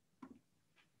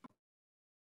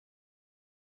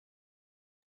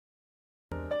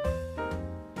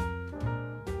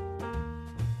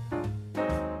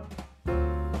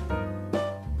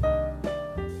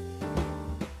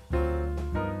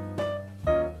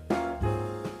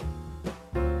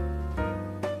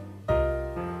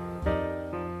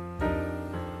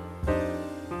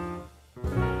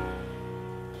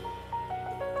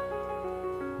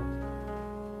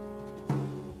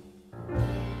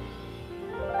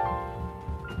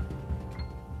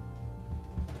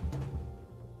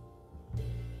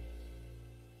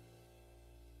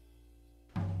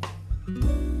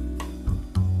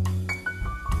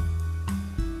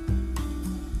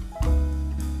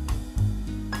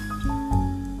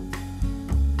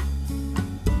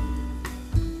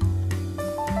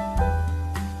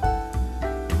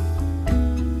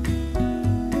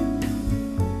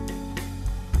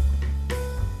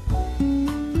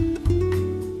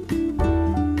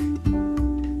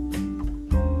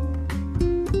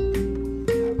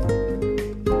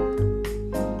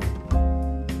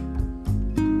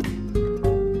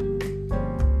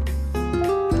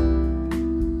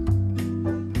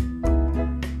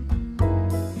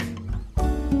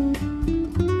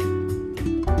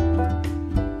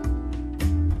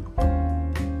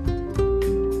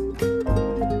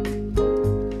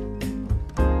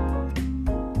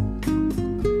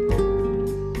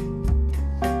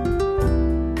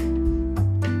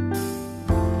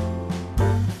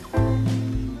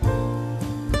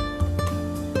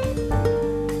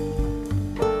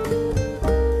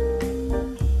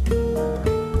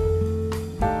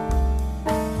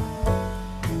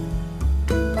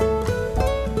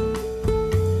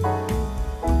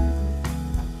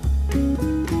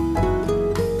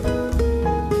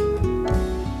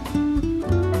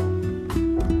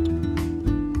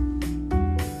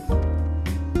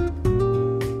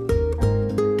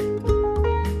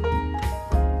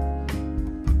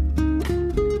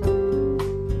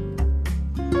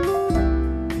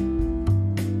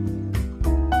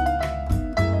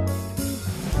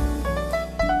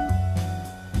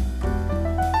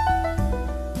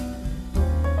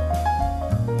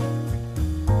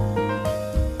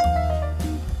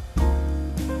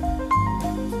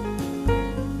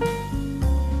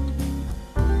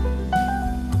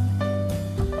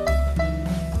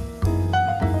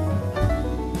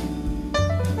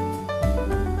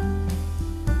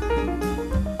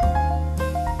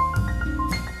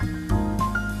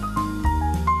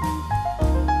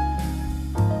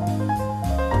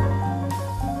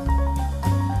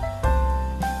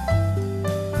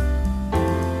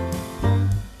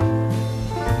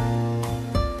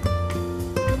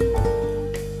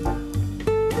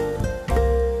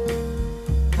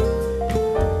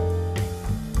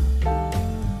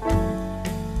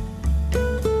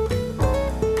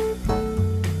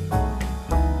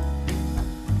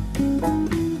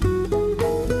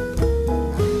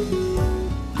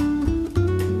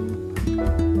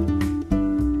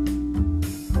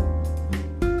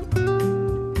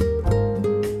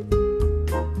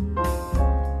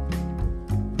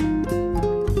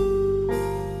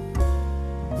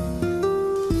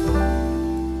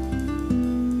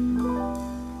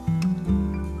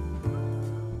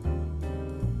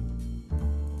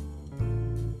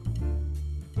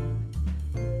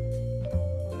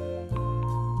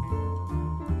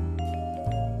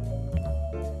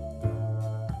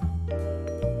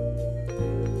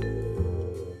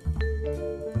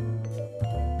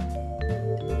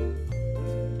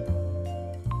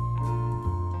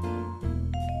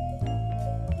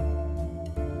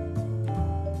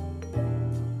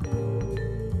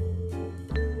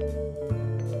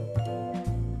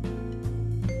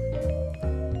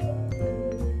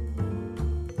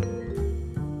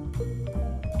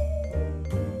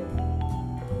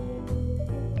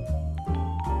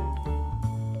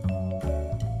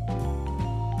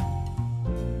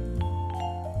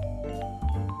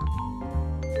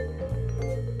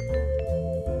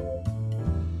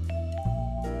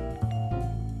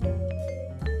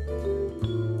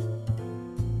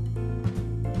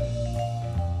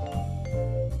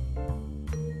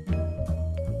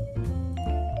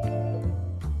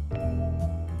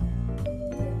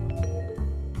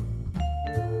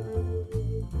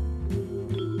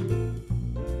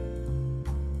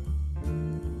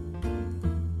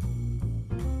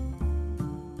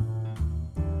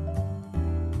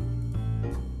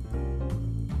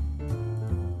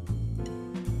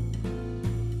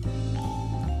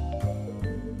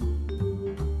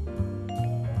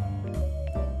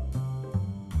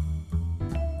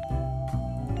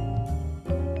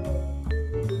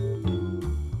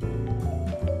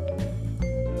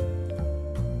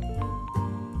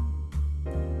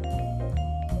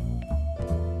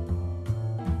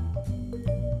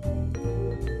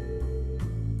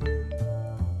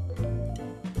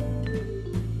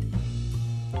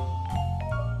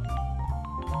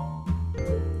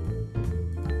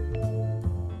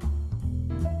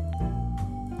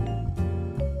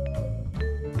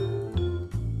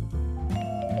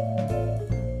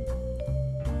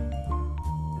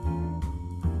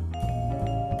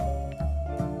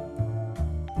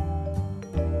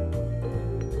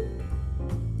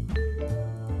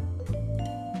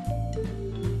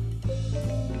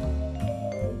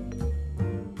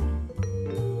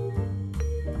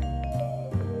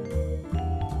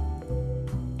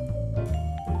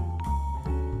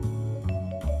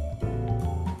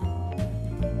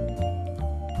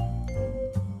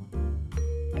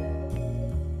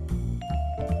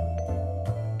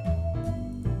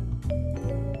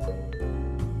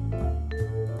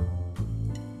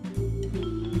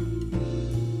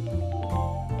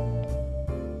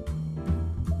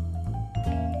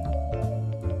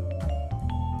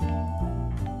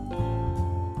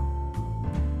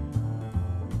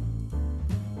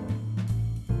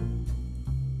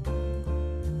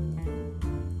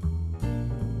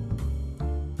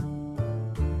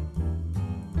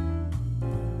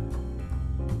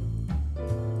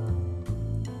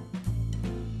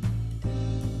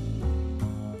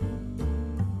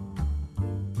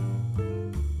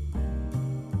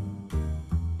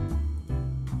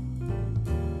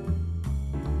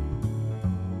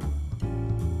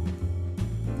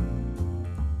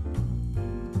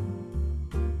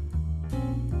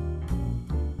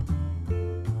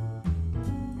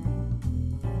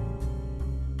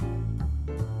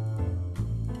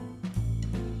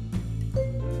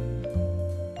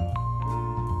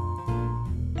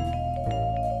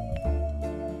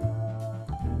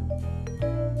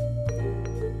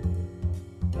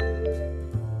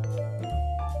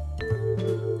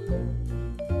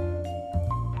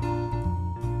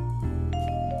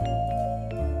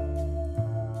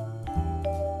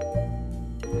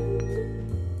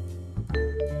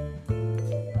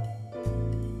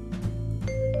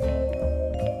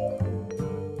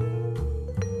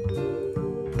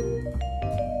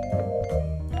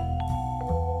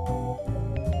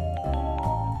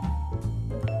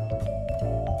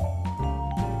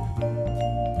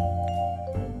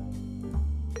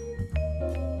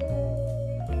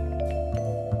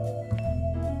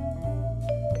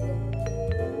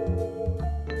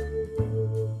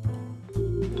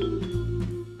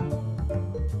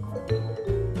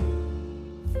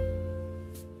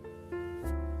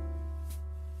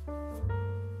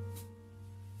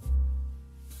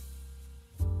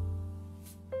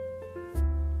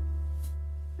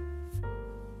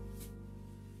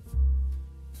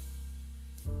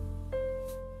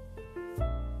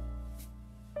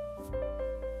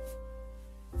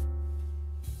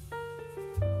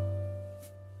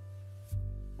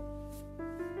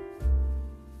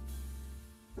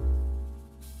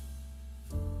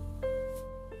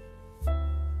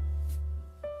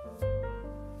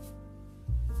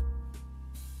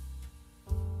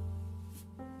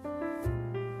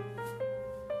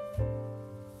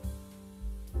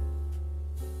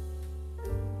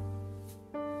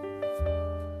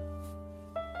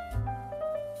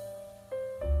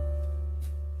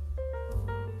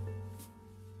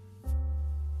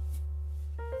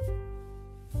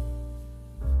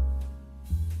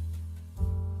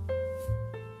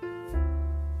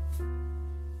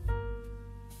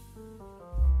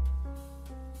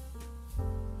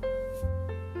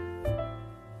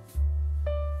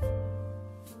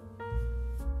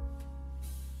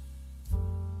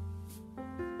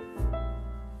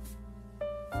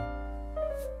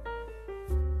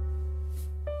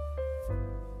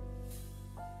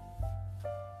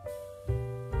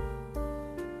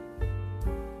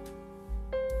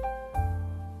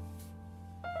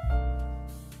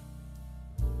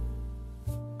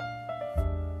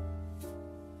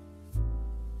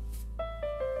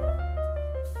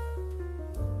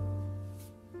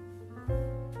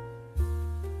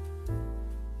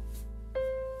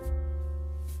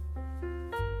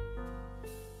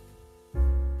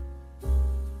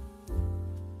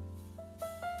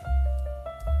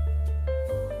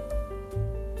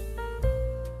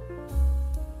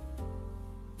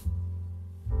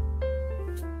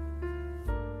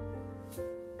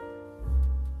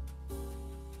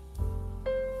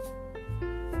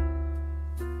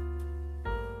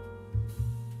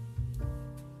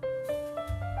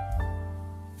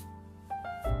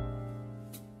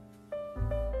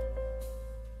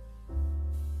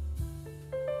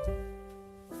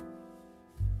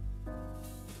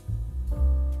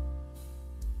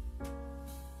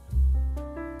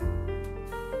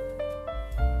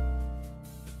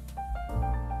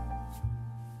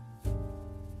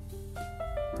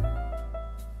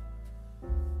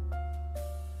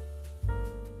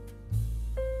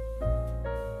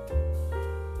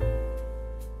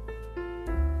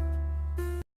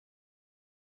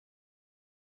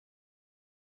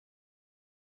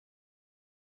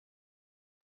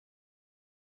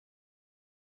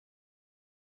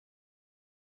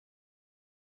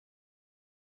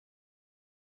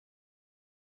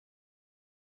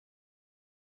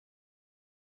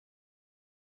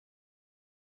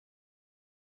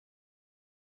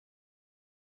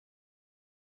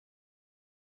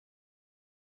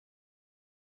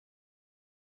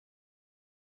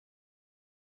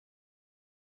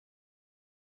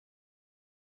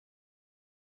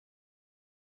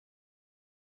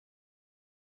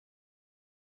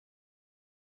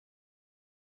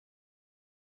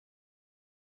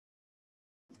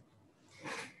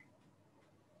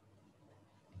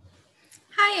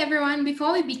 everyone.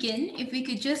 Before we begin, if we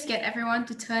could just get everyone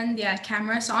to turn their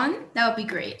cameras on, that would be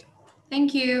great.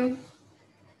 Thank you.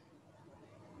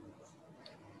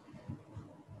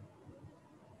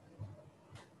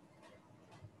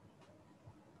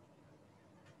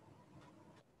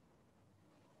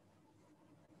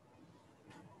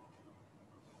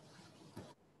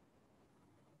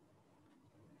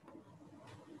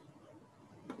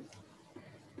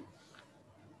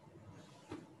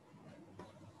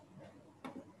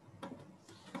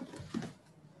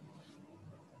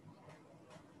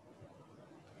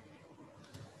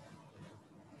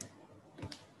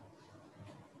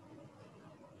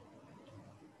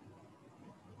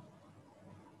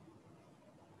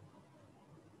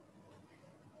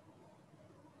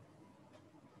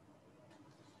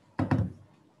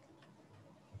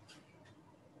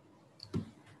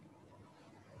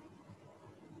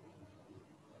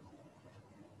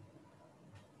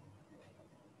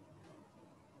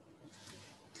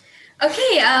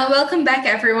 Okay, welcome back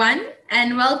everyone,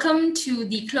 and welcome to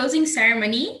the closing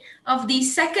ceremony of the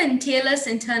second Taylor's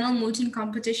Internal Mooting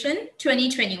Competition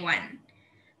 2021.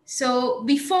 So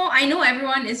I know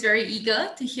everyone is very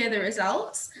eager to hear the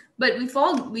results, but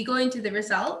before we go into the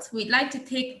results, we'd like to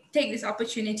take this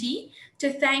opportunity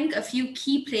to thank a few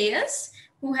key players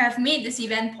who have made this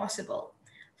event possible.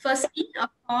 Firstly, of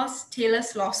course,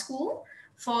 Taylor's Law School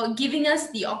for giving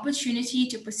us the opportunity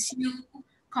to pursue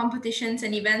competitions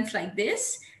and events like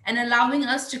this and allowing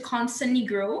us to constantly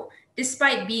grow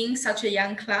despite being such a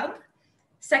young club.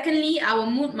 Secondly, our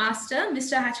moot master,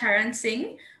 Mr. Hacharan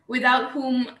Singh, without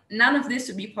whom none of this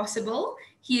would be possible.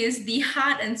 He is the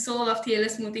heart and soul of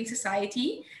Taylor's Mooting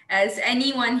Society, as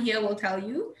anyone here will tell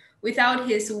you. Without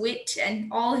his wit and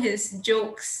all his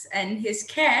jokes and his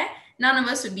care, none of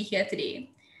us would be here today.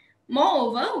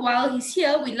 Moreover, while he's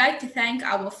here, we'd like to thank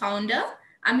our founder,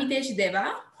 Amitesh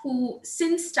Deva, who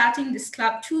since starting this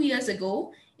club 2 years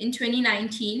ago in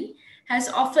 2019, has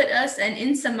offered us an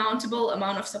insurmountable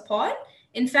amount of support.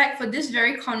 In fact, for this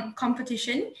very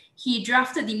competition, he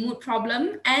drafted the moot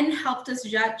problem and helped us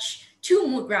judge 2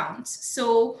 moot rounds.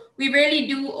 So we really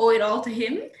do owe it all to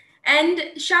him. And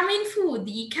Charmaine Fu,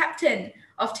 the captain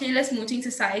of Taylor's Mooting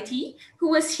Society, who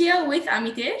was here with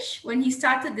Amitesh when he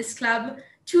started this club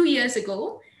 2 years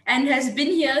ago and has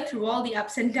been here through all the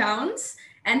ups and downs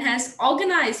and has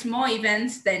organized more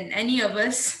events than any of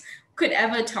us could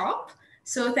ever top.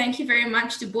 So thank you very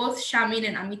much to both Charmaine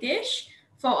and Amitesh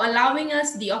for allowing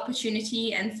us the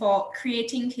opportunity and for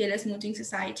creating Taylor's Mooting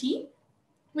Society.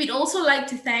 We'd also like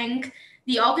to thank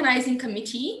the organizing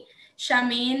committee,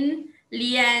 Charmaine,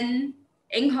 Lian,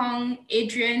 Eng Hong,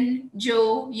 Adrian,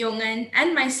 Joe, Yongan,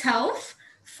 and myself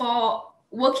for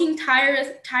working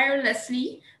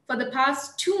tirelessly for the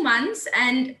past 2 months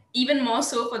and even more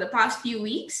so for the past few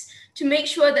weeks to make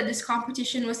sure that this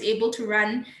competition was able to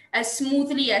run as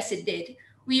smoothly as it did.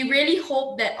 We really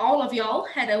hope that all of y'all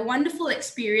had a wonderful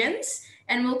experience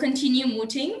and will continue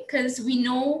mooting because we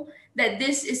know that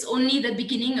this is only the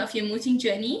beginning of your mooting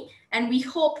journey and we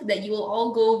hope that you will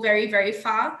all go very, very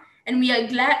far and we are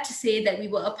glad to say that we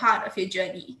were a part of your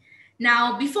journey.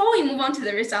 Now, before we move on to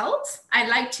the results, I'd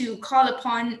like to call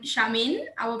upon Charmaine,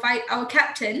 our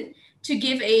captain, to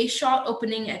give a short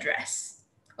opening address.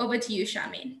 Over to you,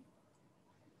 Charmaine.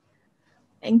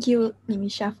 Thank you,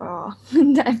 Nimisha, for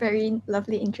that very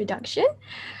lovely introduction.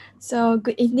 So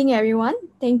good evening, everyone.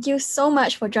 Thank you so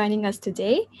much for joining us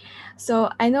today.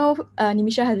 So I know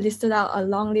Nimisha has listed out a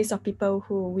long list of people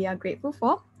who we are grateful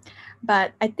for,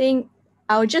 but I think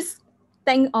I'll just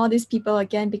thank all these people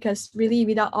again because really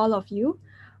without all of you,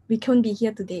 we couldn't be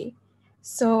here today.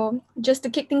 So just to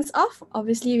kick things off,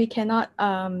 obviously we cannot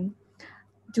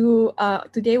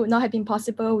today would not have been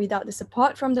possible without the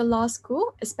support from the law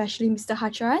school, especially Mr.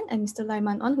 Hacharan and Mr.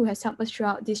 Laiman On, who has helped us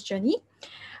throughout this journey.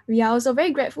 We are also very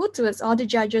grateful towards all the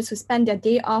judges who spent their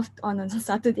day off on a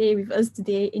Saturday with us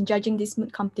today in judging this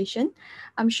moot competition.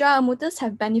 I'm sure our mooters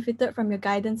have benefited from your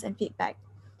guidance and feedback.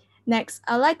 Next,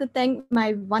 I'd like to thank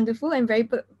my wonderful and very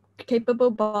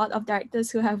capable board of directors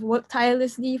who have worked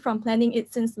tirelessly from planning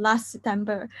it since last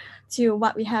September to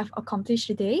what we have accomplished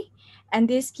today. And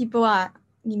these people are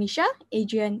Nimisha,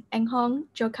 Adrian, Eng Hong,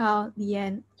 Jokao,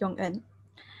 Lian, Yong En.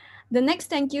 The next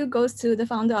thank you goes to the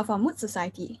founder of our Moot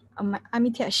Society,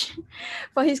 Amitesh,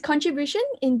 for his contribution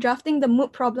in drafting the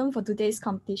moot problem for today's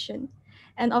competition.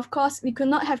 And of course, we could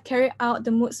not have carried out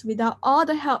the moots without all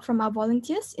the help from our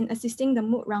volunteers in assisting the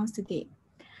moot rounds today.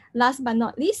 Last but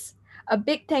not least, a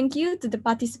big thank you to the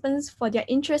participants for their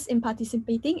interest in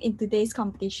participating in today's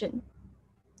competition.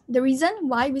 The reason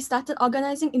why we started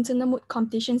organizing internal moot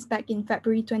competitions back in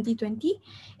February 2020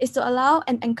 is to allow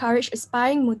and encourage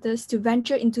aspiring mooters to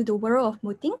venture into the world of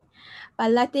mooting by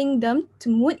letting them to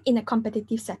moot in a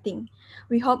competitive setting.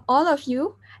 We hope all of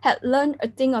you had learned a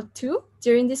thing or two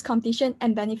during this competition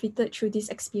and benefited through this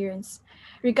experience.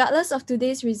 Regardless of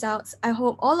today's results, I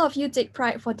hope all of you take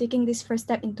pride for taking this first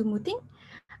step into mooting.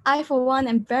 I, for one,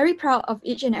 am very proud of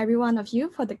each and every one of you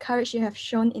for the courage you have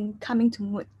shown in coming to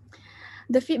moot.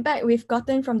 The feedback we've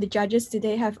gotten from the judges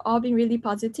today have all been really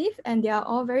positive, and they are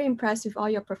all very impressed with all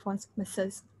your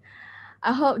performances.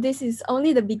 I hope this is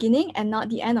only the beginning and not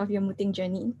the end of your mooting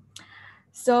journey.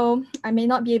 So I may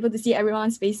not be able to see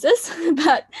everyone's faces,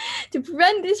 but to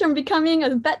prevent this from becoming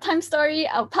a bedtime story,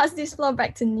 I'll pass this floor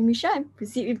back to Nimisha and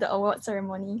proceed with the award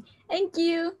ceremony. Thank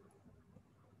you.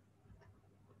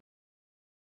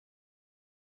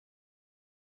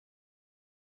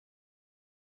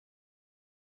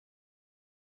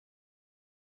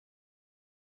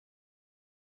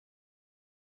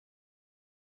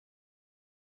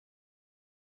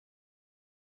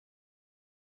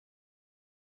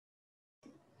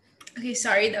 Okay,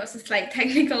 sorry, that was a slight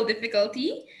technical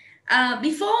difficulty.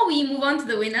 Before we move on to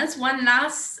the winners, one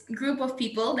last group of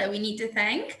people that we need to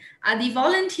thank are the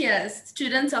volunteers,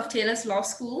 students of Taylor's Law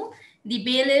School, the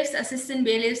bailiffs, assistant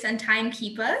bailiffs, and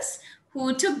timekeepers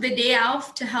who took the day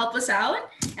off to help us out.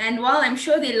 And while I'm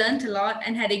sure they learned a lot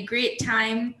and had a great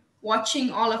time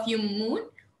watching all of you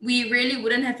moot, we really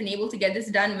wouldn't have been able to get this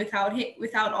done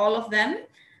without all of them.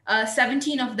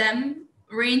 17 of them,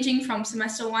 ranging from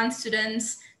semester 1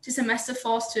 students to semester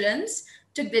 4 students,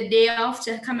 took the day off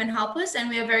to come and help us, and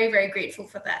we are very, very grateful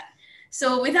for that.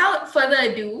 So without further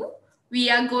ado, we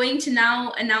are going to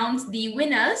now announce the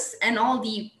winners and all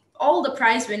the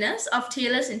prize winners of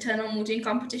Taylor's internal mooting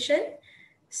competition.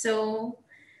 So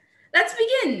let's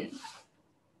begin.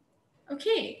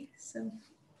 Okay, so.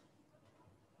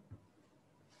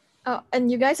 Oh,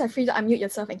 and you guys are free to unmute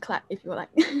yourself and clap if you like.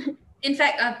 In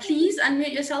fact, please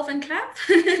unmute yourself and clap.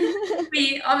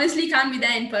 We obviously can't be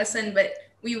there in person, but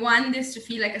we want this to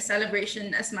feel like a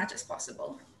celebration as much as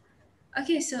possible.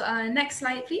 Okay, so next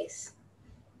slide, please.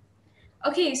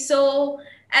 Okay, so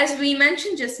as we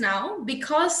mentioned just now,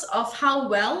 because of how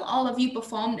well all of you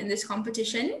performed in this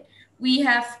competition, we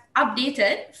have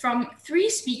updated from 3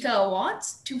 speaker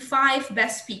awards to 5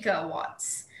 best speaker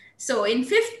awards. So in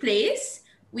 5th place,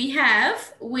 we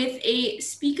have with a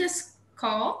speaker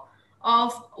score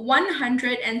of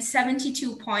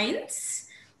 172 points.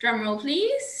 Drum roll,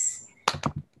 please.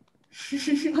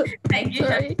 Thank you.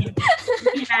 Sorry.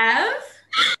 We have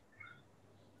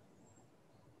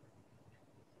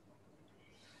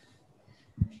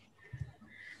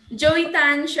Joey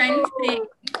Tan Shuang Sing.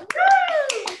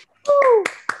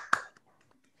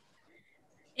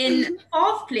 In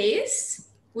 4th place,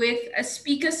 with a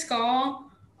speaker score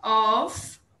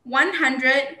of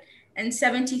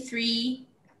 173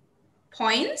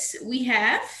 points, we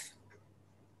have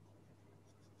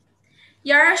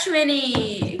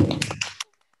Yarashwini.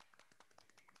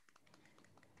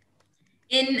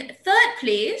 In 3rd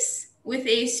place, with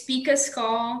a speaker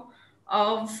score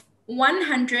of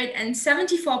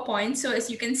 174 points. So as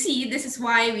you can see, this is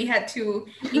why we had to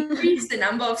increase the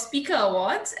number of speaker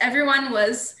awards. Everyone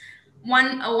was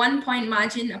a 1 point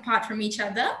margin apart from each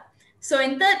other. So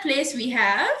in 3rd place, we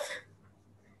have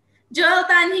Joel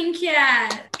Tan Hing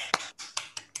Kiat.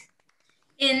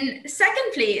 In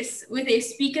 2nd place, with a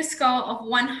speaker score of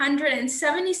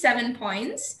 177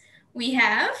 points, we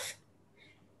have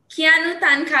Keanu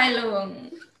Tan Kai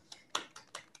Loong.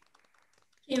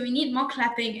 Okay, we need more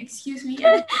clapping, excuse me.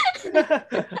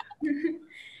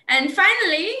 And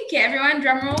finally, okay, everyone,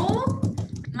 drum roll.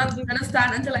 Not gonna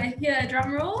start until I hear a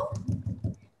drum roll.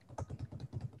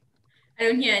 I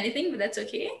don't hear anything, but that's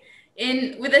okay.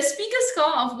 With a speaker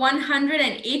score of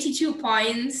 182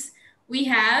 points, we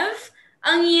have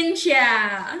Ang Yin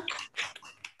Chia.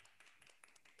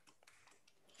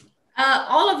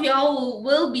 All of y'all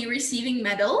will be receiving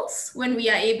medals when we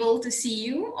are able to see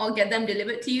you or get them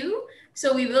delivered to you.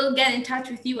 So we will get in touch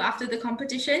with you after the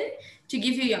competition to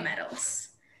give you your medals.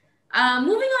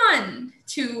 Moving on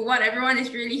to what everyone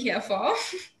is really here for,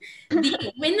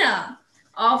 the winner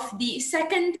of the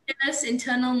 2nd Taylor's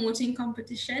internal mooting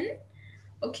competition.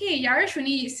 Okay,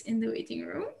 Yarashwini is in the waiting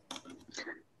room.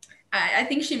 I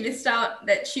think she missed out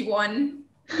that she won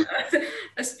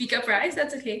a speaker prize.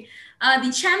 That's okay.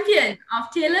 The champion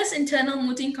of Taylor's internal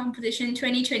mooting competition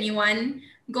 2021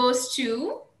 goes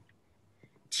to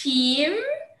team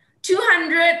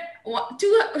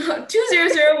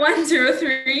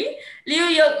 200103, Liu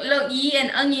Yok Yi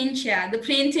and Ng Yin Chia, the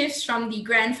plaintiffs from the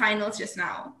grand finals just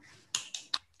now.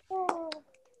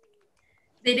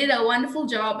 They did a wonderful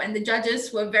job, and the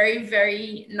judges were very,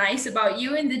 very nice about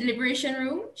you in the deliberation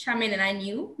room. Charmaine and I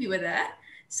knew, we were there.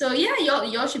 So yeah,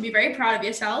 y'all should be very proud of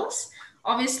yourselves.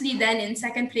 Obviously, then in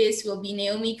second place will be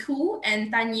Naomi Koo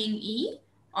and Tan Ying Yi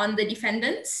on the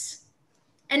defendants.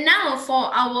 And now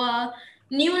for our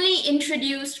newly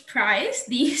introduced prize,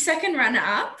 the second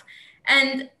runner-up.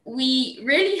 And we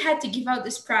really had to give out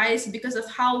this prize because of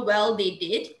how well they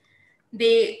did.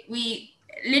 We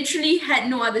literally had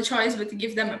no other choice but to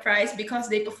give them a prize because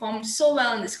they performed so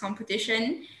well in this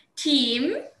competition.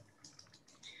 Team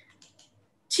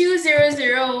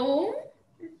 200,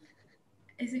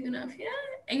 is it gonna appear?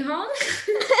 Eng Hong?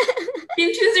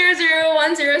 Team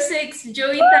 200106,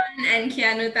 Joey Tan and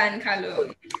Keanu Tan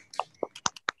Kalung.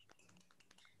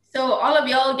 So all of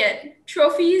y'all get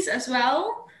trophies as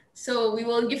well. So we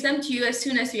will give them to you as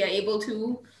soon as we are able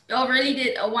to. Y'all really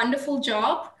did a wonderful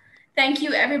job. Thank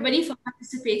you everybody for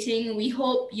participating. We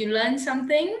hope you learned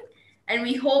something, and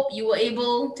we hope you were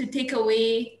able to take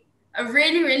away a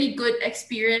really, really good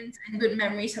experience and good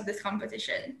memories of this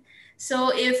competition.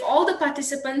 So if all the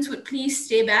participants would please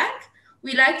stay back,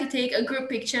 we'd like to take a group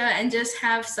picture and just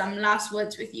have some last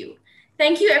words with you.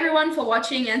 Thank you everyone for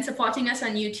watching and supporting us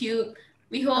on YouTube.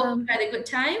 We hope you had a good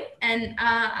time, and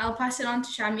I'll pass it on to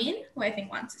Charmaine, who I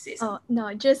think wants to say something. Oh,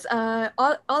 no, just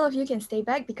all of you can stay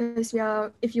back because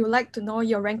if you would like to know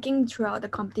your ranking throughout the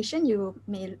competition,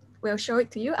 we'll show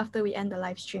it to you after we end the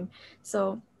live stream.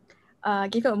 So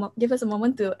give us a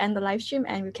moment to end the live stream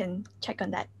and we can check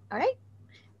on that. All right?